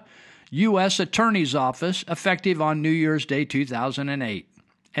Florida U.S. Attorney's Office effective on New Year's Day 2008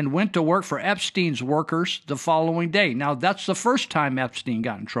 and went to work for Epstein's workers the following day. Now, that's the first time Epstein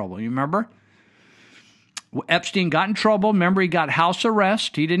got in trouble. You remember? Epstein got in trouble. Remember, he got house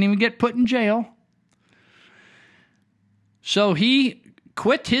arrest. He didn't even get put in jail. So he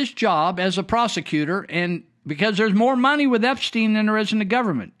quit his job as a prosecutor, and because there's more money with Epstein than there is in the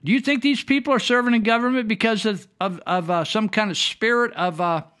government. Do you think these people are serving in government because of some kind of spirit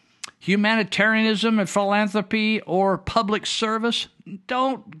of humanitarianism and philanthropy or public service?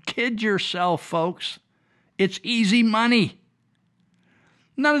 Don't kid yourself, folks. It's easy money.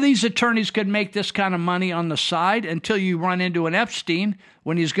 None of these attorneys could make this kind of money on the side until you run into an Epstein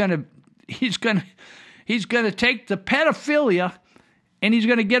when he's going to take the pedophilia and he's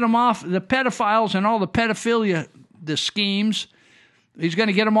going to get them off, the pedophiles and all the pedophilia, the schemes. He's going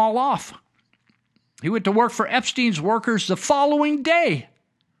to get them all off. He went to work for Epstein's workers the following day.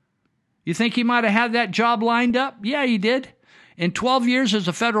 You think he might have had that job lined up? Yeah, he did. In 12 years as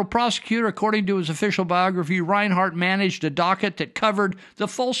a federal prosecutor, according to his official biography, Reinhart managed a docket that covered the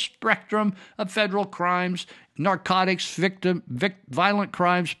full spectrum of federal crimes, narcotics, violent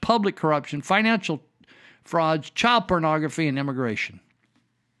crimes, public corruption, financial frauds, child pornography, and immigration.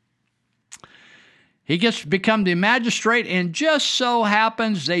 He gets to become the magistrate, and just so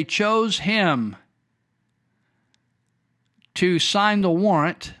happens they chose him to sign the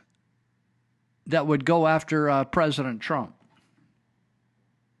warrant that would go after President Trump.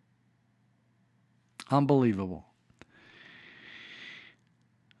 Unbelievable.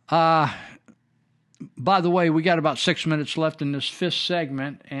 By the way, we got about 6 minutes left in this fifth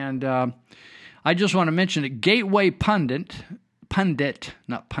segment, and I just want to mention that Gateway Pundit,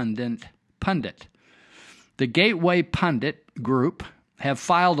 the Gateway Pundit Group have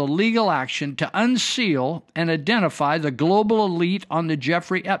filed a legal action to unseal and identify the global elite on the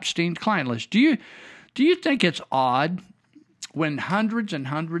Jeffrey Epstein client list. Do you think it's odd when hundreds and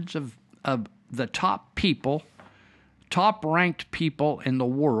hundreds of the top-ranked people in the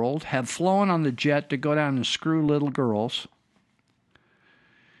world have flown on the jet to go down and screw little girls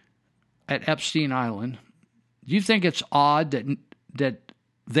at Epstein Island? Do you think it's odd that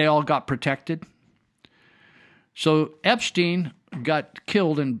they all got protected? So Epstein got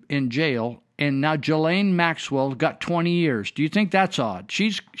killed in jail, And now Ghislaine Maxwell got 20 years. Do you think that's odd?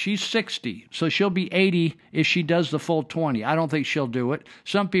 She's 60, so she'll be 80 if she does the full 20. I don't think she'll do it.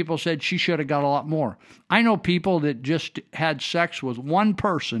 Some people said she should have got a lot more. I know people that just had sex with one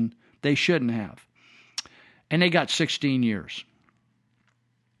person they shouldn't have, and they got 16 years.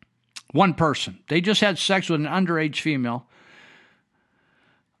 One person. They just had sex with an underage female,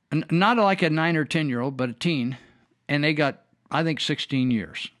 not like a 9 or 10-year-old, but a teen, and they got, I think, 16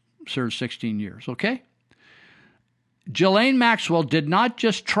 years. Served 16 years, okay? Ghislaine Maxwell did not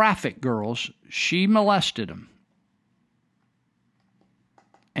just traffic girls, she molested them.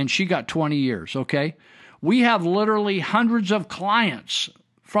 And she got 20 years, okay? We have literally hundreds of clients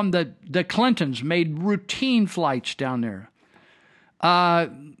from the Clintons made routine flights down there.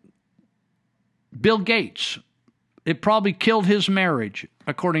 Bill Gates, it probably killed his marriage,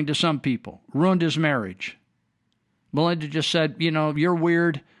 according to some people, ruined his marriage. Melinda just said, you know, you're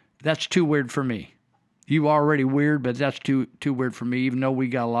weird. That's too weird for me. You already weird, but that's too weird for me, even though we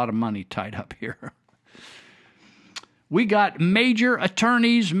got a lot of money tied up here. We got major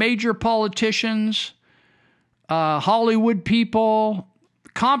attorneys, major politicians, Hollywood people,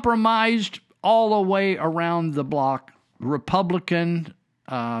 compromised all the way around the block. Republican.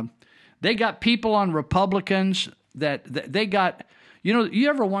 They got people on Republicans that they got, you know, you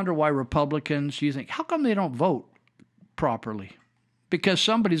ever wonder why Republicans, you think, how come they don't vote properly? Because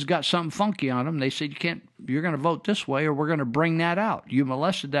somebody's got something funky on them. They said, you're going to vote this way or we're going to bring that out. You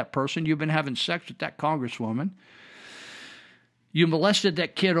molested that person. You've been having sex with that congresswoman. You molested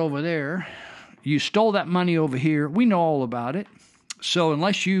that kid over there. You stole that money over here. We know all about it. So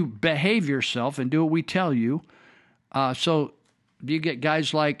unless you behave yourself and do what we tell you, so you get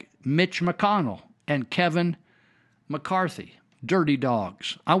guys like Mitch McConnell and Kevin McCarthy, dirty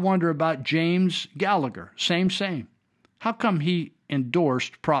dogs. I wonder about James Gallagher, same. How come he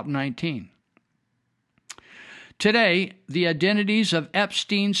endorsed Prop 19? Today, the identities of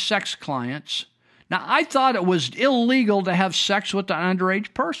Epstein's sex clients. Now, I thought it was illegal to have sex with an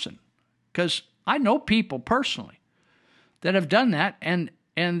underage person because I know people personally that have done that, and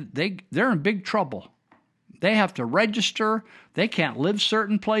they're in big trouble. They have to register. They can't live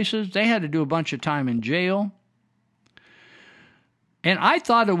certain places. They had to do a bunch of time in jail. And I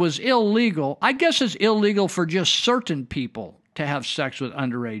thought it was illegal. I guess it's illegal for just certain people to have sex with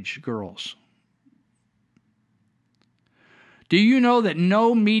underage girls. Do you know that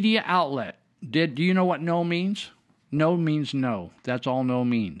no media outlet do you know what no means? No means no. That's all no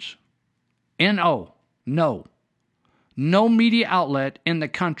means. N-O, no. No media outlet in the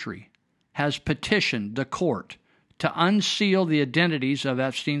country has petitioned the court to unseal the identities of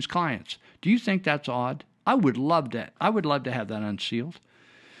Epstein's clients. Do you think that's odd? I would love that. I would love to have that unsealed.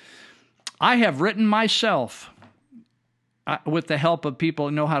 I have written myself with the help of people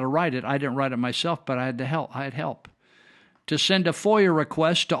who know how to write it. I didn't write it myself, but I had help to send a FOIA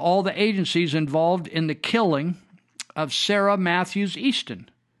request to all the agencies involved in the killing of Sarah Matthews Easton.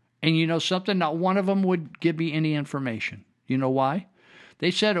 And you know something? Not one of them would give me any information. You know why? They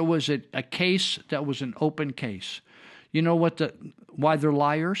said it was a case that was an open case. You know why they're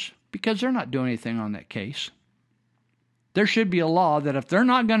liars? Because they're not doing anything on that case. There should be a law that if they're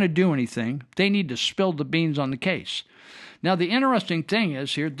not going to do anything, they need to spill the beans on the case. Now, the interesting thing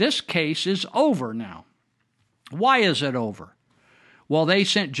is here, this case is over now. Why is it over? Well, they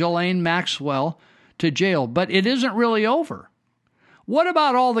sent Ghislaine Maxwell to jail, but it isn't really over. What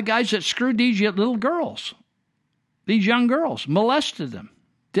about all the guys that screwed these little girls? These young girls, molested them,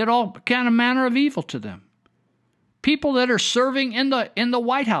 did all kind of manner of evil to them. People that are serving in the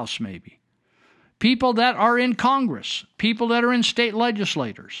White House, maybe. People that are in Congress. People that are in state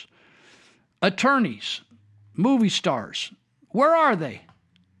legislators. Attorneys. Movie stars. Where are they?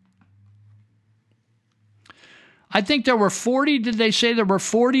 I think there were 40, did they say there were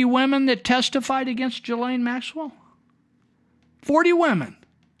 40 women that testified against Ghislaine Maxwell? 40 women.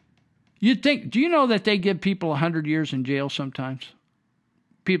 You'd think, do you know that they give people 100 years in jail sometimes?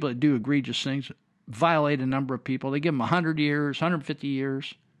 People that do egregious things, violate a number of people. They give them 100 years, 150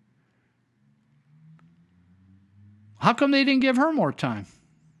 years. How come they didn't give her more time?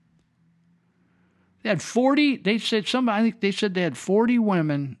 They had 40, they said somebody, I think they said they had 40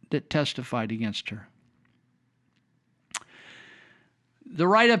 women that testified against her. The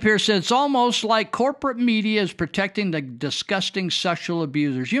write-up here says it's almost like corporate media is protecting the disgusting sexual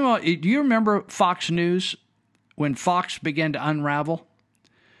abusers. You know, do you remember Fox News when Fox began to unravel?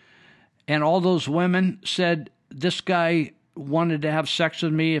 And all those women said, this guy wanted to have sex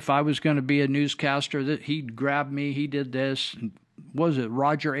with me if I was going to be a newscaster. That he grabbed me, he did this. And what was it,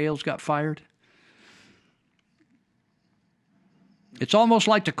 Roger Ailes got fired? It's almost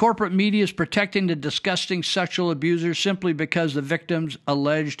like the corporate media is protecting the disgusting sexual abusers simply because the victims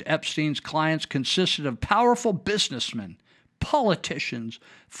alleged Epstein's clients consisted of powerful businessmen, politicians,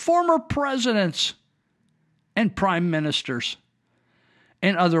 former presidents, and prime ministers,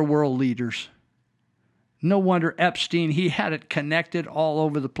 and other world leaders. No wonder Epstein, he had it connected all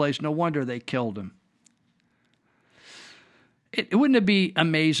over the place. No wonder they killed him. Wouldn't it be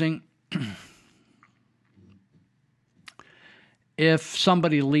amazing if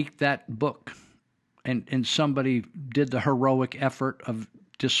somebody leaked that book and somebody did the heroic effort of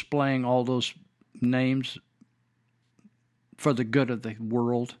displaying all those names for the good of the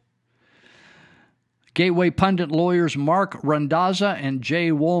world? Gateway pundit lawyers Mark Randazza and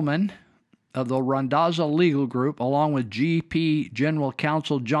Jay Woolman of the Randazza Legal Group, along with GP General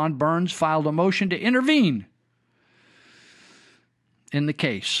Counsel John Burns, filed a motion to intervene in the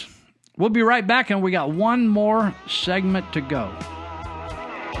case. We'll be right back, and we got one more segment to go.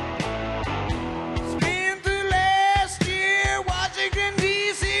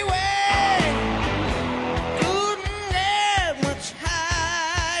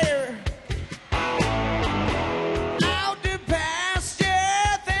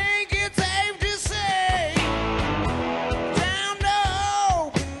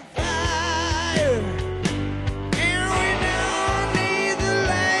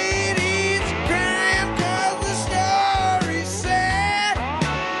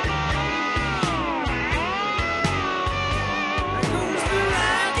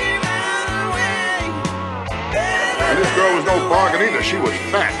 Bargain either. She was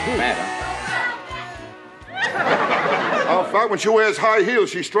fat. How fat? When she wears high heels,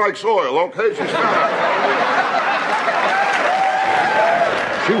 she strikes oil, okay? She's fat.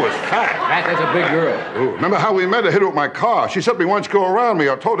 She was fat. Fat, that's a big girl. Ooh, remember how we met? I hit her with my car. She said me once go around me.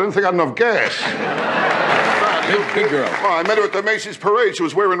 I told her I didn't think I had enough gas. Big girl. Well, I met her at the Macy's parade. She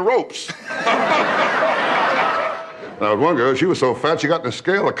was wearing ropes. Now, one girl, she was so fat, she got in the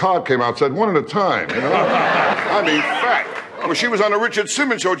scale. A card came out, said one at a time, you know? I mean, fat. When she was on the Richard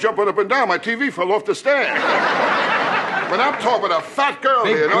Simmons show jumping up and down, my TV fell off the stand. But I'm talking about a fat girl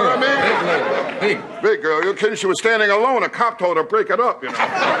here, you know what I mean? Big girl. You're kidding? She was standing alone. A cop told her to break it up, you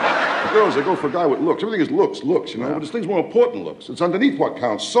know? Girls, they go for a guy with looks. Everything is looks, you know? But this thing's more important than looks. It's underneath what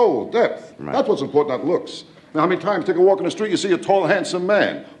counts. Soul, depth. Right. That's what's important, not looks. Now, how many times you take a walk in the street, you see a tall, handsome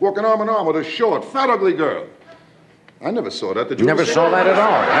man walking arm in arm with a short, fat, ugly girl? I never saw that. Did you never saw that at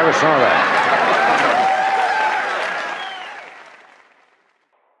all? Never saw that.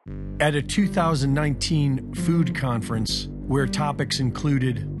 At a 2019 food conference where topics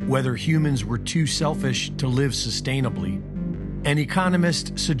included whether humans were too selfish to live sustainably, an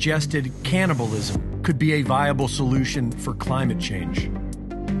economist suggested cannibalism could be a viable solution for climate change,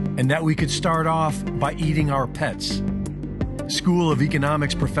 and that we could start off by eating our pets. School of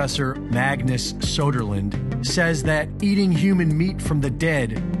Economics professor Magnus Soderlund says that eating human meat from the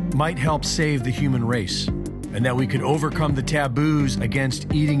dead might help save the human race, and that we could overcome the taboos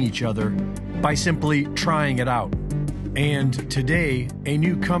against eating each other by simply trying it out. And today, a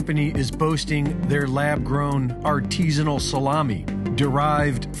new company is boasting their lab-grown artisanal salami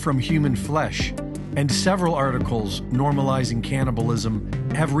derived from human flesh. And several articles normalizing cannibalism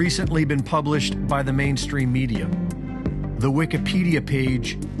have recently been published by the mainstream media. The Wikipedia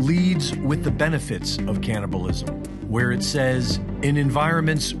page leads with the benefits of cannibalism, where it says, in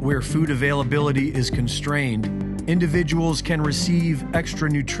environments where food availability is constrained, individuals can receive extra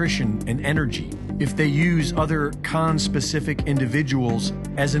nutrition and energy if they use other con-specific individuals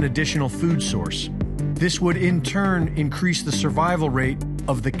as an additional food source. This would in turn increase the survival rate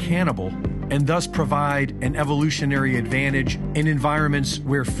of the cannibal and thus provide an evolutionary advantage in environments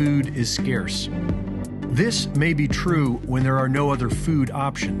where food is scarce. This may be true when there are no other food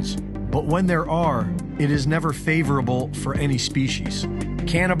options, but when there are, it is never favorable for any species.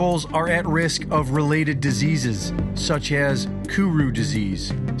 Cannibals are at risk of related diseases, such as Kuru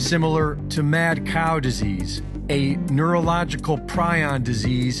disease, similar to mad cow disease, a neurological prion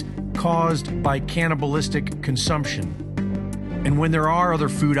disease caused by cannibalistic consumption. And when there are other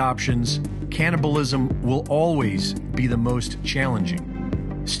food options, cannibalism will always be the most challenging.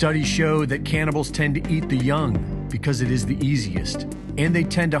 Studies show that cannibals tend to eat the young because it is the easiest, and they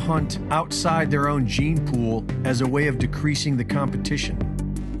tend to hunt outside their own gene pool as a way of decreasing the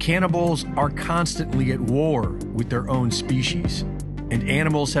competition. Cannibals are constantly at war with their own species, and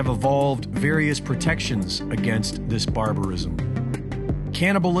animals have evolved various protections against this barbarism.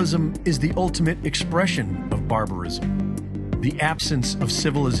 Cannibalism is the ultimate expression of barbarism, the absence of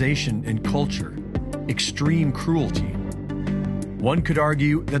civilization and culture, extreme cruelty. One could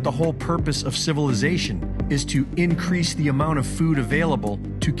argue that the whole purpose of civilization is to increase the amount of food available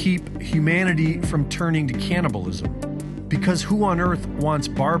to keep humanity from turning to cannibalism. Because who on earth wants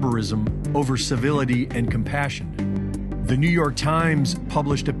barbarism over civility and compassion? The New York Times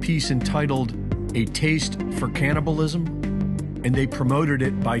published a piece entitled "A Taste for Cannibalism," and they promoted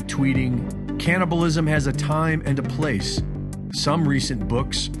it by tweeting, "Cannibalism has a time and a place. Some recent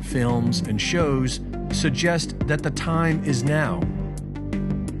books, films, and shows suggest that the time is now."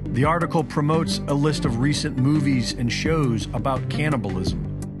 The article promotes a list of recent movies and shows about cannibalism,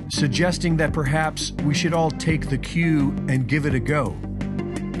 suggesting that perhaps we should all take the cue and give it a go,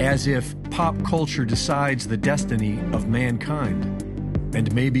 as if pop culture decides the destiny of mankind.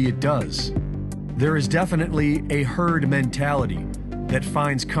 And maybe it does. There is definitely a herd mentality that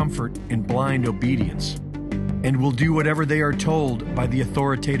finds comfort in blind obedience and will do whatever they are told by the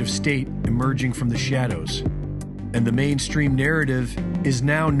authoritative state emerging from the shadows. And the mainstream narrative is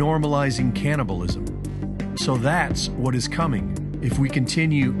now normalizing cannibalism. So that's what is coming if we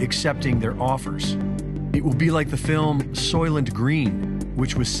continue accepting their offers. It will be like the film Soylent Green,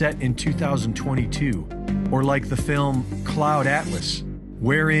 which was set in 2022, or like the film Cloud Atlas,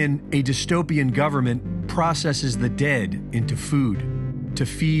 wherein a dystopian government processes the dead into food to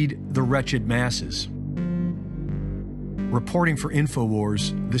feed the wretched masses. Reporting for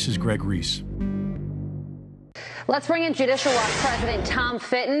InfoWars, this is Greg Reese. Let's bring in Judicial Watch President Tom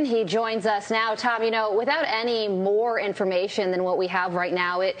Fitton. He joins us now. Tom, you know, without any more information than what we have right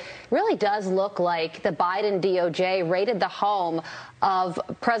now, it really does look like the Biden DOJ raided the home of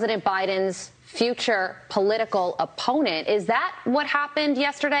President Biden's future political opponent. Is that what happened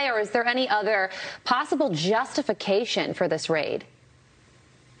yesterday, or is there any other possible justification for this raid?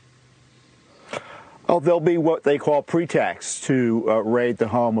 Oh, there'll be what they call pretexts to raid the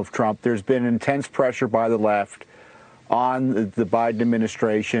home of Trump. There's been intense pressure by the left on the Biden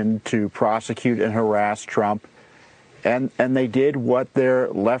administration to prosecute and harass Trump. And they did what their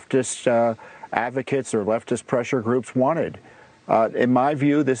leftist advocates or leftist pressure groups wanted. In my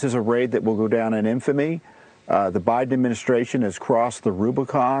view, this is a raid that will go down in infamy. The Biden administration has crossed the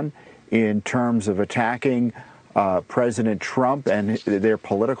Rubicon in terms of attacking President Trump and their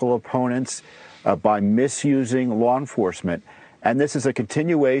political opponents by misusing law enforcement. And this is a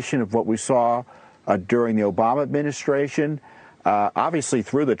continuation of what we saw during the Obama administration. Obviously,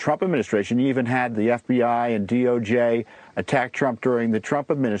 through the Trump administration, you even had the FBI and DOJ attack Trump during the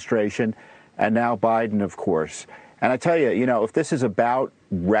Trump administration, and now Biden, of course. And I tell you, you know, if this is about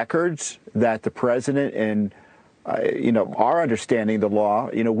records that the president and, you know, our understanding of the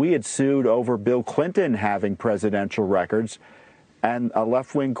law, you know, we had sued over Bill Clinton having presidential records, and a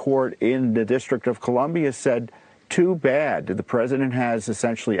left-wing court in the District of Columbia said, too bad. The president has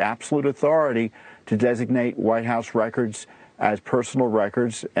essentially absolute authority to designate White House records as personal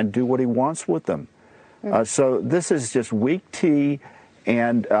records and do what he wants with them. So this is just weak tea,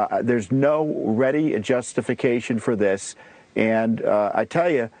 and there's no ready justification for this. And I tell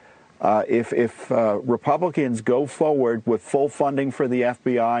you, if Republicans go forward with full funding for the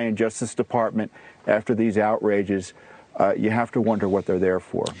FBI and Justice Department after these outrages, you have to wonder what they're there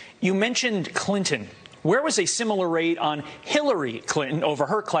for. You mentioned Clinton. Where was a similar raid on Hillary Clinton over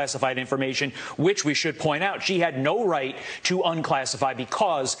her classified information, which we should point out she had no right to unclassify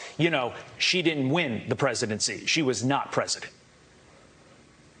because, you know, she didn't win the presidency. She was not president.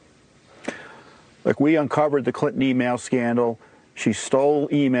 Look, we uncovered the Clinton email scandal. She stole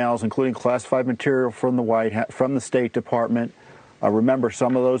emails, including classified material from the White House, from the State Department. Remember,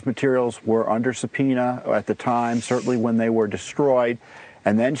 some of those materials were under subpoena at the time, certainly when they were destroyed.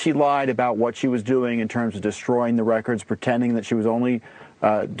 And then she lied about what she was doing in terms of destroying the records, pretending that she was only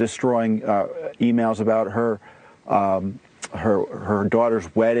destroying emails about her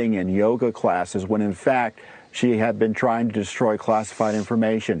daughter's wedding and yoga classes, when in fact she had been trying to destroy classified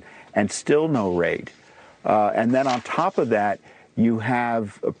information, and still no raid. And then on top of that, you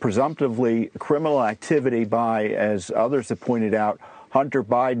have presumptively criminal activity by, as others have pointed out, Hunter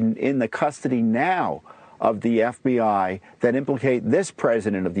Biden in the custody now of the FBI that implicate this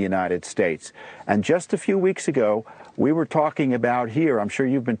president of the United States. And just a few weeks ago, we were talking about here, I'm sure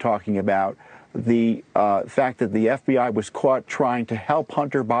you've been talking about, the fact that the FBI was caught trying to help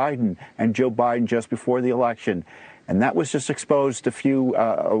Hunter Biden and Joe Biden just before the election. And that was just exposed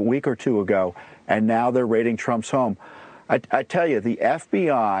a week or two ago. And now they're raiding Trump's home. I tell you, the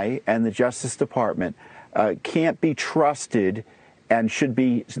FBI and the Justice Department can't be trusted and should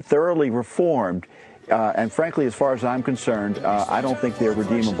be thoroughly reformed. And frankly, as far as I'm concerned, I don't think they're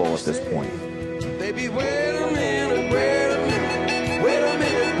redeemable at this point. Baby, wait a minute, wait a minute, wait a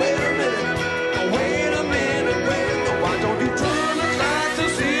minute, wait a minute, wait a minute, wait a minute. Why don't you turn the lights to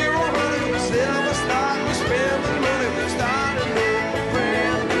 0, 100, silver star,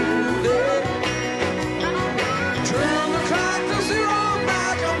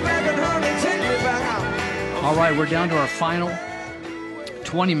 All right, we're down to our final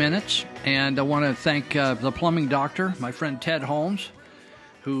 20 minutes, and I want to thank the plumbing doctor, my friend Ted Holmes,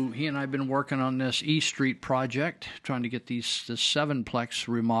 who he and I have been working on this East Street project, trying to get this 7-plex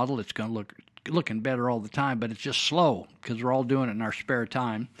remodel. It's going to looking better all the time, but it's just slow because we're all doing it in our spare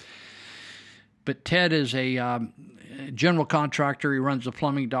time. But Ted is a general contractor. He runs the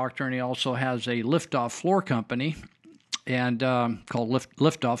plumbing doctor, and he also has a lift-off floor company and called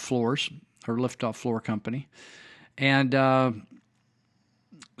Lift-Off Floors, or Lift-Off Floor Company. And but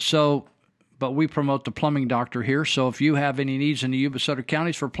we promote the plumbing doctor here. So if you have any needs in the Yuba Sutter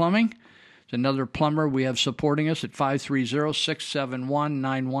counties for plumbing, it's another plumber we have supporting us at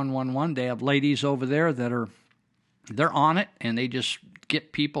 530-671-9111. They have ladies over there they're on it, and they just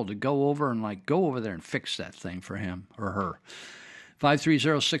get people to go over there and fix that thing for him or her.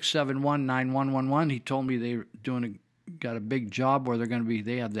 530-671-9111. He told me they're got a big job where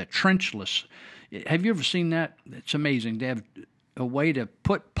they have that trenchless. Have you ever seen that? It's amazing. They have a way to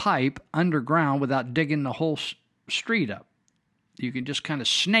put pipe underground without digging the whole street up. You can just kind of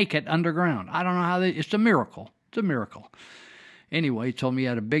snake it underground. I don't know how it's a miracle. It's a miracle. Anyway, he told me he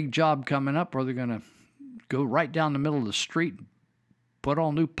had a big job coming up where they're going to go right down the middle of the street, put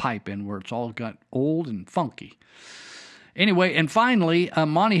all new pipe in where it's all got old and funky. Anyway, and finally,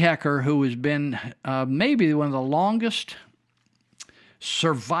 Monty Hecker, who has been maybe one of the longest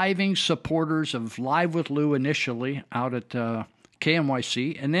surviving supporters of Live with Lou initially out at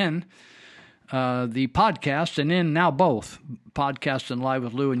KMYC, and then the podcast, and then now both podcast and Live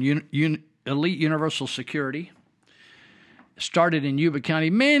with Lou and Elite Universal Security. Started in Yuba County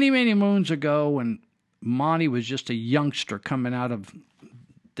many, many moons ago when Monty was just a youngster coming out of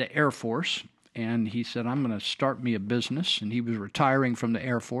the Air Force. And he said, I'm going to start me a business. And he was retiring from the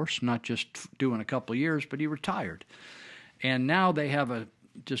Air Force, not just doing a couple of years, but he retired. And now they have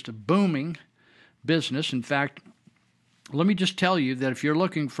just a booming business. In fact, let me just tell you that if you're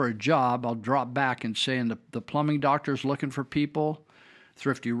looking for a job, I'll drop back and say, and the plumbing doctor's looking for people,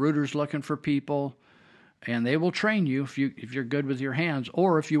 Thrifty Rooter's looking for people, and they will train you if you're good with your hands.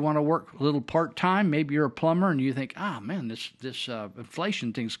 Or if you want to work a little part-time, maybe you're a plumber and you think, man, this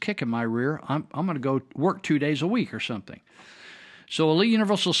inflation thing's kicking my rear. I'm going to go work 2 days a week or something. So Elite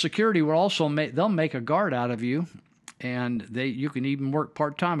Universal Security will also they'll make a guard out of you, and you can even work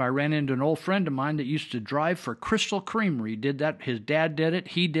part-time. I ran into an old friend of mine that used to drive for Crystal Creamery. He did that. His dad did it.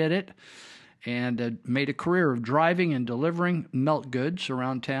 He did it, and made a career of driving and delivering milk goods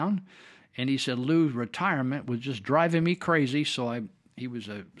around town. And he said, Lou's retirement was just driving me crazy, so he was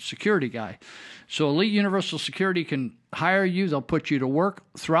a security guy. So Elite Universal Security can hire you. They'll put you to work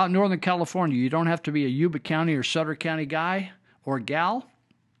throughout Northern California. You don't have to be a Yuba County or Sutter County guy or gal.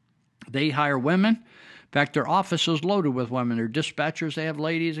 They hire women. In fact, their office is loaded with women. They're dispatchers. They have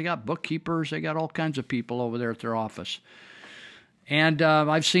ladies. They got bookkeepers. They got all kinds of people over there at their office. And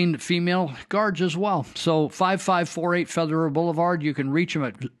I've seen female guards as well. So 5548 Federal Boulevard. You can reach them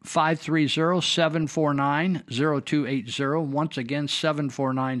at 530-749-0280. Once again,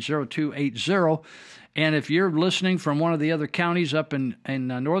 749-0280. And if you're listening from one of the other counties up in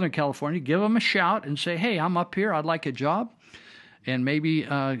Northern California, give them a shout and say, hey, I'm up here. I'd like a job. And maybe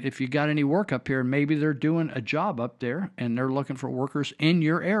if you got any work up here, maybe they're doing a job up there and they're looking for workers in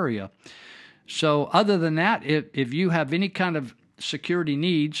your area. So other than that, if you have any kind of security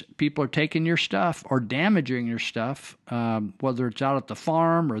needs, people are taking your stuff or damaging your stuff, whether it's out at the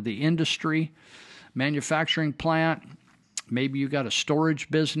farm or the industry, manufacturing plant, maybe you got a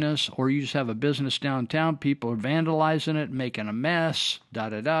storage business or you just have a business downtown, people are vandalizing it, making a mess,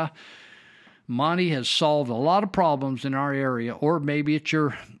 da-da-da. Monty has solved a lot of problems in our area, or maybe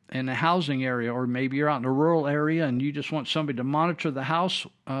you're in a housing area, or maybe you're out in a rural area and you just want somebody to monitor the house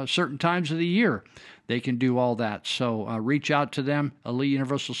certain times of the year. They can do all that. So reach out to them, Elite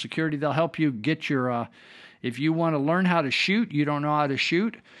Universal Security. They'll help you get your, if you want to learn how to shoot, you don't know how to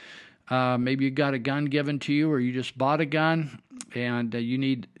shoot, maybe you got a gun given to you or you just bought a gun and you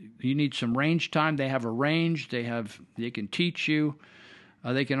need some range time. They have a range. They can teach you.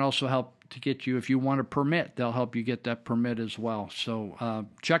 They can also help to get you, if you want a permit, they'll help you get that permit as well. So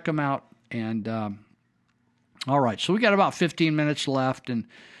check them out. And all right, so we got about 15 minutes left. And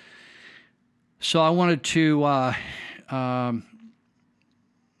so I wanted to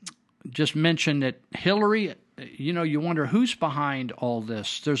just mention that Hillary, you wonder who's behind all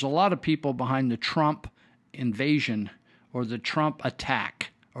this. There's a lot of people behind the Trump invasion or the Trump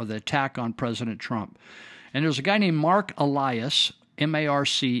attack or the attack on President Trump. And there's a guy named Mark Elias,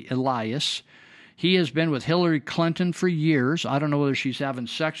 M-A-R-C, Elias. He has been with Hillary Clinton for years. I don't know whether she's having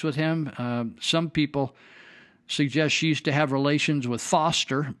sex with him. Some people suggests she used to have relations with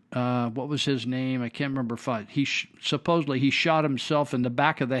Foster. What was his name? I can't remember. Supposedly he shot himself in the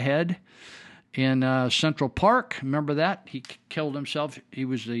back of the head in Central Park. Remember that? He killed himself. He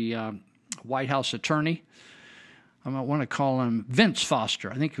was the White House attorney. I might want to call him Vince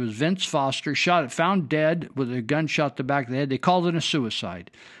Foster. I think it was Vince Foster. Found dead with a gunshot to the back of the head. They called it a suicide.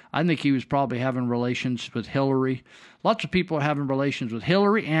 I think he was probably having relations with Hillary. Lots of people are having relations with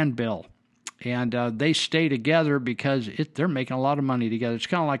Hillary and Bill. And they stay together because they're making a lot of money together. It's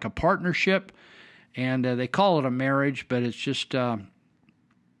kind of like a partnership, and they call it a marriage, but it's just...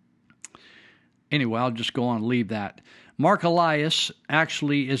 Anyway, I'll just go on and leave that. Mark Elias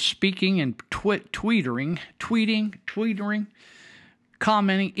actually is speaking and tweeting,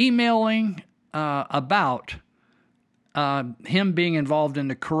 commenting, emailing about him being involved in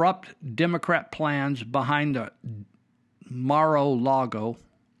the corrupt Democrat plans behind the Mar-a-Lago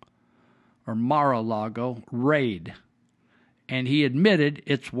raid. And he admitted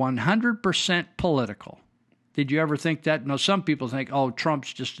it's 100% political. Did you ever think that? No, some people think, oh,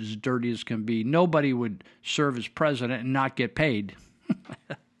 Trump's just as dirty as can be. Nobody would serve as president and not get paid.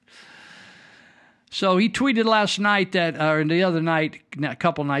 So he tweeted last night or the other night, a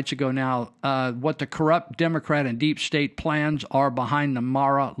couple nights ago now, what the corrupt Democrat and deep state plans are behind the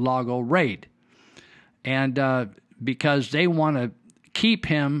Mar-a-Lago raid. And because they want to keep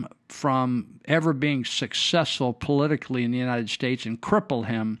him from ever being successful politically in the United States and cripple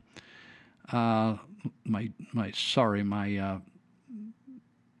him. My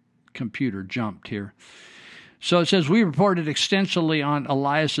computer jumped here. So it says, we reported extensively on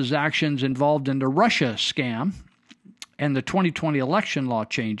Elias's actions involved in the Russia scam and the 2020 election law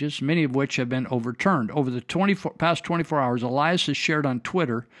changes, many of which have been overturned. Over the past 24 hours, Elias has shared on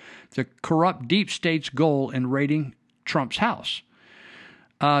Twitter the corrupt deep state's goal in raiding Trump's house.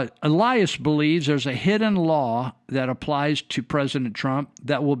 Elias believes there's a hidden law that applies to President Trump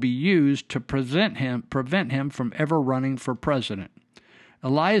that will be used to prevent him from ever running for president.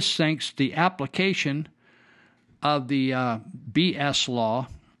 Elias thinks the application of the BS law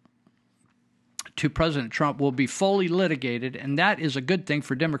to President Trump will be fully litigated, and that is a good thing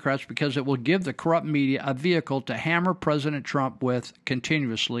for Democrats because it will give the corrupt media a vehicle to hammer President Trump with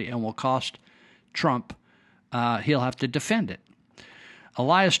continuously and will cost Trump. He'll have to defend it.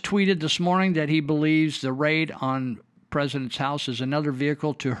 Elias tweeted this morning that he believes the raid on President's house is another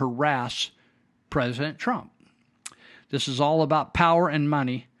vehicle to harass President Trump. This is all about power and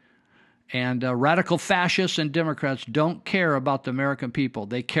money, and radical fascists and Democrats don't care about the American people.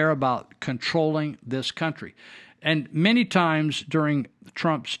 They care about controlling this country. And many times during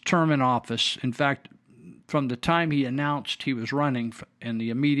Trump's term in office, in fact, from the time he announced he was running in the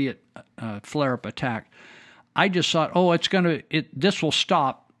immediate flare-up attack, I just thought, this will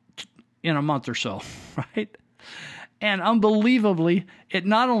stop in a month or so, right? And unbelievably, it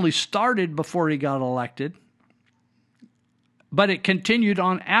not only started before he got elected, but it continued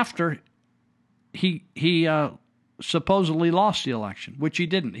on after he supposedly lost the election, which he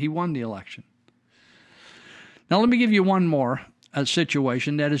didn't. He won the election. Now, let me give you one more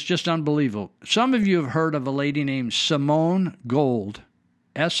situation that is just unbelievable. Some of you have heard of a lady named Simone Gold,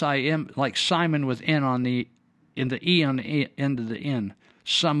 S-I-M, like Simon with N on the E on the end of the N.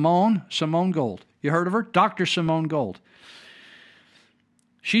 Simone Gold. You heard of her? Dr. Simone Gold.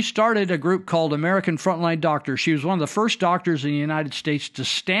 She started a group called American Frontline Doctors. She was one of the first doctors in the United States to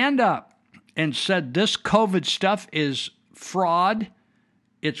stand up and said this COVID stuff is fraud,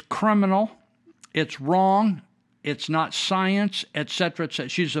 it's criminal, it's wrong, it's not science, etc., etc.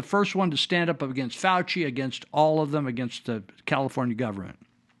 She's the first one to stand up against Fauci, against all of them, against the California government.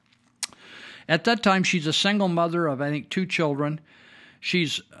 At that time, she's a single mother of, I think, 2 children.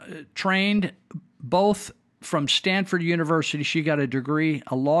 She's trained both from Stanford University. She got a degree,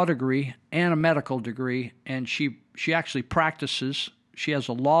 a law degree, and a medical degree, and she actually practices. She has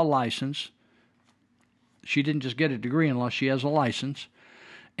a law license. She didn't just get a degree in law. She has a license.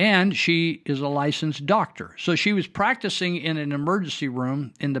 And she is a licensed doctor. So she was practicing in an emergency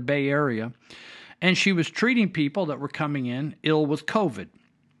room in the Bay Area, and she was treating people that were coming in ill with COVID.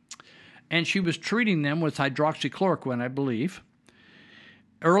 And she was treating them with hydroxychloroquine, I believe,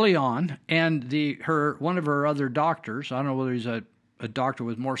 early on. And one of her other doctors, I don't know whether he's a doctor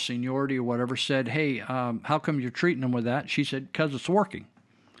with more seniority or whatever, said, hey, how come you're treating them with that? She said, because it's working.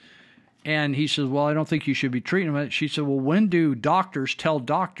 And he says, well, I don't think you should be treating them with it. She said, well, when do doctors tell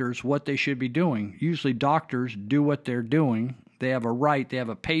doctors what they should be doing? Usually doctors do what they're doing. They have a right. They have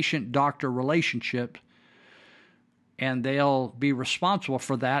a patient-doctor relationship, and they'll be responsible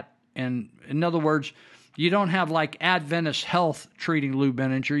for that. And in other words, You don't have like Adventist Health treating Lou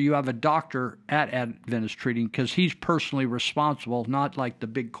Benninger. You have a doctor at Adventist treating because he's personally responsible, not like the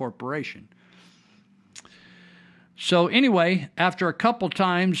big corporation. So anyway, after a couple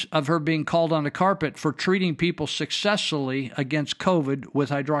times of her being called on the carpet for treating people successfully against COVID with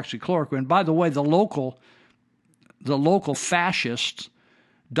hydroxychloroquine, by the way, the local fascists,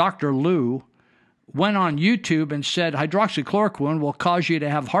 Dr. Lou, went on YouTube and said hydroxychloroquine will cause you to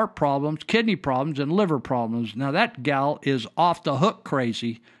have heart problems, kidney problems, and liver problems. Now, that gal is off the hook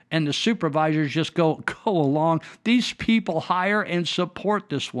crazy, and the supervisors just go along. These people hire and support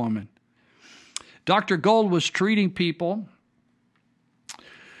this woman. Dr. Gold was treating people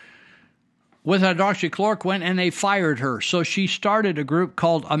with hydroxychloroquine, and they fired her. So she started a group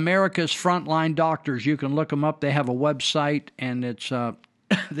called America's Frontline Doctors. You can look them up. They have a website, and it's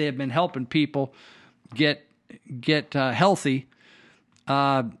they have been helping people get healthy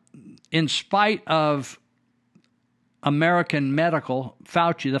in spite of American medical, the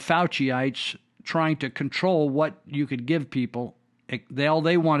Fauciites trying to control what you could give people. All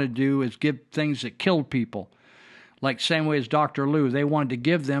they want to do is give things that killed people. Like same way as Dr. Lou, they wanted to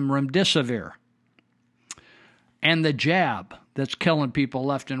give them remdesivir and the jab that's killing people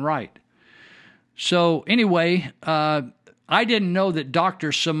left and right. So anyway, I didn't know that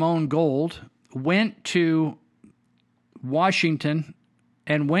Dr. Simone Gold went to Washington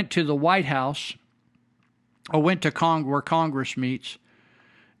and went to the White House, or went to where Congress meets,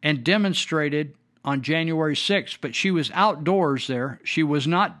 and demonstrated on January 6th, but she was outdoors there. She did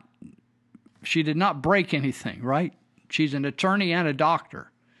not break anything, right? She's an attorney and a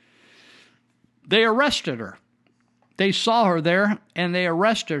doctor. They arrested her. They saw her there, and they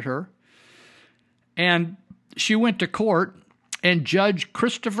arrested her. And she went to court, and Judge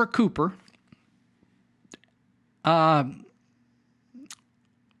Christopher Cooper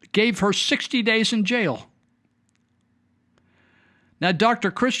gave her 60 days in jail. Now,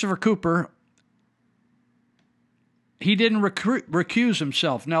 Dr. Christopher Cooper, he didn't recuse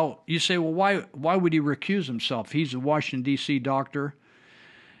himself. Now, you say, well, why would he recuse himself? He's a Washington, D.C. doctor.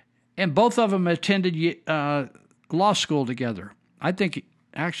 And both of them attended law school together. I think,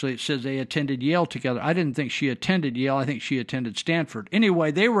 actually, it says they attended Yale together. I didn't think she attended Yale. I think she attended Stanford.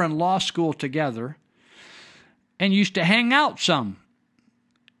 Anyway, they were in law school together and used to hang out some.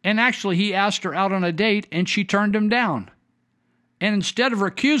 And actually, he asked her out on a date, and she turned him down. And instead of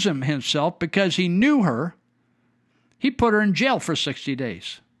recusing himself because he knew her, he put her in jail for 60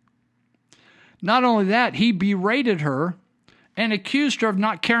 days. Not only that, he berated her and accused her of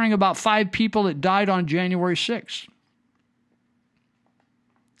not caring about 5 people that died on January 6th.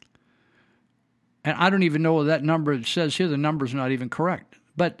 And I don't even know what that number it says here. The number's not even correct.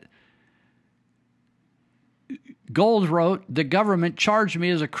 But Gold wrote, the government charged me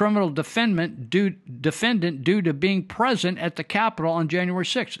as a criminal defendant due to being present at the Capitol on January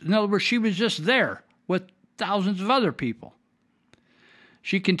 6th. In other words, she was just there with thousands of other people.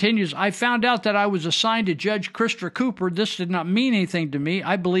 She continues, I found out that I was assigned to Judge Christopher Cooper. This did not mean anything to me.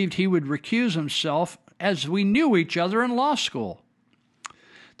 I believed he would recuse himself as we knew each other in law school.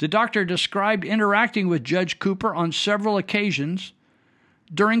 The doctor described interacting with Judge Cooper on several occasions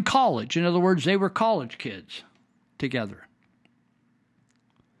during college. In other words, they were college kids together.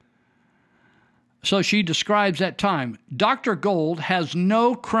 So she describes that time. Dr. Gold has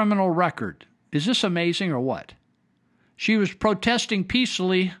no criminal record. Is this amazing or what? She was protesting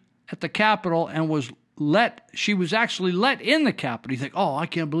peacefully at the Capitol and she was actually let in the Capitol. You think, oh, I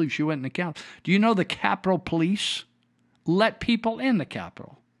can't believe she went in the Capitol. Do you know the Capitol Police let people in the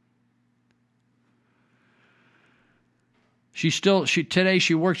Capitol? Today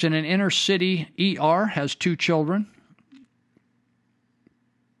she works in an inner city ER, has 2 children.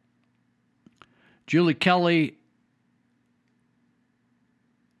 Julie Kelly,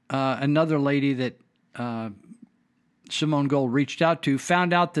 another lady that Simone Gold reached out to,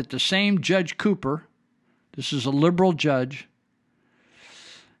 found out that the same Judge Cooper, this is a liberal judge,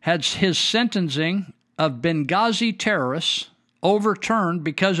 had his sentencing of Benghazi terrorists overturned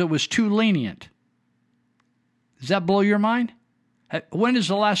because it was too lenient. Does that blow your mind? When is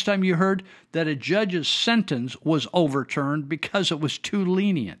the last time you heard that a judge's sentence was overturned because it was too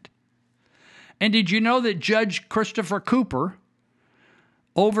lenient? And did you know that Judge Christopher Cooper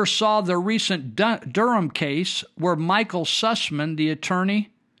oversaw the recent Durham case where Michael Sussman, the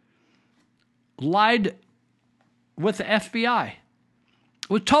attorney, lied with the FBI?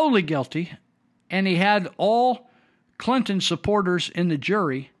 Was totally guilty, and he had all Clinton supporters in the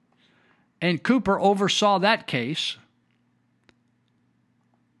jury. And Cooper oversaw that case.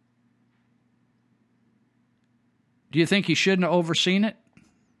 Do you think he shouldn't have overseen it?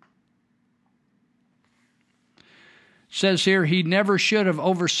 Says here he never should have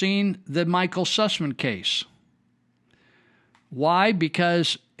overseen the Michael Sussman case. Why?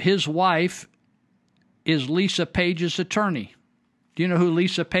 Because his wife is Lisa Page's attorney. Do you know who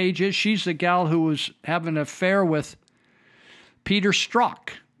Lisa Page is? She's the gal who was having an affair with Peter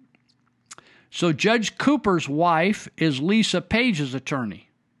Strzok. So Judge Cooper's wife is Lisa Page's attorney.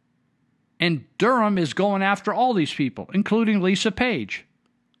 And Durham is going after all these people, including Lisa Page.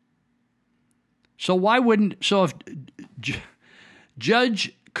 So if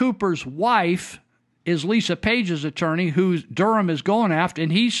Judge Cooper's wife is Lisa Page's attorney, who Durham is going after,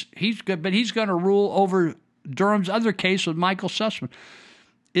 and he's good, but he's going to rule over Durham's other case with Michael Sussman.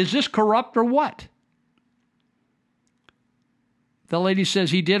 Is this corrupt or what? The lady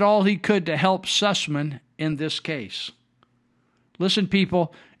says he did all he could to help Sussman in this case. Listen,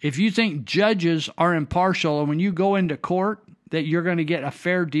 people, if you think judges are impartial and when you go into court that you're going to get a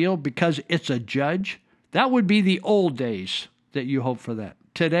fair deal because it's a judge, that would be the old days that you hope for that.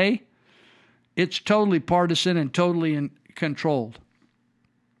 Today, it's totally partisan and totally controlled.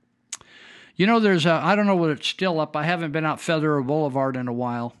 You know, I don't know whether it's still up. I haven't been out Federer Boulevard in a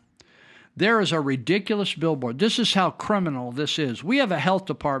while. There is a ridiculous billboard. This is how criminal this is. We have a health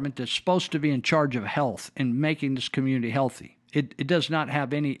department that's supposed to be in charge of health and making this community healthy. It does not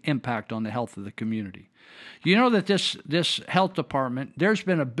have any impact on the health of the community. You know that this health department, there's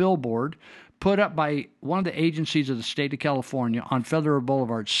been a billboard put up by one of the agencies of the state of California on Federer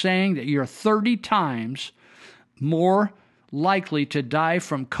Boulevard saying that you're 30 times more likely to die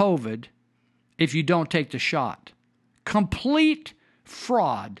from COVID if you don't take the shot. Complete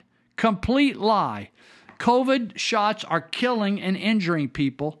fraud. Complete lie. COVID shots are killing and injuring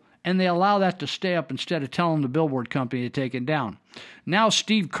people, and they allow that to stay up instead of telling the billboard company to take it down. Now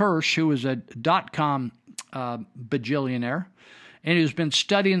Steve Kirsch, who is a .com bajillionaire, and who's been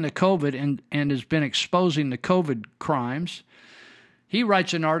studying the COVID and has been exposing the COVID crimes, he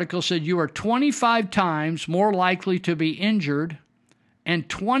writes an article, said you are 25 times more likely to be injured and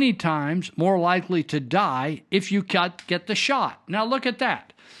 20 times more likely to die if you get the shot. Now look at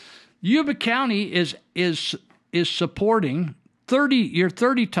that. Yuba County is supporting you're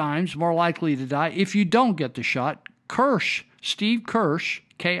 30 times more likely to die if you don't get the shot. Steve Kirsch,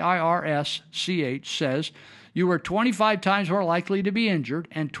 Kirsch, says you are 25 times more likely to be injured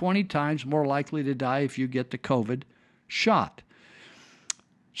and 20 times more likely to die if you get the COVID shot.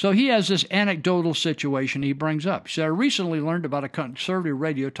 So he has this anecdotal situation he brings up. He said, I recently learned about a conservative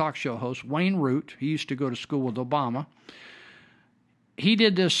radio talk show host, Wayne Root. He used to go to school with Obama. He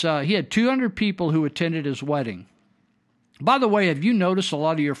did this, he had 200 people who attended his wedding. By the way, have you noticed a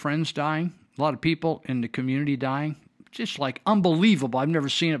lot of your friends dying? A lot of people in the community dying? Just like unbelievable. I've never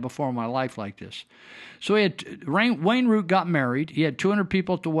seen it before in my life like this. So Wayne Root got married. He had 200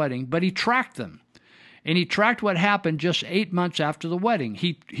 people at the wedding, but he tracked them. And he tracked what happened just 8 months after the wedding.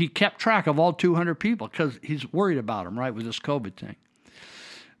 He kept track of all 200 people because he's worried about them, right, with this COVID thing.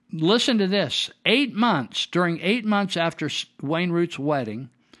 Listen to this. During 8 months after Wayne Root's wedding,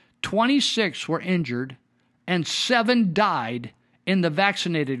 26 were injured and 7 died in the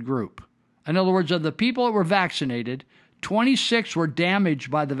vaccinated group. In other words, of the people that were vaccinated, 26 were damaged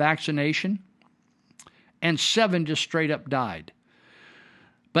by the vaccination and 7 just straight up died.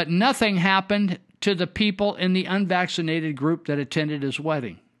 But nothing happened to the people in the unvaccinated group that attended his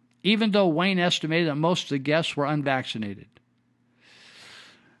wedding, even though Wayne estimated that most of the guests were unvaccinated.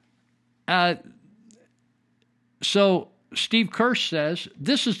 So Steve Kirsch says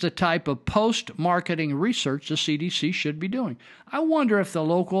this is the type of post-marketing research the CDC should be doing. I wonder if the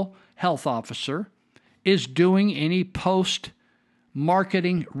local health officer is doing any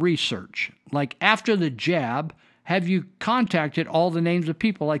post-marketing research. Like after the jab, have you contacted all the names of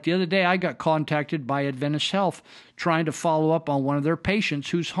people? Like the other day, I got contacted by Adventist Health trying to follow up on one of their patients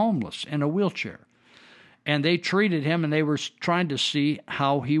who's homeless in a wheelchair. And they treated him, and they were trying to see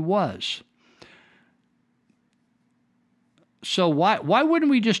how he was. So why wouldn't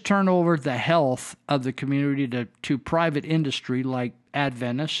we just turn over the health of the community to private industry like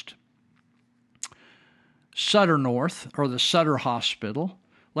Adventist, Sutter North, or the Sutter Hospital?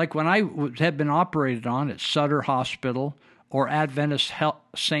 Like when I had been operated on at Sutter Hospital or Adventist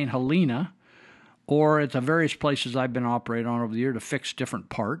St. Helena, or at the various places I've been operated on over the year to fix different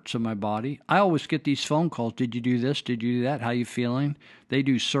parts of my body, I always get these phone calls. Did you do this? Did you do that? How you feeling? They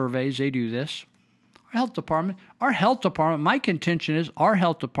do surveys. They do this. Our health department, my contention is our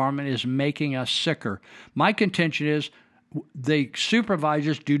health department is making us sicker. My contention is the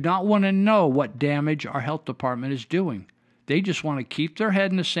supervisors do not want to know what damage our health department is doing. They just want to keep their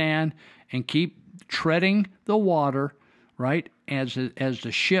head in the sand and keep treading the water, right, as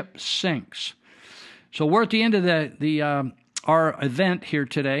the ship sinks. So we're at the end of our event here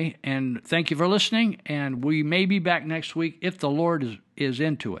today, and thank you for listening, and we may be back next week if the Lord is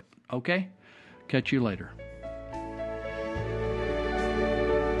into it, okay? Catch you later.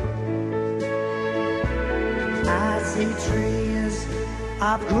 I see trees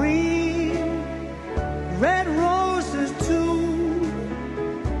of green, red roses too.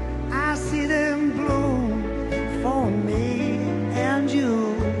 I see them bloom for me and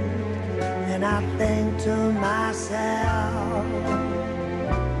you. And I think to myself,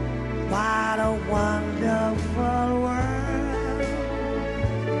 what a wonderful world.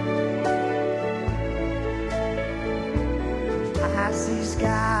 I see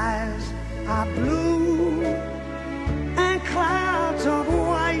skies are blue and clouds of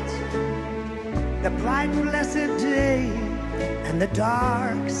white, the bright blessed day and the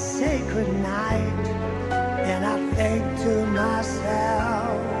dark sacred night. And I think to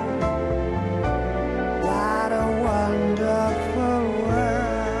myself, what a wonder.